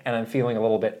 Right. And I'm feeling a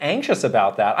little bit anxious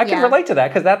about that. I can relate to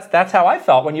that because that's how I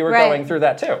felt when you were going through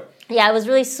that too. Yeah, it was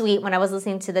really sweet when I was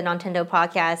listening to the Nintendo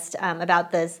podcast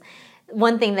about this.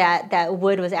 One thing that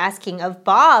Wood was asking of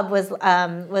Bob was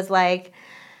like,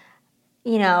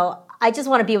 I just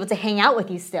want to be able to hang out with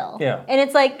you still. Yeah. And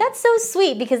it's like, that's so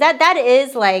sweet, because that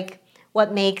is like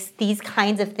what makes these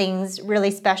kinds of things really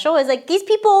special, is like these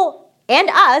people and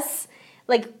us,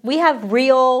 like we have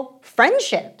real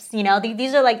friendships, these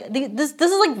are like, this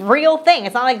is like real thing.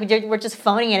 It's not like we're just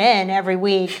phoning it in every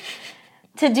week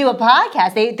to do a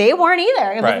podcast. They weren't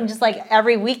either. It wasn't just like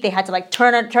every week they had to like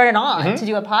turn it on to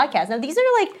do a podcast. Now these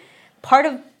are like part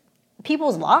of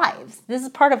people's lives. This is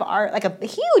part of our, like a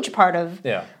huge part of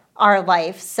our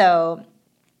life. So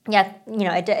yeah,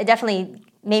 it definitely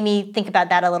made me think about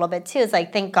that a little bit too. It's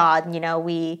like, thank God,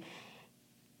 we,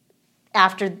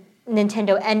 after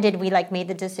Nintendo ended, we like made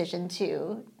the decision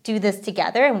to do this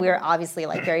together, and we're obviously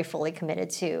like very fully committed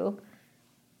to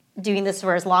doing this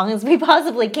for as long as we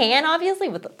possibly can, obviously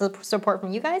with the support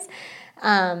from you guys.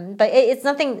 But it's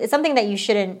something that you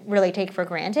shouldn't really take for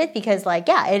granted, because like,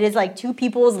 it is like two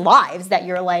people's lives that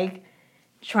you're like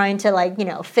trying to like,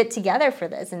 fit together for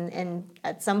this. And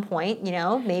at some point,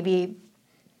 maybe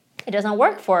it doesn't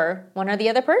work for one or the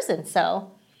other person.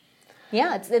 So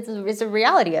yeah, it's a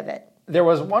reality of it. There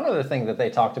was one other thing that they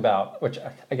talked about, which,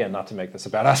 again, not to make this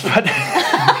about us, but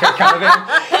kind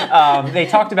of they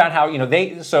talked about how,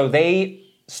 they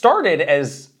started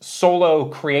as solo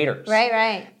creators.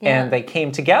 Right. Yeah. And they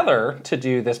came together to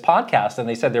do this podcast, and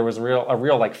they said there was a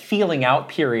real like feeling out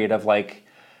period of like,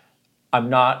 I'm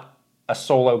not a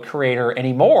solo creator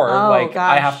anymore. Gosh.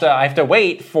 I have to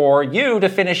wait for you to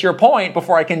finish your point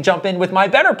before I can jump in with my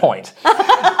better point.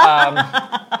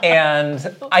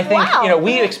 And I think,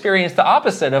 we experienced the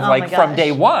opposite of like from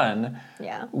day one,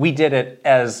 we did it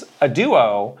as a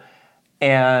duo.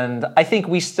 And I think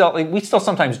we still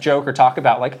sometimes joke or talk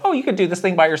about like, oh, you could do this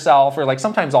thing by yourself, or like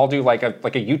sometimes I'll do like a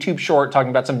YouTube short talking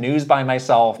about some news by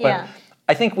myself. But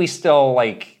I think we still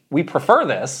we prefer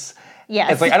this.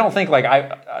 Yes. It's like, I don't think like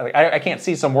I can't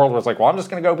see some world where it's like, well, I'm just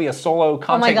going to go be a solo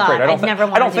content creator. I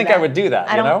don't think I would do that.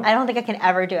 I don't think I can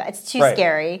ever do it. It's too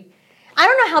scary. I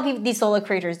don't know how these solo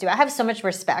creators do. I have so much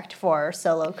respect for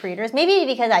solo creators. Maybe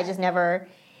because I just never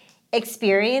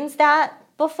experienced that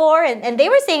before. And they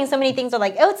were saying so many things are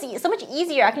like, oh, it's so much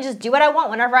easier. I can just do what I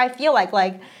want whenever I feel like.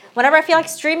 Like, whenever I feel like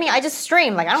streaming, I just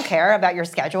stream. Like, I don't care about your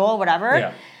schedule, whatever.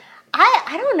 Yeah.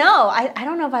 I don't know. I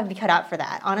don't know if I'd be cut out for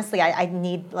that. Honestly, I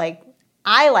need, like,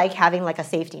 I like having, like, a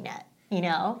safety net, you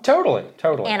know? Totally.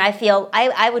 And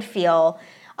I would feel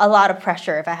a lot of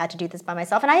pressure if I had to do this by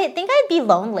myself. And I think I'd be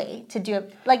lonely to do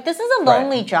it. Like, this is a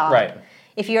lonely job. Right.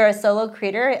 If you're a solo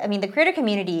creator, I mean, the creator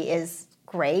community is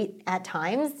great at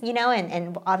times, you know,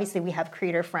 and obviously we have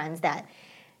creator friends that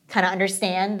kind of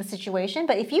understand the situation.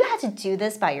 But if you had to do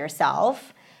this by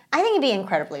yourself, I think it'd be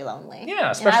incredibly lonely.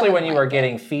 Yeah, especially when you are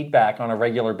getting feedback on a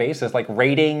regular basis, like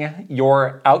rating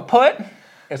your output.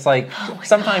 It's like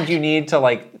sometimes you need to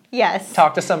like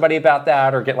talk to somebody about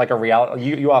that or get like a reality.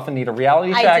 You often need a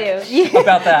reality check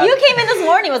about that. You came in this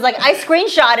morning was like, I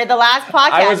screenshotted the last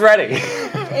podcast. I was ready.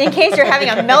 In case you're having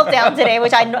a meltdown today,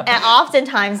 which I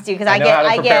oftentimes do because I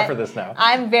get for this now.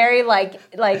 I'm very like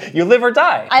you live or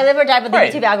die. I live or die with the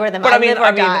YouTube algorithm. But I mean,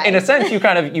 in a sense, you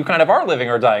kind of are living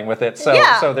or dying with it. So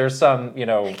so there's some you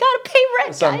gotta pay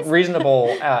rent, some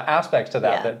reasonable aspects to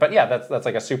that. But yeah, that's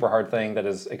like a super hard thing that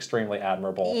is extremely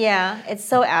admirable. Yeah, it's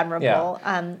so admirable.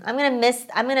 Yeah. I'm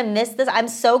gonna miss this. I'm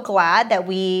so glad that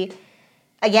we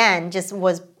again just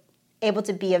was able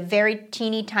to be a very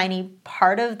teeny tiny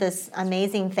part of this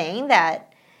amazing thing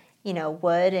that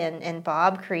Wood and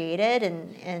Bob created,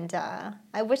 and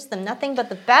I wish them nothing but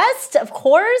the best, of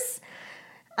course.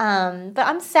 But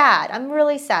I'm sad. I'm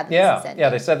really sad that this is ending. Yeah,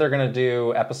 they said they're going to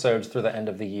do episodes through the end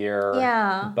of the year.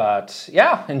 Yeah. But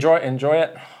yeah, enjoy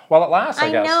it while it lasts,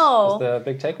 I guess. I know. Is the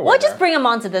big takeaway. We'll just bring them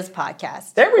onto this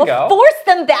podcast. We'll go. Force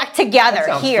them back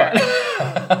together here.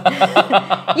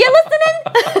 You listening?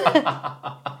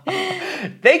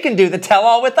 They can do the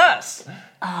tell-all with us.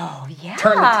 Oh yeah.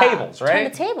 Turn the tables, right? Turn the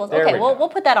tables. Okay, we'll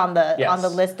put that on the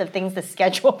list of things to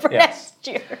schedule for next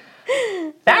year.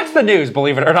 That's the news,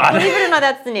 believe it or not. Believe it or not,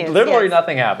 that's the news. Literally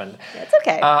nothing happened. Yeah, it's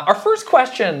okay. Our first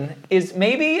question is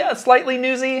maybe slightly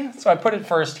newsy, so I put it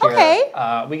first here. Okay.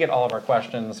 We get all of our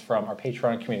questions from our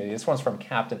Patreon community. This one's from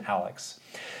Captain Alex.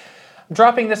 I'm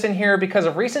dropping this in here because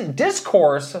of recent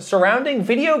discourse surrounding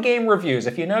video game reviews.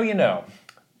 If you know, you know.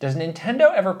 Does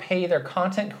Nintendo ever pay their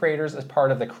content creators as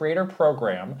part of the creator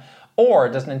program? Or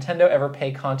does Nintendo ever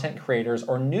pay content creators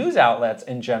or news outlets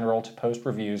in general to post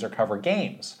reviews or cover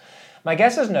games? My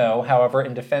guess is no. However,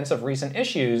 in defense of recent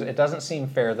issues, it doesn't seem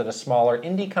fair that a smaller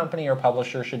indie company or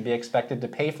publisher should be expected to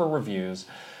pay for reviews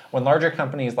when larger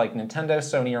companies like Nintendo,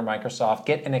 Sony, or Microsoft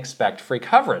get and expect free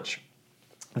coverage.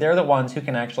 They're the ones who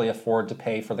can actually afford to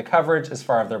pay for the coverage as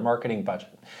far as their marketing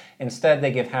budget. Instead,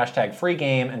 they give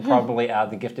 #freegame and probably add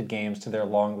the gifted games to their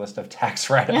long list of tax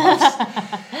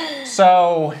write-offs.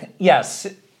 So, yes,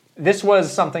 this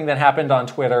was something that happened on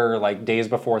Twitter like days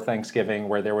before Thanksgiving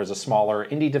where there was a smaller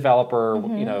indie developer,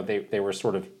 they were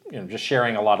sort of just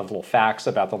sharing a lot of little facts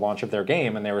about the launch of their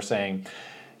game, and they were saying,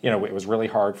 it was really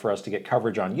hard for us to get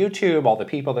coverage on YouTube. All the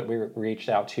people that we reached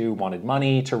out to wanted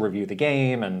money to review the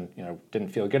game and, didn't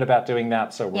feel good about doing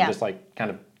that. So we're just like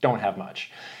kind of don't have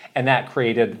much. And that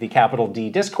created the capital D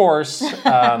discourse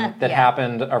that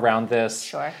happened around this.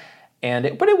 Sure.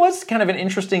 But it was kind of an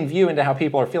interesting view into how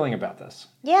people are feeling about this.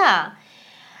 Yeah.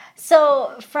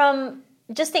 So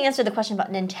just to answer the question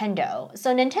about Nintendo.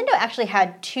 So Nintendo actually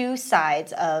had two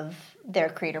sides of their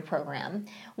creator program.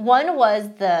 One was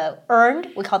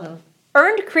we call them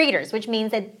earned creators, which means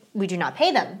that we do not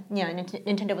pay them.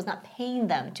 Nintendo was not paying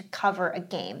them to cover a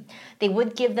game. They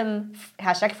would give them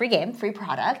 #freegame, free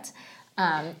product,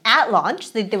 at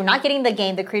launch. They were not getting the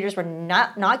game. The creators were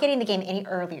not getting the game any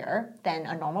earlier than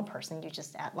a normal person. You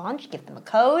just at launch give them a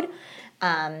code.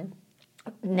 There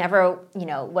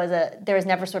was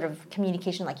never sort of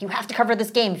communication like you have to cover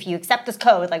this game if you accept this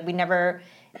code. Like we never.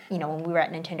 When we were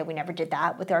at Nintendo, we never did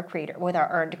that with our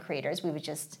earned creators. We would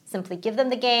just simply give them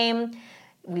the game.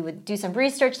 We would do some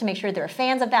research to make sure they were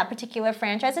fans of that particular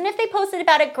franchise. And if they posted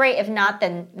about it, great. If not,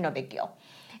 then no big deal.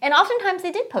 And oftentimes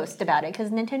they did post about it because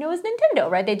Nintendo is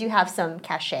Nintendo, right? They do have some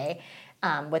cachet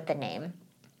with the name.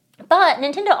 But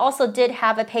Nintendo also did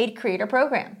have a paid creator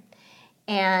program.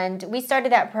 And we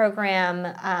started that program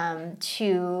the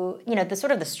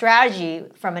strategy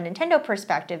from a Nintendo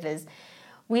perspective is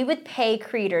we would pay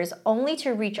creators only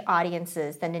to reach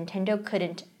audiences that Nintendo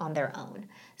couldn't on their own.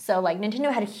 So like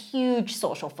Nintendo had a huge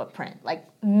social footprint, like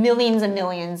millions and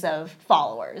millions of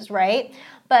followers, right?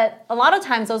 But a lot of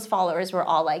times those followers were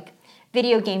all like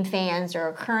video game fans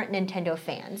or current Nintendo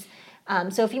fans.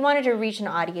 So if you wanted to reach an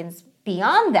audience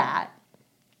beyond that,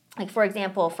 like for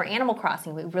example, for Animal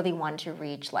Crossing, we really wanted to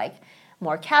reach like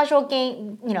more casual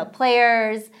game,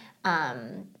 players,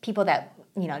 people that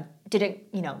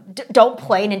didn't, don't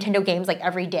play Nintendo games like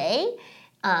every day.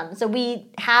 So we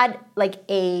had like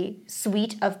a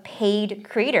suite of paid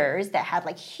creators that had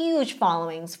like huge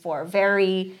followings for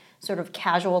very sort of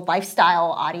casual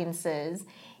lifestyle audiences,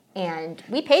 and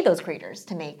we paid those creators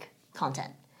to make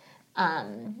content.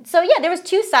 So yeah, there was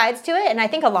two sides to it, and I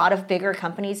think a lot of bigger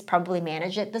companies probably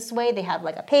manage it this way. They have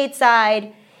like a paid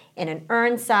side and an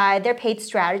earned side. Their paid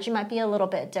strategy might be a little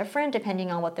bit different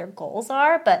depending on what their goals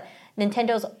are, but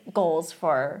Nintendo's goals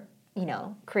for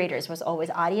creators was always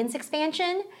audience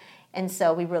expansion, and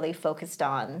so we really focused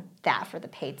on that for the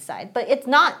paid side. But it's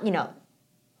not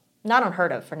not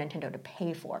unheard of for Nintendo to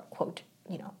pay for quote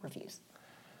reviews.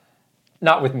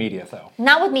 Not with media, though.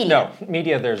 Not with media. No,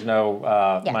 media. There's no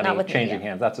money changing media.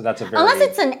 hands. That's a very unless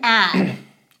it's an ad.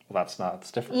 Well,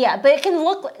 that's different. Yeah, but it can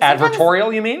look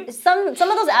advertorial. You mean? Some of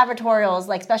those advertorials,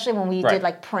 like especially when we Right. did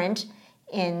like print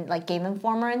in like Game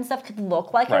Informer and stuff, could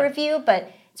look like Right. a review, but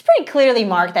it's pretty clearly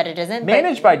marked that it isn't.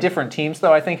 Managed by different teams,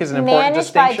 though, I think is an important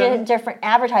distinction. Managed by different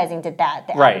advertising did that.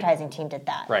 The Right. advertising team did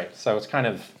that. Right. So it's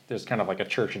there's kind of like a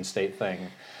church and state thing.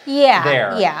 Yeah.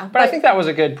 There. Yeah. But I think that was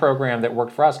a good program that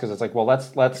worked for us because it's like, well, let's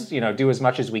do as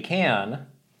much as we can,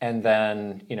 and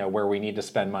then where we need to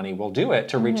spend money, we'll do it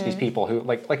to reach these people who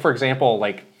like for example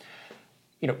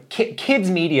kids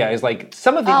media is like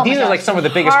some of these are like some of the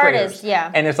biggest creators.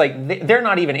 Yeah. And it's like they're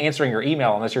not even answering your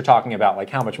email unless you're talking about like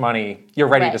how much money you're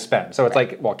ready to Right. spend. So it's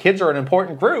like, well, kids are an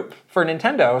important group for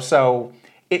Nintendo, so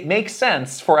it makes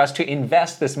sense for us to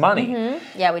invest this money.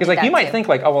 Yeah, we Because did like that you might too. think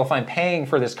like, oh well, if I'm paying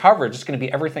for this coverage, it's going to be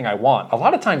everything I want. A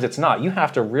lot of times it's not. You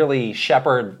have to really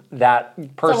shepherd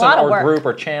that person lot of or work. group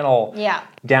or channel Yeah.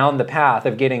 down the path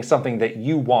of getting something that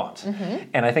you want.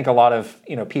 And I think a lot of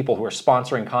people who are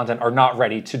sponsoring content are not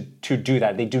ready to do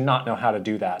that. They do not know how to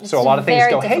do that. So a It's lot of things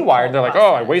very go haywire. And they're like,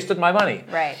 oh, I process. wasted my money.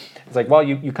 Right. It's like, well,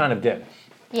 you kind of did.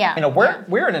 Yeah.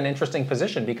 We're in an interesting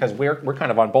position because we're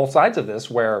kind of on both sides of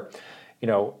this where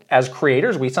as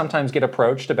creators, we sometimes get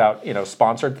approached about,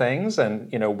 sponsored things,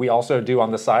 and we also do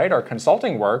on the side our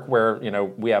consulting work where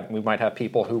we might have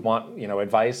people who want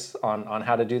advice on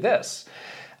how to do this.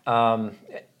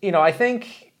 I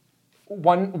think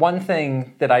one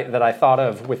thing that I thought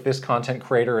of with this content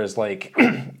creator is like,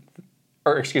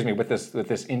 or excuse me, with this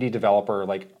indie developer,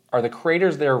 like, are the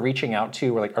creators they're reaching out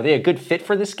to, like, are they a good fit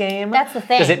for this game? That's the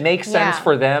thing. Does it make sense Yeah.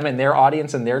 for them and their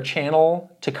audience and their channel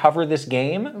to cover this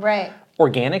game? Right.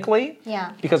 Organically.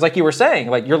 Yeah. Because like you were saying,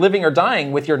 like you're living or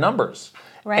dying with your numbers.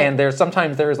 Right. And there's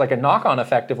like a knock-on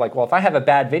effect of like, well, if I have a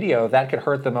bad video, that could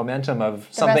hurt the momentum of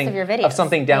something of your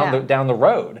videos. down the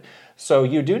road. So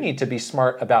you do need to be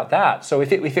smart about that. So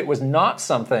if it was not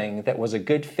something that was a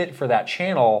good fit for that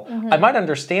channel, I might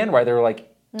understand why they were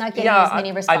like, Not getting as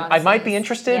many responses. I might be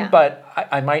interested, Yeah. but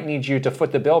I might need you to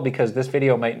foot the bill because this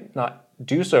video might not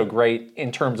do so great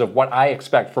in terms of what I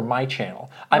expect from my channel.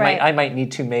 Right. I might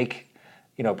need to make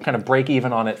kind of break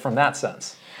even on it from that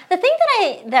sense. The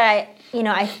thing that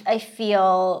I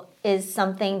feel is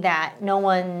something that no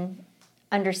one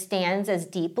understands as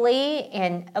deeply,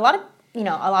 and a lot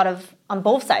of on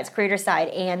both sides, creator side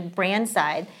and brand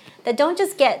side, that don't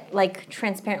just get like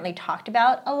transparently talked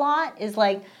about a lot, is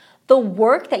like the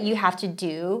work that you have to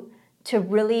do to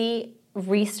really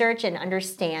research and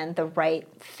understand the right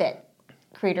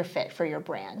creator fit for your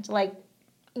brand. Like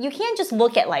you can't just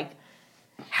look at like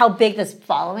how big this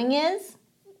following is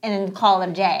and then call it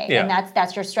a day. Yeah. And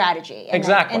that's your strategy. And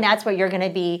Exactly. and that's what you're going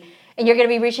to be. And you're going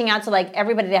to be reaching out to like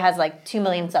everybody that has like 2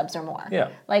 million subs or more. Yeah.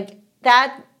 Like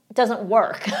that doesn't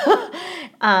work.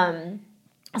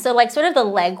 So like sort of the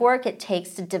legwork it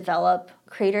takes to develop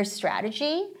creator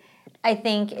strategy, I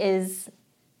think is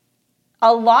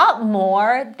a lot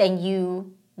more than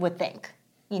you would think.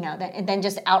 Than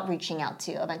just outreaching out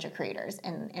to a bunch of creators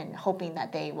and hoping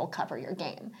that they will cover your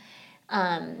game.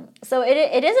 So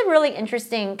it is a really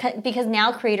interesting, because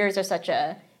now creators are such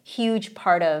a huge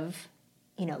part of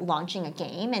launching a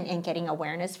game and getting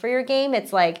awareness for your game.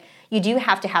 It's like you do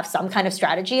have to have some kind of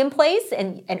strategy in place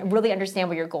and really understand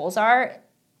what your goals are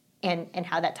and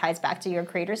how that ties back to your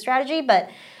creator strategy. But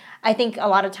I think a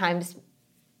lot of times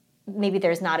maybe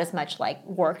there's not as much like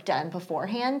work done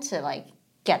beforehand to like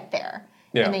get there.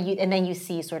 Yeah. And then you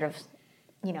see sort of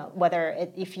whether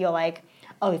you feel like,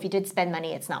 oh, if you did spend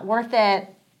money, it's not worth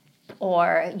it,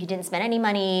 or you didn't spend any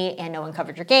money and no one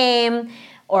covered your game,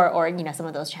 or some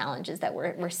of those challenges that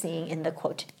we're seeing in the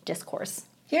quote discourse.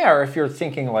 Yeah, or if you're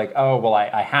thinking like, oh, well,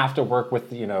 I have to work with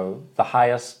the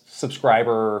highest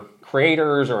subscriber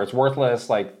creators, or it's worthless.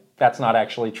 Like that's not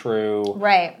actually true.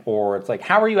 Right. Or it's like,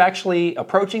 how are you actually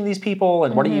approaching these people,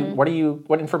 and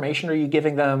what information are you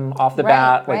giving them off the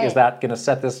bat? Like, is that going to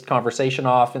set this conversation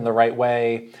off in the right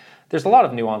way? There's a lot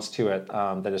of nuance to it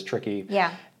that is tricky.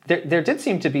 Yeah. There did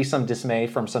seem to be some dismay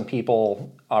from some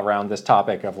people around this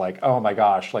topic of like, oh my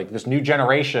gosh, like this new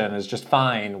generation is just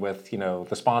fine with,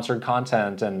 the sponsored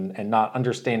content and not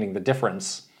understanding the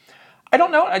difference. I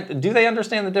don't know. Do they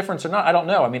understand the difference or not? I don't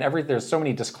know. I mean, there's so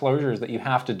many disclosures that you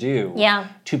have to do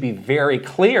to be very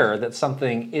clear that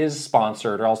something is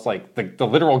sponsored, or else like the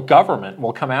literal government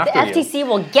will come after you. The FTC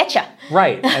will get you.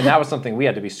 Right. And that was something we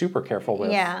had to be super careful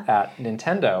with at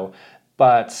Nintendo.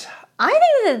 But I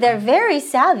think that they're very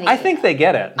savvy. I think they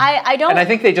get it. I don't. And I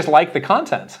think they just like the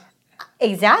content.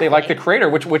 Exactly. They like the creator,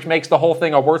 which makes the whole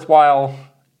thing a worthwhile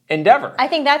endeavor. I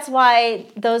think that's why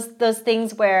those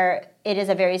things where it is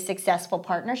a very successful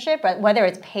partnership, whether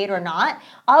it's paid or not,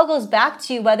 all goes back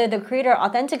to whether the creator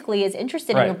authentically is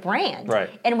interested in your brand,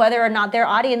 and whether or not their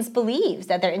audience believes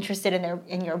that they're interested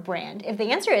in your brand. If the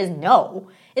answer is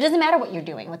no, it doesn't matter what you're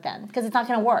doing with them, because it's not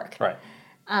going to work. Right.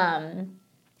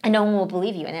 And no one will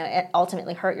believe you, and it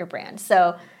ultimately hurt your brand.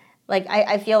 So, like,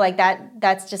 I feel like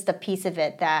that's just a piece of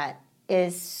it that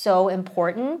is so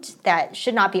important that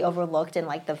should not be overlooked in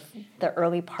like the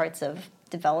early parts of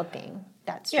developing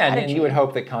that strategy. Yeah, and you would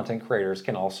hope that content creators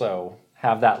can also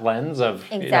have that lens of,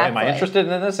 am I interested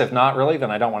in this? If not really, then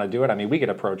I don't want to do it. I mean, we get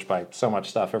approached by so much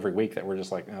stuff every week that we're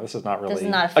just like, no, this is not really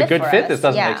a good fit. This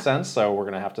doesn't make sense, so we're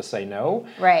going to have to say no.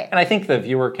 Right. And I think the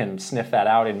viewer can sniff that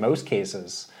out in most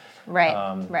cases.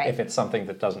 Right. If it's something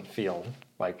that doesn't feel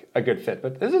like a good fit.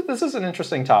 But this is an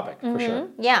interesting topic for sure.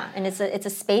 Yeah, and it's a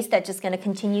space that's just going to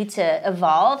continue to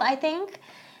evolve, I think.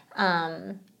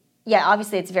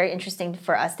 Obviously it's very interesting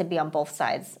for us to be on both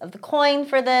sides of the coin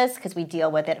for this, because we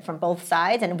deal with it from both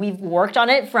sides, and we've worked on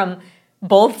it from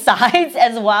both sides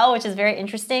as well, which is very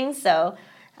interesting. So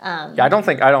I don't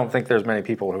think there's many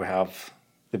people who have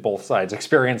the both sides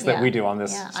experience that we do on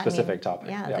this specific topic.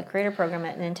 The creator program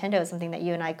at Nintendo is something that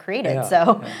you and I created.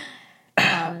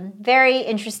 Very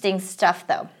interesting stuff,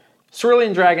 though.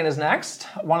 Cerulean Dragon is next.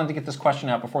 I wanted to get this question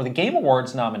out before the Game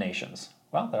Awards nominations.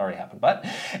 Well, that already happened, but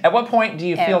at what point do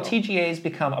you feel TGAs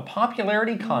become a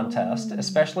popularity contest,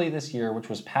 especially this year, which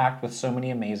was packed with so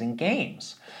many amazing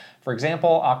games? For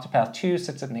example, Octopath 2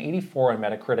 sits at an 84 in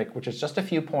Metacritic, which is just a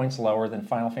few points lower than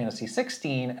Final Fantasy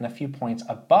XVI and a few points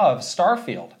above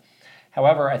Starfield.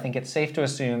 However, I think it's safe to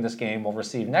assume this game will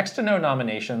receive next to no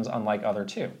nominations, unlike other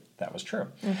two. That was true.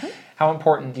 How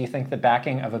important do you think the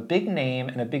backing of a big name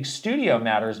and a big studio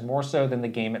matters more so than the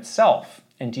game itself?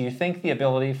 And do you think the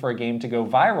ability for a game to go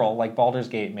viral, like Baldur's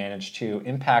Gate managed to,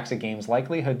 impacts a game's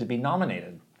likelihood to be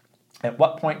nominated? At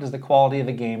what point does the quality of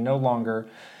a game no longer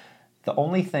the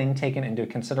only thing taken into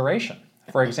consideration?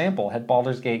 For example, had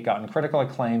Baldur's Gate gotten critical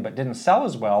acclaim but didn't sell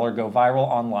as well or go viral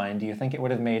online, do you think it would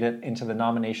have made it into the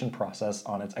nomination process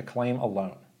on its acclaim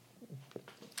alone?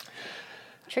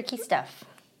 Tricky stuff.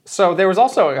 So there was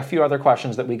also a few other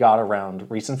questions that we got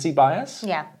around recency bias.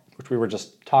 Yeah. Which we were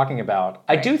just talking about.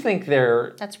 Right. I do think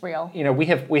that's real. We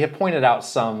have pointed out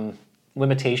some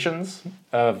limitations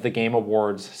of the Game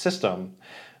Awards system,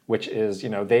 which is,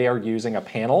 they are using a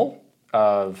panel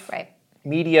of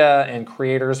media and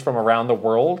creators from around the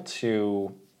world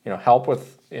to, help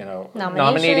with,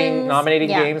 nominating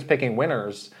games, picking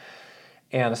winners.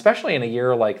 And especially in a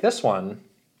year like this one,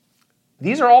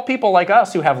 these are all people like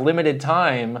us who have limited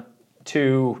time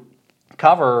to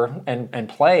cover and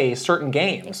play certain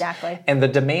games. Exactly. And the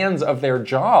demands of their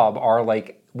job are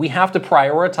like, we have to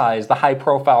prioritize the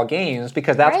high-profile games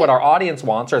because that's what our audience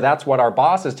wants, or that's what our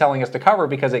boss is telling us to cover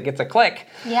because it gets a click.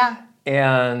 Yeah.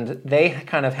 And they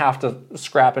kind of have to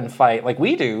scrap and fight like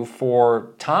we do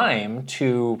for time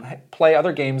to play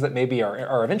other games that maybe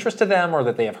are of interest to them or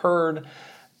that they have heard,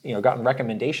 gotten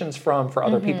recommendations for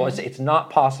other people. It's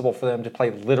not possible for them to play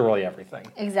literally everything.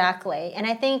 Exactly. And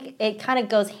I think it kind of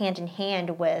goes hand in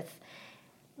hand with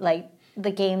like the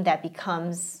game that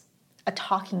becomes a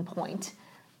talking point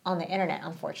on the internet,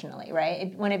 unfortunately,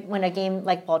 right? When a game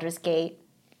like Baldur's Gate,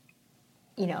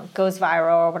 goes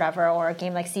viral or whatever, or a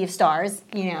game like Sea of Stars,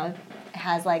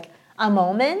 has like a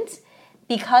moment,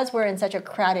 because we're in such a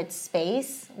crowded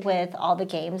space with all the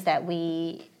games that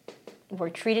we were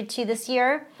treated to this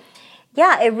year.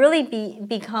 Yeah, it really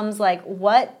becomes like,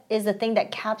 what is the thing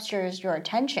that captures your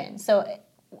attention? So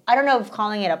I don't know if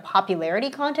calling it a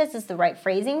popularity contest is the right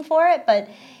phrasing for it, but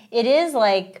it is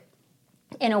like,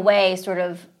 in a way, sort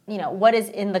of, what is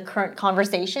in the current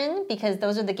conversation, because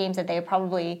those are the games that they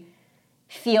probably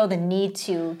feel the need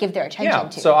to give their attention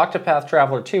to. So Octopath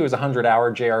Traveler 2 is a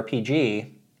 100-hour JRPG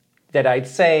that I'd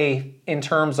say, in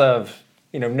terms of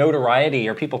notoriety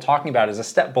or people talking about is a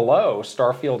step below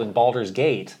Starfield and Baldur's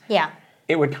Gate. Yeah.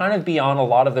 It would kind of be on a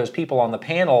lot of those people on the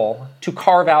panel to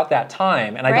carve out that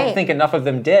time. And I don't think enough of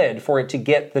them did for it to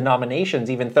get the nominations,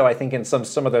 even though I think in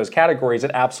some of those categories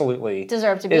it absolutely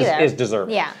deserved to be there. Is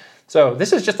deserved. Yeah. So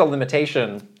this is just a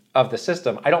limitation of the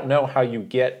system. I don't know how you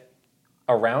get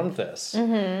around this.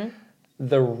 Mm-hmm.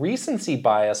 The recency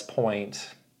bias point,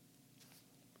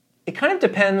 it kind of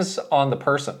depends on the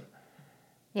person.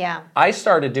 Yeah. I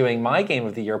started doing my Game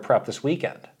of the Year prep this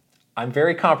weekend. I'm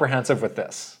very comprehensive with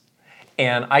this.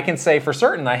 And I can say for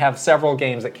certain I have several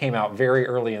games that came out very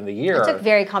early in the year. I took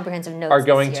very comprehensive notes. Are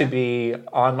going to be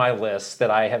on my list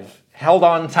that I have held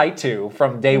on tight to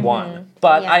from day one.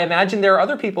 But I imagine there are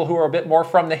other people who are a bit more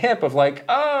from the hip of like,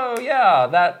 oh yeah,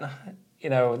 that,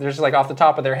 there's like off the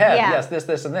top of their head, yes,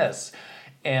 this, and this.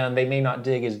 And they may not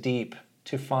dig as deep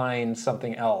to find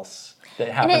something else that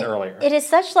happened earlier. It is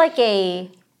such like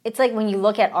it's like when you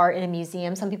look at art in a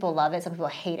museum, some people love it, some people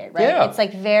hate it, right? Yeah. It's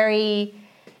like very,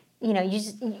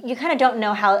 you kind of don't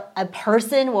know how a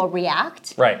person will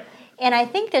react. Right. And I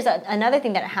think there's another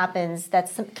thing that happens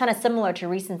that's kind of similar to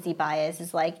recency bias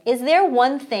is like, is there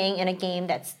one thing in a game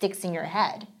that sticks in your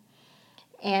head?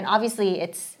 And obviously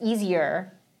it's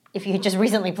easier if you just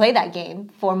recently played that game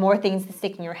for more things to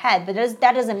stick in your head. But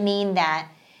that doesn't mean that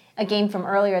a game from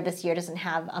earlier this year doesn't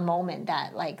have a moment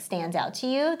that like stands out to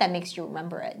you that makes you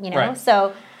remember it, Right.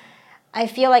 So I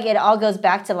feel like it all goes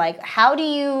back to like, how do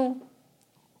you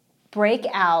break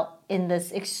out in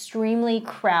this extremely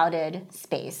crowded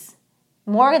space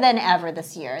more than ever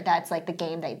this year? That's like the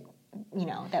game that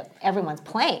that everyone's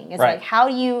playing. It's like,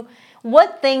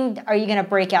 what thing are you going to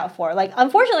break out for? Like,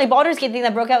 unfortunately, Baldur's Gate thing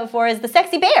that broke out for is the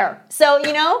sexy bear. So,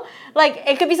 like,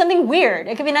 it could be something weird.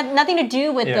 It could be nothing to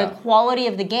do with the quality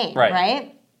of the game,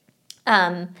 right?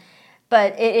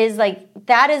 But it is like,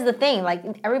 that is the thing. Like,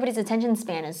 everybody's attention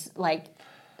span is like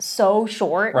so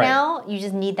short now. You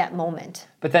just need that moment.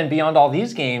 But then beyond all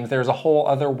these games, there's a whole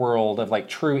other world of like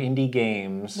true indie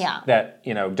games that,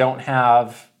 don't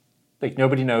have, like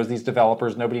nobody knows these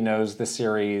developers, nobody knows this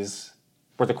series,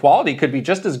 where the quality could be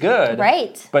just as good.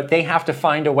 Right. But they have to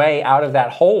find a way out of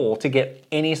that hole to get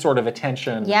any sort of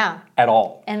attention at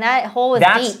all. And that hole is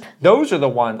deep. Those are the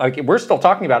ones, like we're still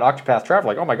talking about Octopath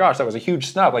Traveler, like, oh my gosh, that was a huge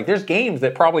snub. Like there's games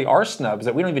that probably are snubs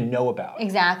that we don't even know about.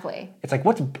 Exactly. It's like,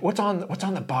 what's on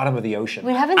the bottom of the ocean?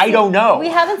 I don't know. We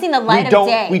haven't seen the light of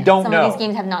day. We don't know. Some of these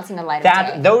games have not seen the light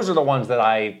of day. Those are the ones that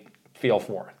I feel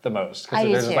for the most. I do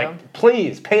Because too. like,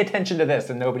 please pay attention to this,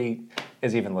 and nobody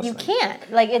is even listening. You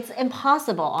can't. Like, it's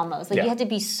impossible almost. Like, you have to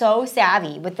be so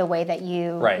savvy with the way that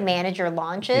you manage your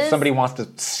launches. If somebody wants to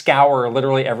scour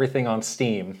literally everything on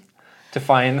Steam to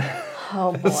find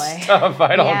oh boy stuff,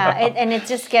 I don't know. And it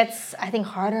just gets, I think,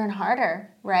 harder and harder,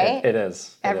 right? It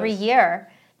is. Every year.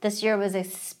 This year was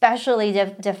especially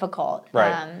difficult.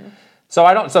 Right. So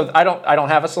I don't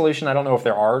have a solution. I don't know if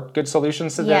there are good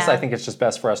solutions to this. I think it's just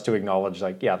best for us to acknowledge,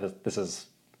 like, this is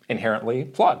inherently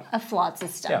flawed. A flawed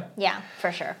system. Yeah,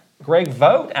 for sure. Greg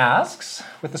Vogt asks,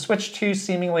 with the Switch 2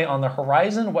 seemingly on the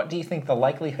horizon, what do you think the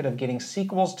likelihood of getting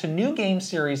sequels to new game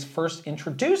series first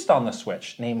introduced on the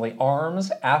Switch, namely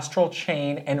ARMS, Astral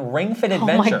Chain, and Ring Fit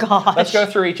Adventure? Oh my gosh. Let's go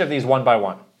through each of these one by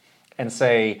one and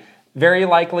say very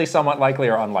likely, somewhat likely,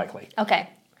 or unlikely. Okay.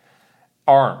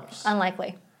 ARMS.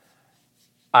 Unlikely.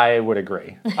 I would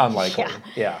agree. Unlikely.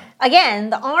 Yeah. Again,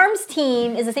 the ARMS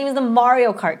team is the same as the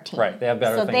Mario Kart team. Right. They have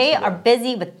better things So they to do. are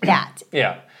busy with that.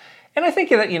 Yeah. And I think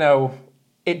that,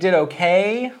 it did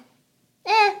okay.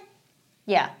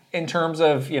 Yeah. In terms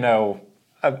of,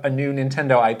 a new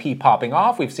Nintendo IP popping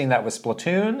off. We've seen that with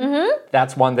Splatoon. Mm-hmm.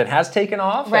 That's one that has taken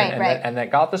off and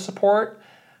that got the support.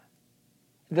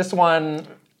 This one,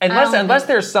 unless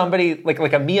there's somebody like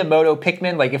a Miyamoto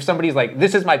Pikmin, like if somebody's like,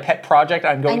 this is my pet project,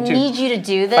 I need you to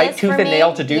do this fight tooth and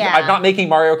nail to do this. I'm not making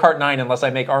Mario Kart 9 unless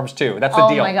I make ARMS 2. That's the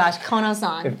deal. Oh my gosh,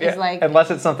 Kono-san is like... Unless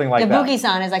it's something like that.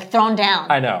 Ibuki-san is like thrown down.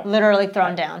 I know. Literally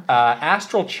thrown down.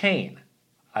 Astral Chain,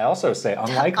 I also say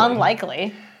unlikely.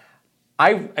 Unlikely.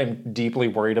 I am deeply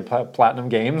worried about Platinum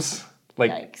Games.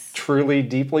 Like, Yikes. Truly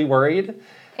deeply worried.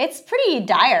 It's pretty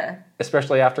dire.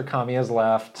 Especially after Kamiya's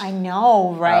left. I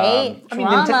know, right?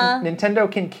 Drama.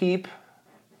 Nintendo can keep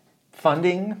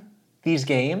funding these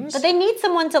games. But they need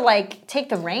someone to, like, take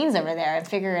the reins over there and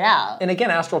figure it out. And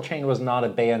again, Astral Chain was not a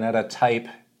Bayonetta type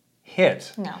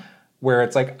hit. No. Where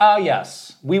it's like,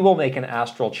 yes, we will make an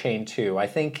Astral Chain 2. I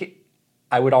think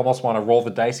I would almost want to roll the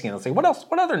dice again and say, what else?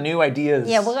 What other new ideas?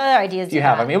 Yeah, what other ideas do you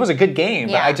have? I mean, it was a good game,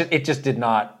 but it just did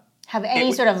not have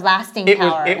any sort of lasting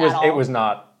power at all. It was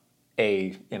not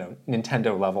a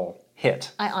Nintendo level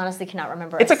hit. I honestly cannot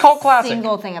remember It's a cult classic.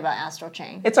 Single thing about Astral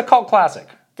Chain. It's a cult classic.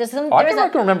 I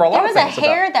can remember a lot of things.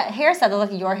 There was a hairstyle that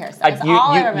looked like your hairstyle. That's all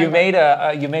I remember.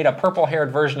 You made a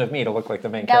purple-haired version of me to look like the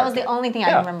main character. That was the only thing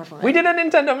I remember from it. We did a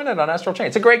Nintendo Minute on Astral Chain.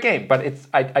 It's a great game, but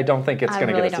I don't think it's going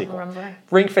to get a sequel. Remember.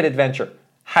 Ring Fit Adventure,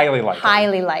 highly likely.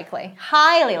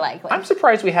 Highly likely. I'm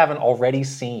surprised we haven't already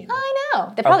seen. I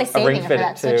know. They're probably saving it for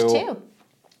that Switch too.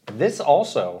 This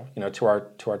also, to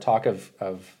our talk of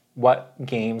what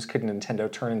games could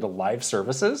Nintendo turn into live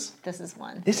services? This is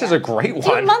one. This is a great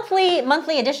one. Do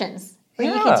monthly editions.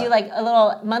 Where you could do like a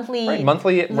little monthly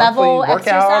level workout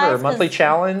exercise, or monthly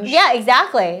challenge. Yeah,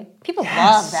 exactly. People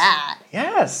love that.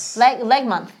 Yes. Leg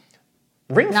month.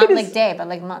 Not leg day, but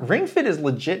leg month. Ring Fit is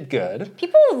legit good.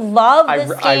 People love this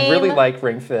game. I really like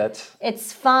Ring Fit.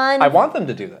 It's fun. I want them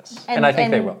to do this, and I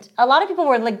think they will. A lot of people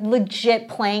were like legit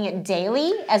playing it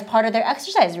daily as part of their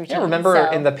exercise routine. Yeah, remember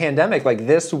in the pandemic, like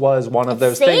this was one of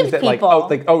those things that people.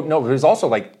 it was also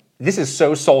like, this is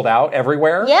so sold out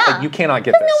everywhere. Yeah. Like, you cannot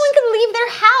get this. No one could leave their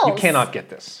house. You cannot get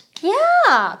this.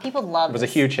 Yeah. People love it. It was a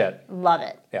huge hit. Love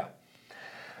it. Yeah.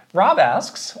 Rob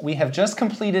asks, we have just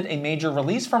completed a major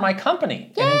release for my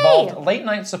company. Yay! It involved late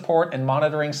night support and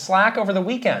monitoring Slack over the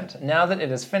weekend. Now that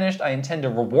it is finished, I intend to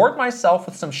reward myself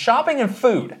with some shopping and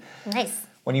food. Nice.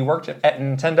 When you worked at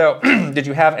Nintendo, did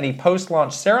you have any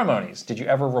post-launch ceremonies? Did you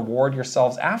ever reward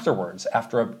yourselves afterwards?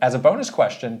 As a bonus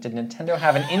question, did Nintendo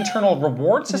have an internal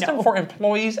reward system for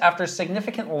employees after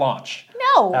significant launch?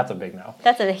 No. That's a big no.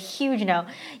 That's a huge no.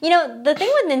 The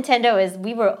thing with Nintendo is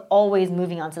we were always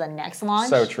moving on to the next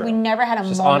launch. So true. We never had a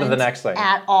Just moment on to the next thing.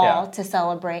 at all to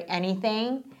celebrate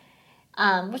anything,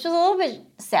 which was a little bit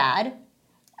sad.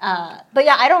 But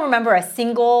yeah, I don't remember a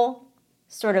single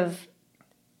sort of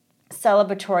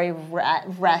celebratory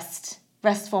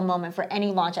restful moment for any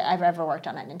launch I've ever worked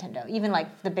on at Nintendo, even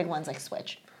like the big ones like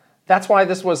Switch. That's why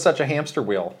this was such a hamster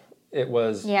wheel. It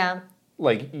was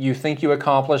like you think you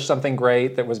accomplished something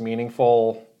great that was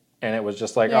meaningful, and it was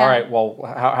just like, all right, well,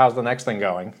 how's the next thing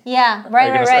going? Yeah, Are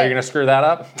you going to screw that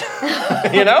up?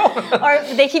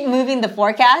 Or they keep moving the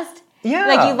forecast. Yeah.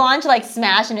 Like you launch like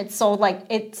Smash and it sold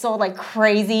like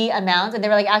crazy amounts, and they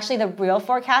were like, actually the real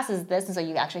forecast is this, and so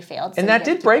you actually failed. So and that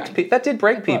did break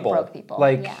people. Broke people.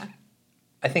 Like,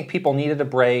 I think people needed a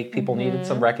break. People needed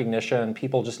some recognition.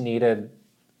 People just needed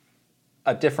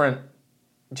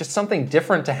something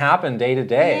different to happen day to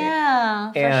day.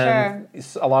 Yeah, for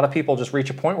sure. A lot of people just reach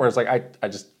a point where it's like, I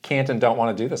just can't and don't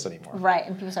want to do this anymore. Right,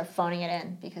 and people start phoning it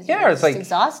in because it's like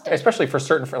exhausted. Especially for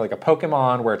like a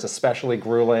Pokemon where it's especially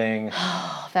grueling.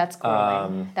 Oh, that's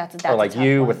grueling. That's or like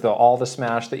you one. with all the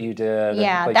Smash that you did.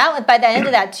 Yeah, like, that by the end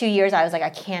of that 2 years, I was like,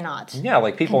 I cannot. Yeah,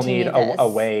 like people need a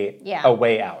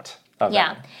way out of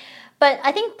it. But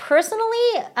I think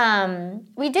personally,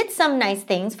 we did some nice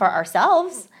things for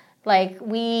ourselves. Like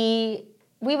we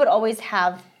would always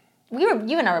have, you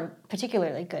and I were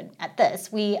particularly good at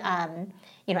this. We,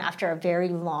 after a very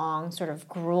long, sort of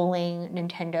grueling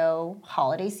Nintendo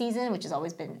holiday season, which has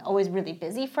always really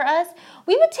busy for us,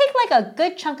 we would take like a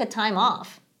good chunk of time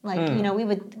off. Like, we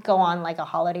would go on like a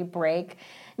holiday break.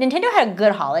 Nintendo had a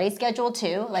good holiday schedule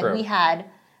too. Like we had,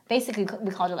 basically we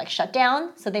called it like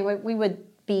shutdown. So we would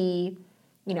be,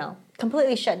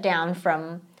 completely shut down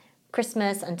from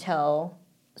Christmas until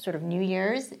sort of New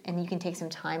Year's, and you can take some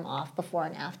time off before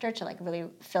and after to like really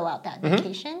fill out that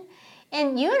vacation.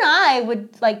 And you and I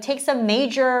would like take some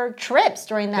major trips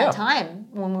during that time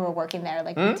when we were working there.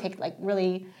 Like we'd take like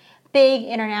really big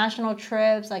international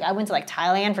trips. Like I went to like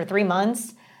Thailand for 3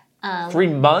 months. 3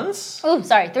 months? Oh,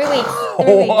 sorry, 3 weeks.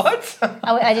 What?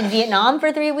 I did Vietnam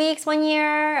for 3 weeks one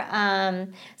year.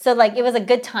 So like it was a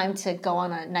good time to go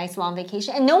on a nice long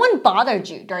vacation, and no one bothered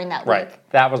you during that week.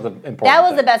 Right. That was the important. That was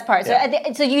thing. the best part.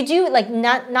 Yeah. So you do like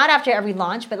not after every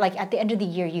launch, but like at the end of the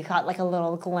year, you got like a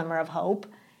little glimmer of hope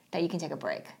that you can take a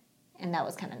break, and that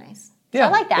was kind of nice. Yeah. So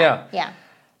I like that. Yeah.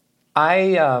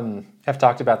 I have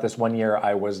talked about this. One year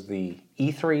I was the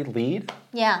E3 lead.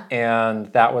 Yeah.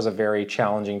 And that was a very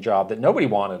challenging job that nobody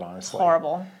wanted, honestly.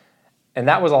 Horrible. And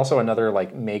that was also another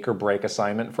like make or break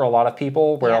assignment for a lot of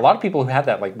people, where a lot of people who had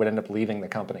that like would end up leaving the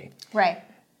company. Right.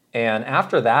 And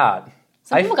after that,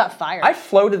 some people got fired. I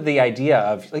floated the idea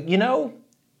of like,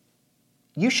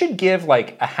 you should give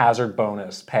like a hazard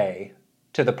bonus pay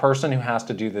to the person who has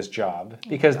to do this job,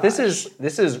 because this is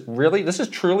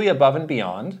truly above and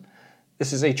beyond.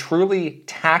 This is a truly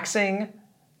taxing,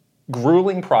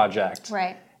 grueling project.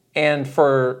 Right. And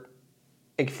for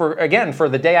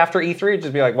the day after E3,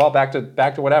 just be like, well, back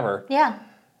to whatever. Yeah.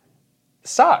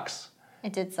 Sucks.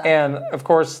 It did suck. And of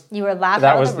course, you were laughed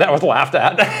that was laughed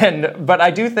at. But I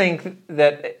do think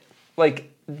that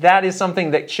like that is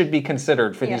something that should be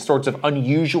considered for these sorts of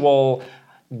unusual,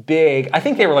 big. I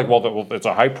think they were like, well, it's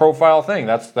a high-profile thing.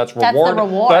 That's reward. the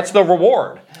reward. That's the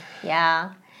reward.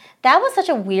 Yeah. That was such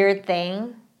a weird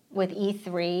thing with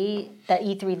E3, the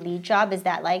E3 lead job, is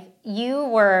that like you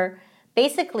were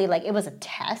basically like it was a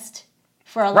test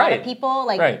for a lot of people.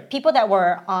 Like people that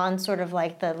were on sort of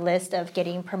like the list of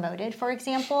getting promoted, for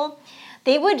example,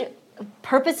 they would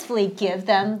purposefully give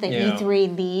them the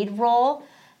E3 lead role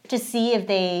to see if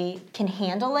they can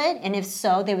handle it. And if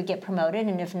so, they would get promoted.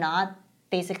 And if not,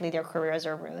 basically their careers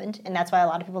are ruined. And that's why a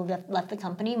lot of people left the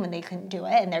company when they couldn't do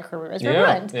it and their careers were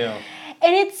ruined. Yeah.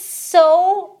 And it's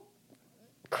so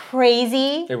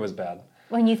crazy. It was bad.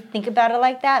 When you think about it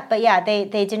like that. But yeah, they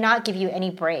did not give you any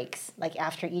breaks like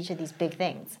after each of these big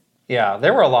things. Yeah,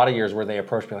 there were a lot of years where they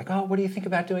approached me like, oh, what do you think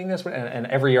about doing this? And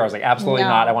every year I was like, absolutely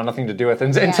not. I want nothing to do with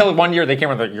it. Until one year they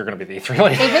came and like, you're going to be the E3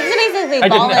 lady. They basically I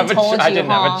didn't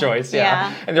have a choice,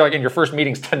 yeah. And they're like, and your first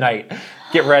meeting's tonight.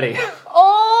 Get ready.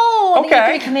 Oh,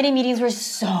 okay. The E3 committee meetings were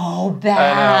so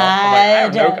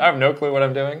bad. I know. I have no clue what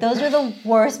I'm doing. Those were the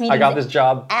worst meetings I got this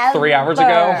job ever. 3 hours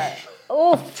ago.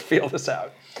 Oof. Feel this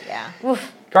out. Yeah.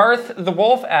 Oof. Garth the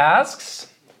Wolf asks,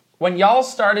 when y'all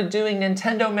started doing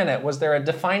Nintendo Minute, was there a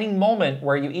defining moment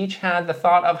where you each had the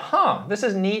thought of, this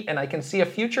is neat and I can see a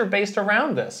future based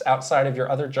around this outside of your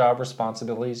other job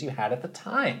responsibilities you had at the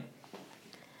time?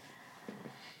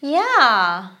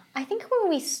 Yeah. I think when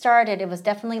we started, it was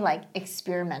definitely like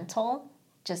experimental.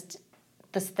 Just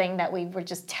this thing that we were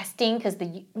just testing because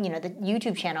the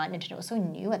YouTube channel at Nintendo was so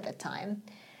new at the time.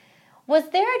 Was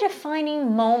there a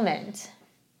defining moment?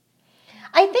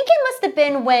 I think it must have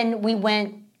been when we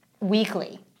went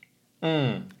weekly.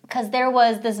 Because there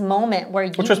was this moment where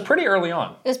which was pretty early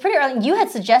on. It was pretty early. You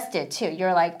had suggested too.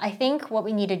 You're like, I think what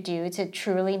we need to do to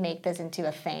truly make this into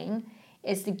a thing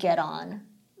is to get on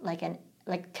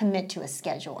commit to a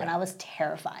schedule. And I was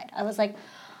terrified. I was like,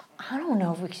 I don't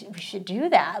know if we should do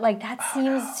that. Like that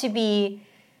seems to be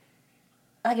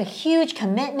like a huge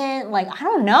commitment. Like I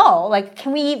don't know. Like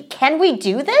can we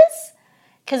do this?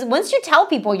 Because once you tell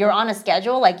people you're on a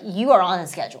schedule, like you are on a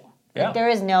schedule. Yeah. Like, there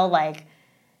is no like,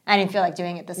 I didn't feel like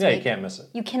doing it this week. Yeah, you can't miss it.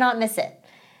 You cannot miss it.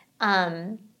 I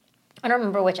don't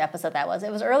remember which episode that was.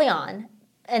 It was early on.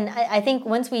 And I think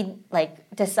once we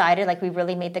decided, we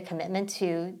really made the commitment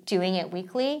to doing it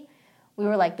weekly, we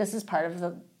were like, this is part of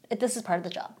the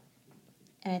job.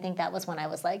 And I think that was when I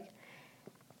was like,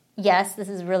 yes, this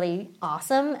is really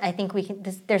awesome. I think we can.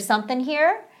 There's something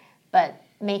here, but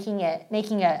making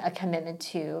a commitment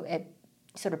to it,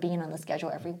 sort of being on the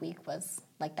schedule every week was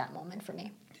like that moment for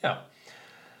me. Yeah.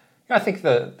 I think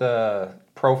the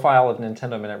profile of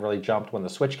Nintendo Minute really jumped when the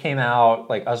Switch came out.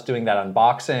 Like us doing that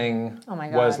unboxing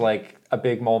was like a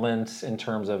big moment in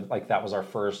terms of that was our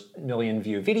first million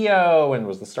view video and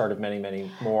was the start of many,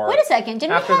 many more. Wait a second,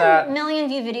 didn't we have million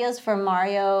view videos for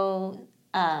Mario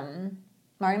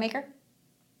Maker?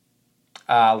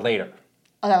 Later.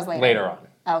 Oh, that was later. Later on.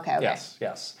 Okay.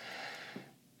 Yes.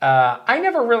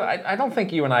 I don't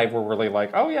think you and I were really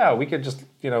like, oh yeah, we could just,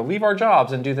 leave our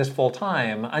jobs and do this full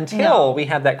time until we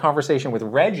had that conversation with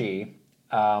Reggie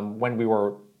when we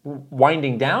were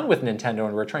winding down with Nintendo and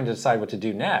we were trying to decide what to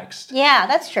do next. Yeah,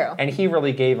 that's true. And he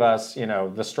really gave us,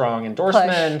 the strong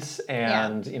endorsement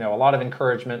and, a lot of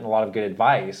encouragement and a lot of good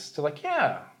advice to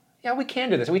yeah, we can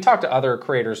do this. We talked to other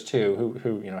creators too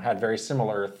who had very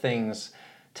similar things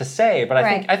to say, but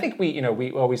I think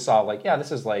we always saw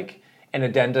this is an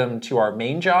addendum to our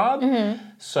main job. Mm-hmm.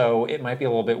 So it might be a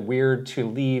little bit weird to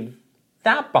leave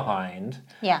that behind.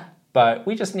 Yeah. But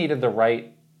we just needed the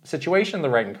right situation, the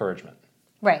right encouragement.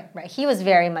 Right. He was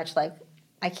very much like,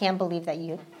 I can't believe that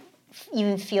you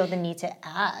even feel the need to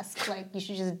ask. You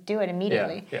should just do it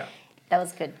immediately. Yeah. That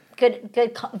was good. Good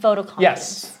vote of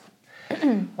confidence.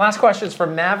 Yes. Last question is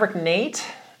from Maverick Nate.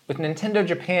 With Nintendo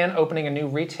Japan opening a new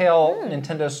retail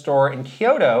Nintendo store in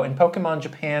Kyoto and Pokemon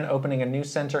Japan opening a new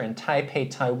center in Taipei,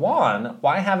 Taiwan,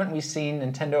 why haven't we seen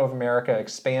Nintendo of America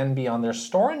expand beyond their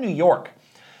store in New York?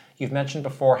 You've mentioned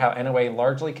before how NOA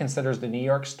largely considers the New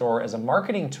York store as a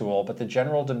marketing tool, but the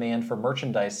general demand for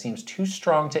merchandise seems too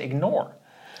strong to ignore.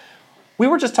 We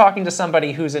were just talking to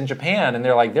somebody who's in Japan, and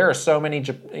they're like, there are so many,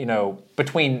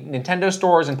 between Nintendo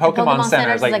stores and Pokemon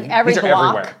centers, every these are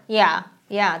block. everywhere.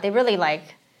 Yeah, they really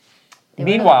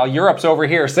Meanwhile, Europe's over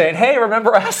here saying, hey,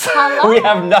 remember us? We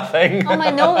have nothing. Oh my,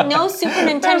 no Super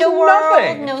Nintendo World,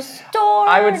 nothing. No store,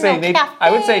 I would say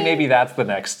cafe. that's the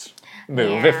next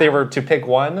move. If they were to pick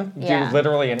one, do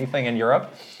literally anything in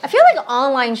Europe. I feel like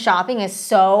online shopping is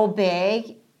so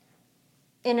big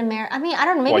in America. I mean, I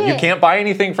don't know, maybe... Well, you can't buy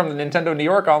anything from the Nintendo New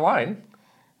York online.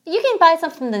 You can buy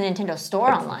something from the Nintendo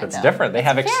store online, That's though. different. They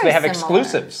have similar.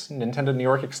 exclusives. Nintendo New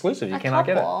York exclusives. You cannot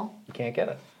get it. You can't get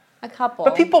it. A couple.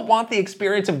 But people want the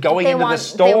experience of going into the They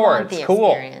store. want It's the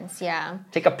cool. experience, yeah.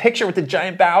 Take a picture with the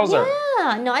giant Bowser.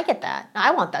 Yeah, no, I get that.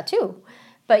 I want that too.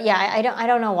 But yeah, I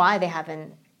don't know why they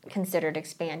haven't considered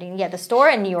expanding. Yeah, the store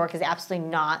in New York is absolutely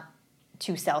not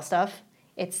to sell stuff.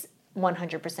 It's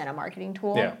 100% a marketing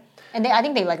tool. Yeah. And I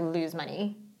think they like lose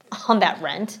money on that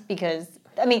rent because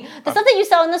I mean the stuff that you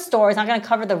sell in the store is not going to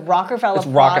cover the Rockefeller It's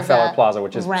Plaza Rockefeller Plaza,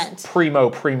 which is rent. primo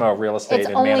real estate It's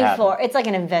in only Manhattan. for it's like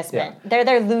an investment. Yeah.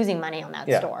 They're losing money on that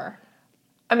Yeah. store.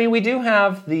 I mean, we do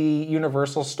have the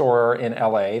Universal store in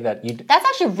LA that That's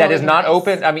actually really that is not nice.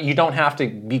 open. I mean, you don't have to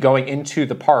be going into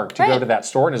the park to go Right. to that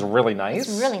store, and it's really nice.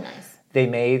 It's really nice. They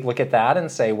may look at that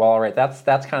and say, well, all right, that's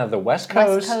kind of the West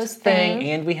Coast, Coast thing, thing.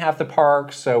 and we have the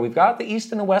park, so we've got the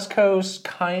East and the West Coast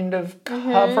kind of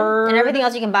covered. And everything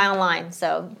else you can buy online,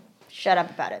 so shut up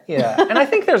about it. Yeah, and I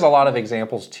think there's a lot of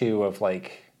examples too of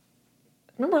like,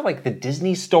 remember like the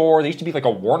Disney store? There used to be like a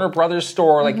Warner Brothers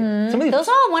store. Like some of these, Those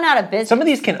all went out of business. some of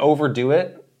these can overdo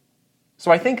it.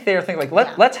 So I think they're thinking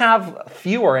like let's have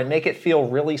fewer and make it feel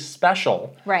really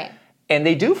special. Right. And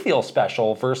they do feel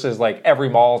special versus like every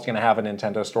mall is going to have a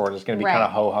Nintendo store and it's going to be Right. kind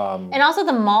of ho hum. And also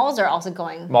the malls are also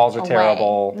going Malls are away.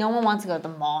 terrible. No one wants to go to the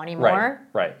mall anymore.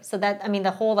 Right. So that, I mean,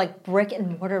 the whole like brick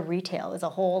and mortar retail is a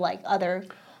whole like other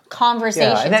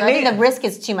conversation. Yeah, and that so I think may- the risk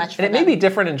is too much for And it them. may be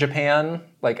different in Japan.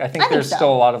 Like I think think there's so.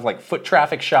 still a lot of like foot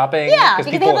traffic shopping. Yeah,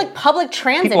 because they have like public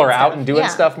transit. people are out stuff. and doing Yeah.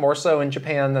 stuff more so in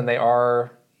Japan than they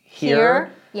are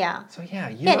Here. Yeah. So yeah,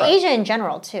 Yeah, Europe. and Asia in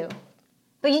general too.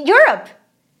 But Europe.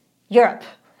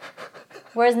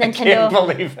 Whereas Nintendo, can't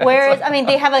believe it. whereas I mean,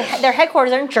 they have their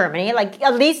headquarters are in Germany. Like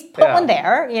at least put Yeah. one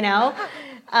there, you know.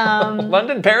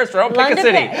 London, Paris, Rome, pick London, a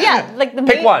city. yeah, like the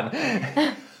Pick main- one.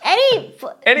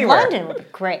 Anywhere. London would be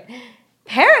great.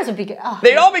 Paris would be good. Oh,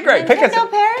 They'd all be great. Nintendo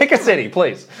Paris. Pick a city,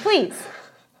 please. please.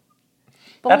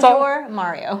 That's all- Bonjour,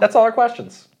 Mario. That's all our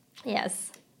questions.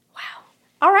 Yes. Wow.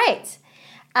 All right.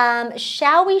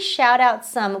 Shall we shout out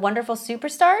some wonderful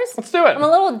superstars? Let's do it. I'm a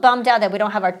little bummed out that we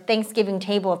don't have our Thanksgiving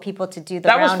table of people to do the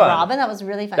That was round fun. robin. That was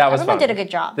really fun. That was Everyone fun. did a good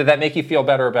job. Did that make you feel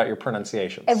better about your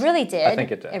pronunciations? It really did. I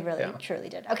think it did. It really, yeah. truly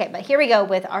did. Okay, but here we go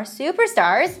with our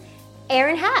superstars.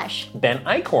 Aaron Hash, Ben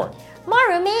Eichhorn,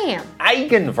 Maru Mayhem,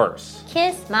 Eigenverse,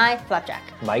 Kiss My Flapjack,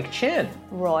 Mike Chin,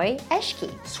 Roy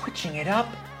Eschke, switching it up,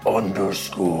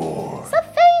 Underscore.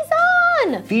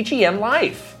 Safazon, VGM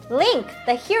Life, Link,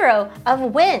 the hero of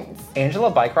Winds,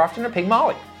 Angela Bycroft and her Pig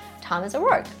Molly, Thomas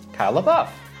O'Rourke, Kyle LaBeouf,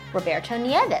 Roberto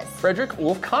Nieves, Frederick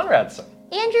Wolf Conradson,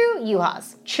 Andrew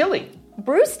Uhas, Chili,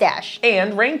 Bruce Dash,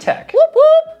 and Rain Tech. whoop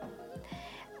whoop.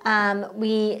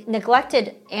 We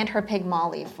neglected and her pig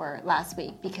Molly for last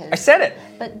week because. I said it.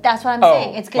 But that's what I'm Oh,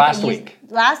 saying. It's good last that you week.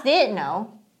 last didn't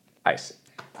know I see.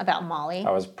 about Molly.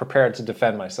 I was prepared to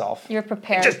defend myself. You're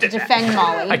prepared just to did that. defend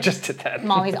Molly. I just did that.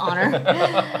 Molly's honor.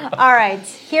 All right,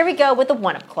 here we go with the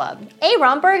One Up Club.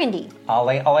 Aaron Burgundy,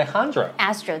 Ale Alejandro,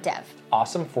 Astro Dev,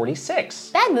 Awesome 46,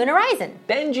 Bad Moon Horizon,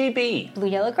 Benji B, Blue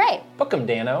Yellow Gray, Bookem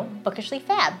Dano, Bookishly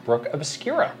Fab, Brooke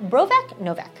Obscura, Brovak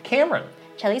Novak, Cameron,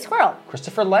 Chelly Squirrel,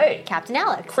 Christopher Lay, Captain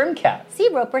Alex, Crimcat, Sea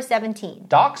Roper 17,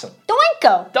 Dachshund,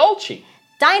 Doinko, Dolce,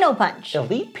 Dino Punch,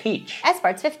 Elite Peach,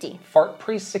 Esparts 50, Fart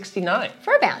Priest 69,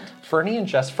 Furbound, Fernie and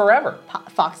Jess Forever,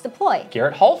 Fox Deploy,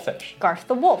 Garrett Hullfish, Garth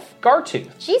the Wolf,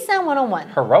 Gartooth, G-Sound 101,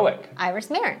 Heroic, Iris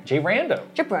Marin, Jay Rando,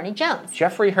 Jabroni Jones,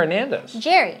 Jeffrey Hernandez,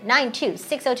 Jerry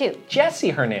 92602,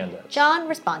 Jesse Hernandez, John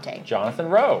Responte, Jonathan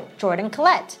Rowe, Jordan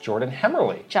Collette, Jordan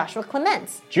Hemmerly, Joshua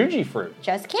Clements, Juji Fruit,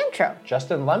 Jess Cantro,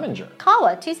 Justin Lemminger,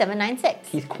 Kawa 2796,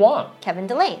 Keith Kwan, Kevin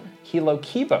Delane, Kilo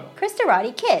Kibo,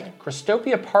 Christorati Kid,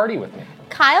 Christopia Party With Me,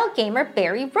 Kyle Gamer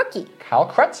Barry Rookie, Kyle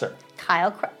Kretzer,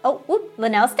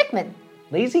 Linnell Stickman,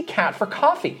 Lazy Cat for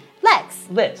Coffee, Lex,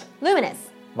 Lit, Luminous,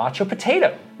 Macho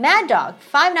Potato, Mad Dog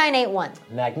 5981,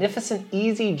 Magnificent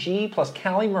Easy G plus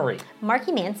Callie Marie,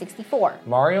 Marky Man 64,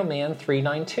 Mario Man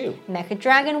 392, Mecha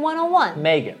Dragon 101,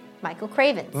 Megan, Michael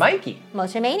Cravens, Mikey,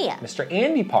 Motomania, Mr.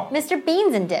 Andy Pong, Mr.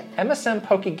 Beans and Dip, MSM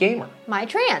Poke Gamer, My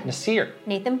Tran, Nasir,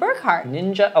 Nathan Burkhart,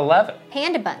 Ninja 11,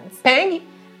 Panda Buns, Pangy,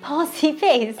 Paul C.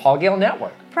 Pace, Paul Gale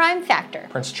Network, Prime Factor,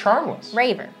 Prince Charmless,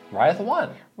 Raver, Riot 1,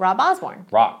 Rob Osborne,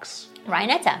 Rocks,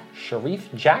 Ryanetta,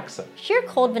 Sharif Jackson, Sheer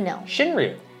Cold Vanille,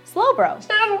 Shinryu, Slowbro,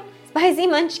 Snaddle, Spicy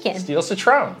Munchkin, Steel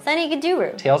Citron, Sunny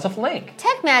Gaduru, Tales of Link,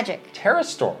 Tech Magic, Terra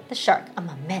Storm, The Shark,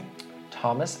 Amen,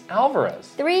 Thomas Alvarez,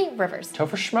 Three Rivers,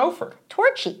 Topher Schmofer,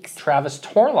 Torcheeks, Travis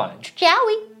Torline,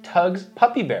 Jowie, Tugs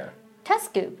Puppy Bear,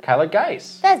 Tuscoob, Kyler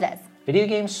Geis, Vezvez, Video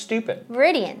Game Stupid,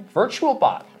 Viridian, Virtual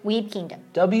Bot, Weeb Kingdom,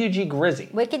 WG Grizzy,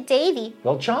 Wicked Davy,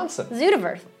 Will Johnson,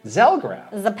 Zoodiverse,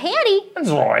 Zelgraf, Zapanty. and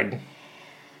Zoid.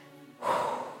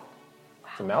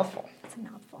 It's a mouthful. It's a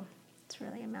mouthful. It's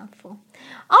really a mouthful.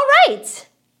 All right.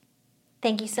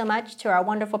 Thank you so much to our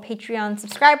wonderful Patreon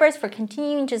subscribers for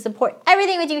continuing to support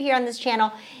everything we do here on this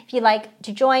channel. If you'd like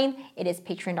to join, it is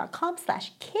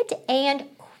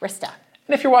patreon.com/KitandKrista.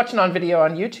 And if you're watching on video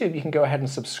on YouTube, you can go ahead and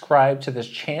subscribe to this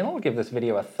channel, give this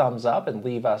video a thumbs up, and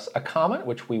leave us a comment,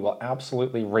 which we will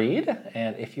absolutely read.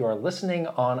 And if you are listening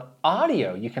on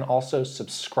audio, you can also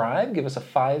subscribe, give us a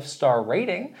 5-star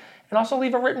rating, and also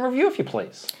leave a written review if you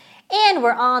please. And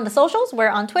we're on the socials. We're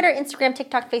on Twitter, Instagram,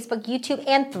 TikTok, Facebook, YouTube,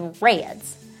 and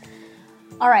Threads.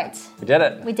 All right. We did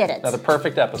it. We did it. Another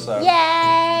perfect episode.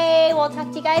 Yay! We'll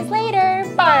talk to you guys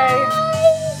later. Bye.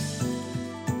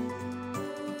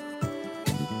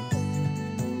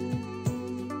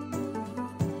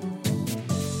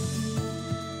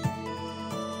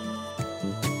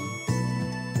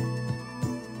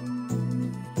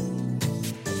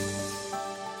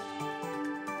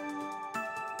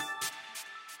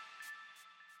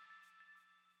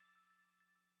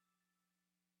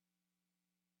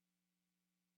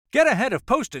 Get ahead of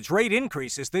postage rate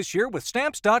increases this year with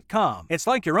Stamps.com. It's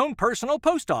like your own personal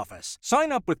post office.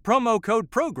 Sign up with promo code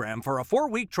PROGRAM for a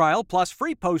 4-week trial plus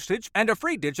free postage and a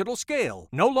free digital scale.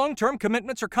 No long-term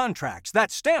commitments or contracts.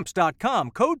 That's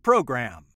Stamps.com, code PROGRAM.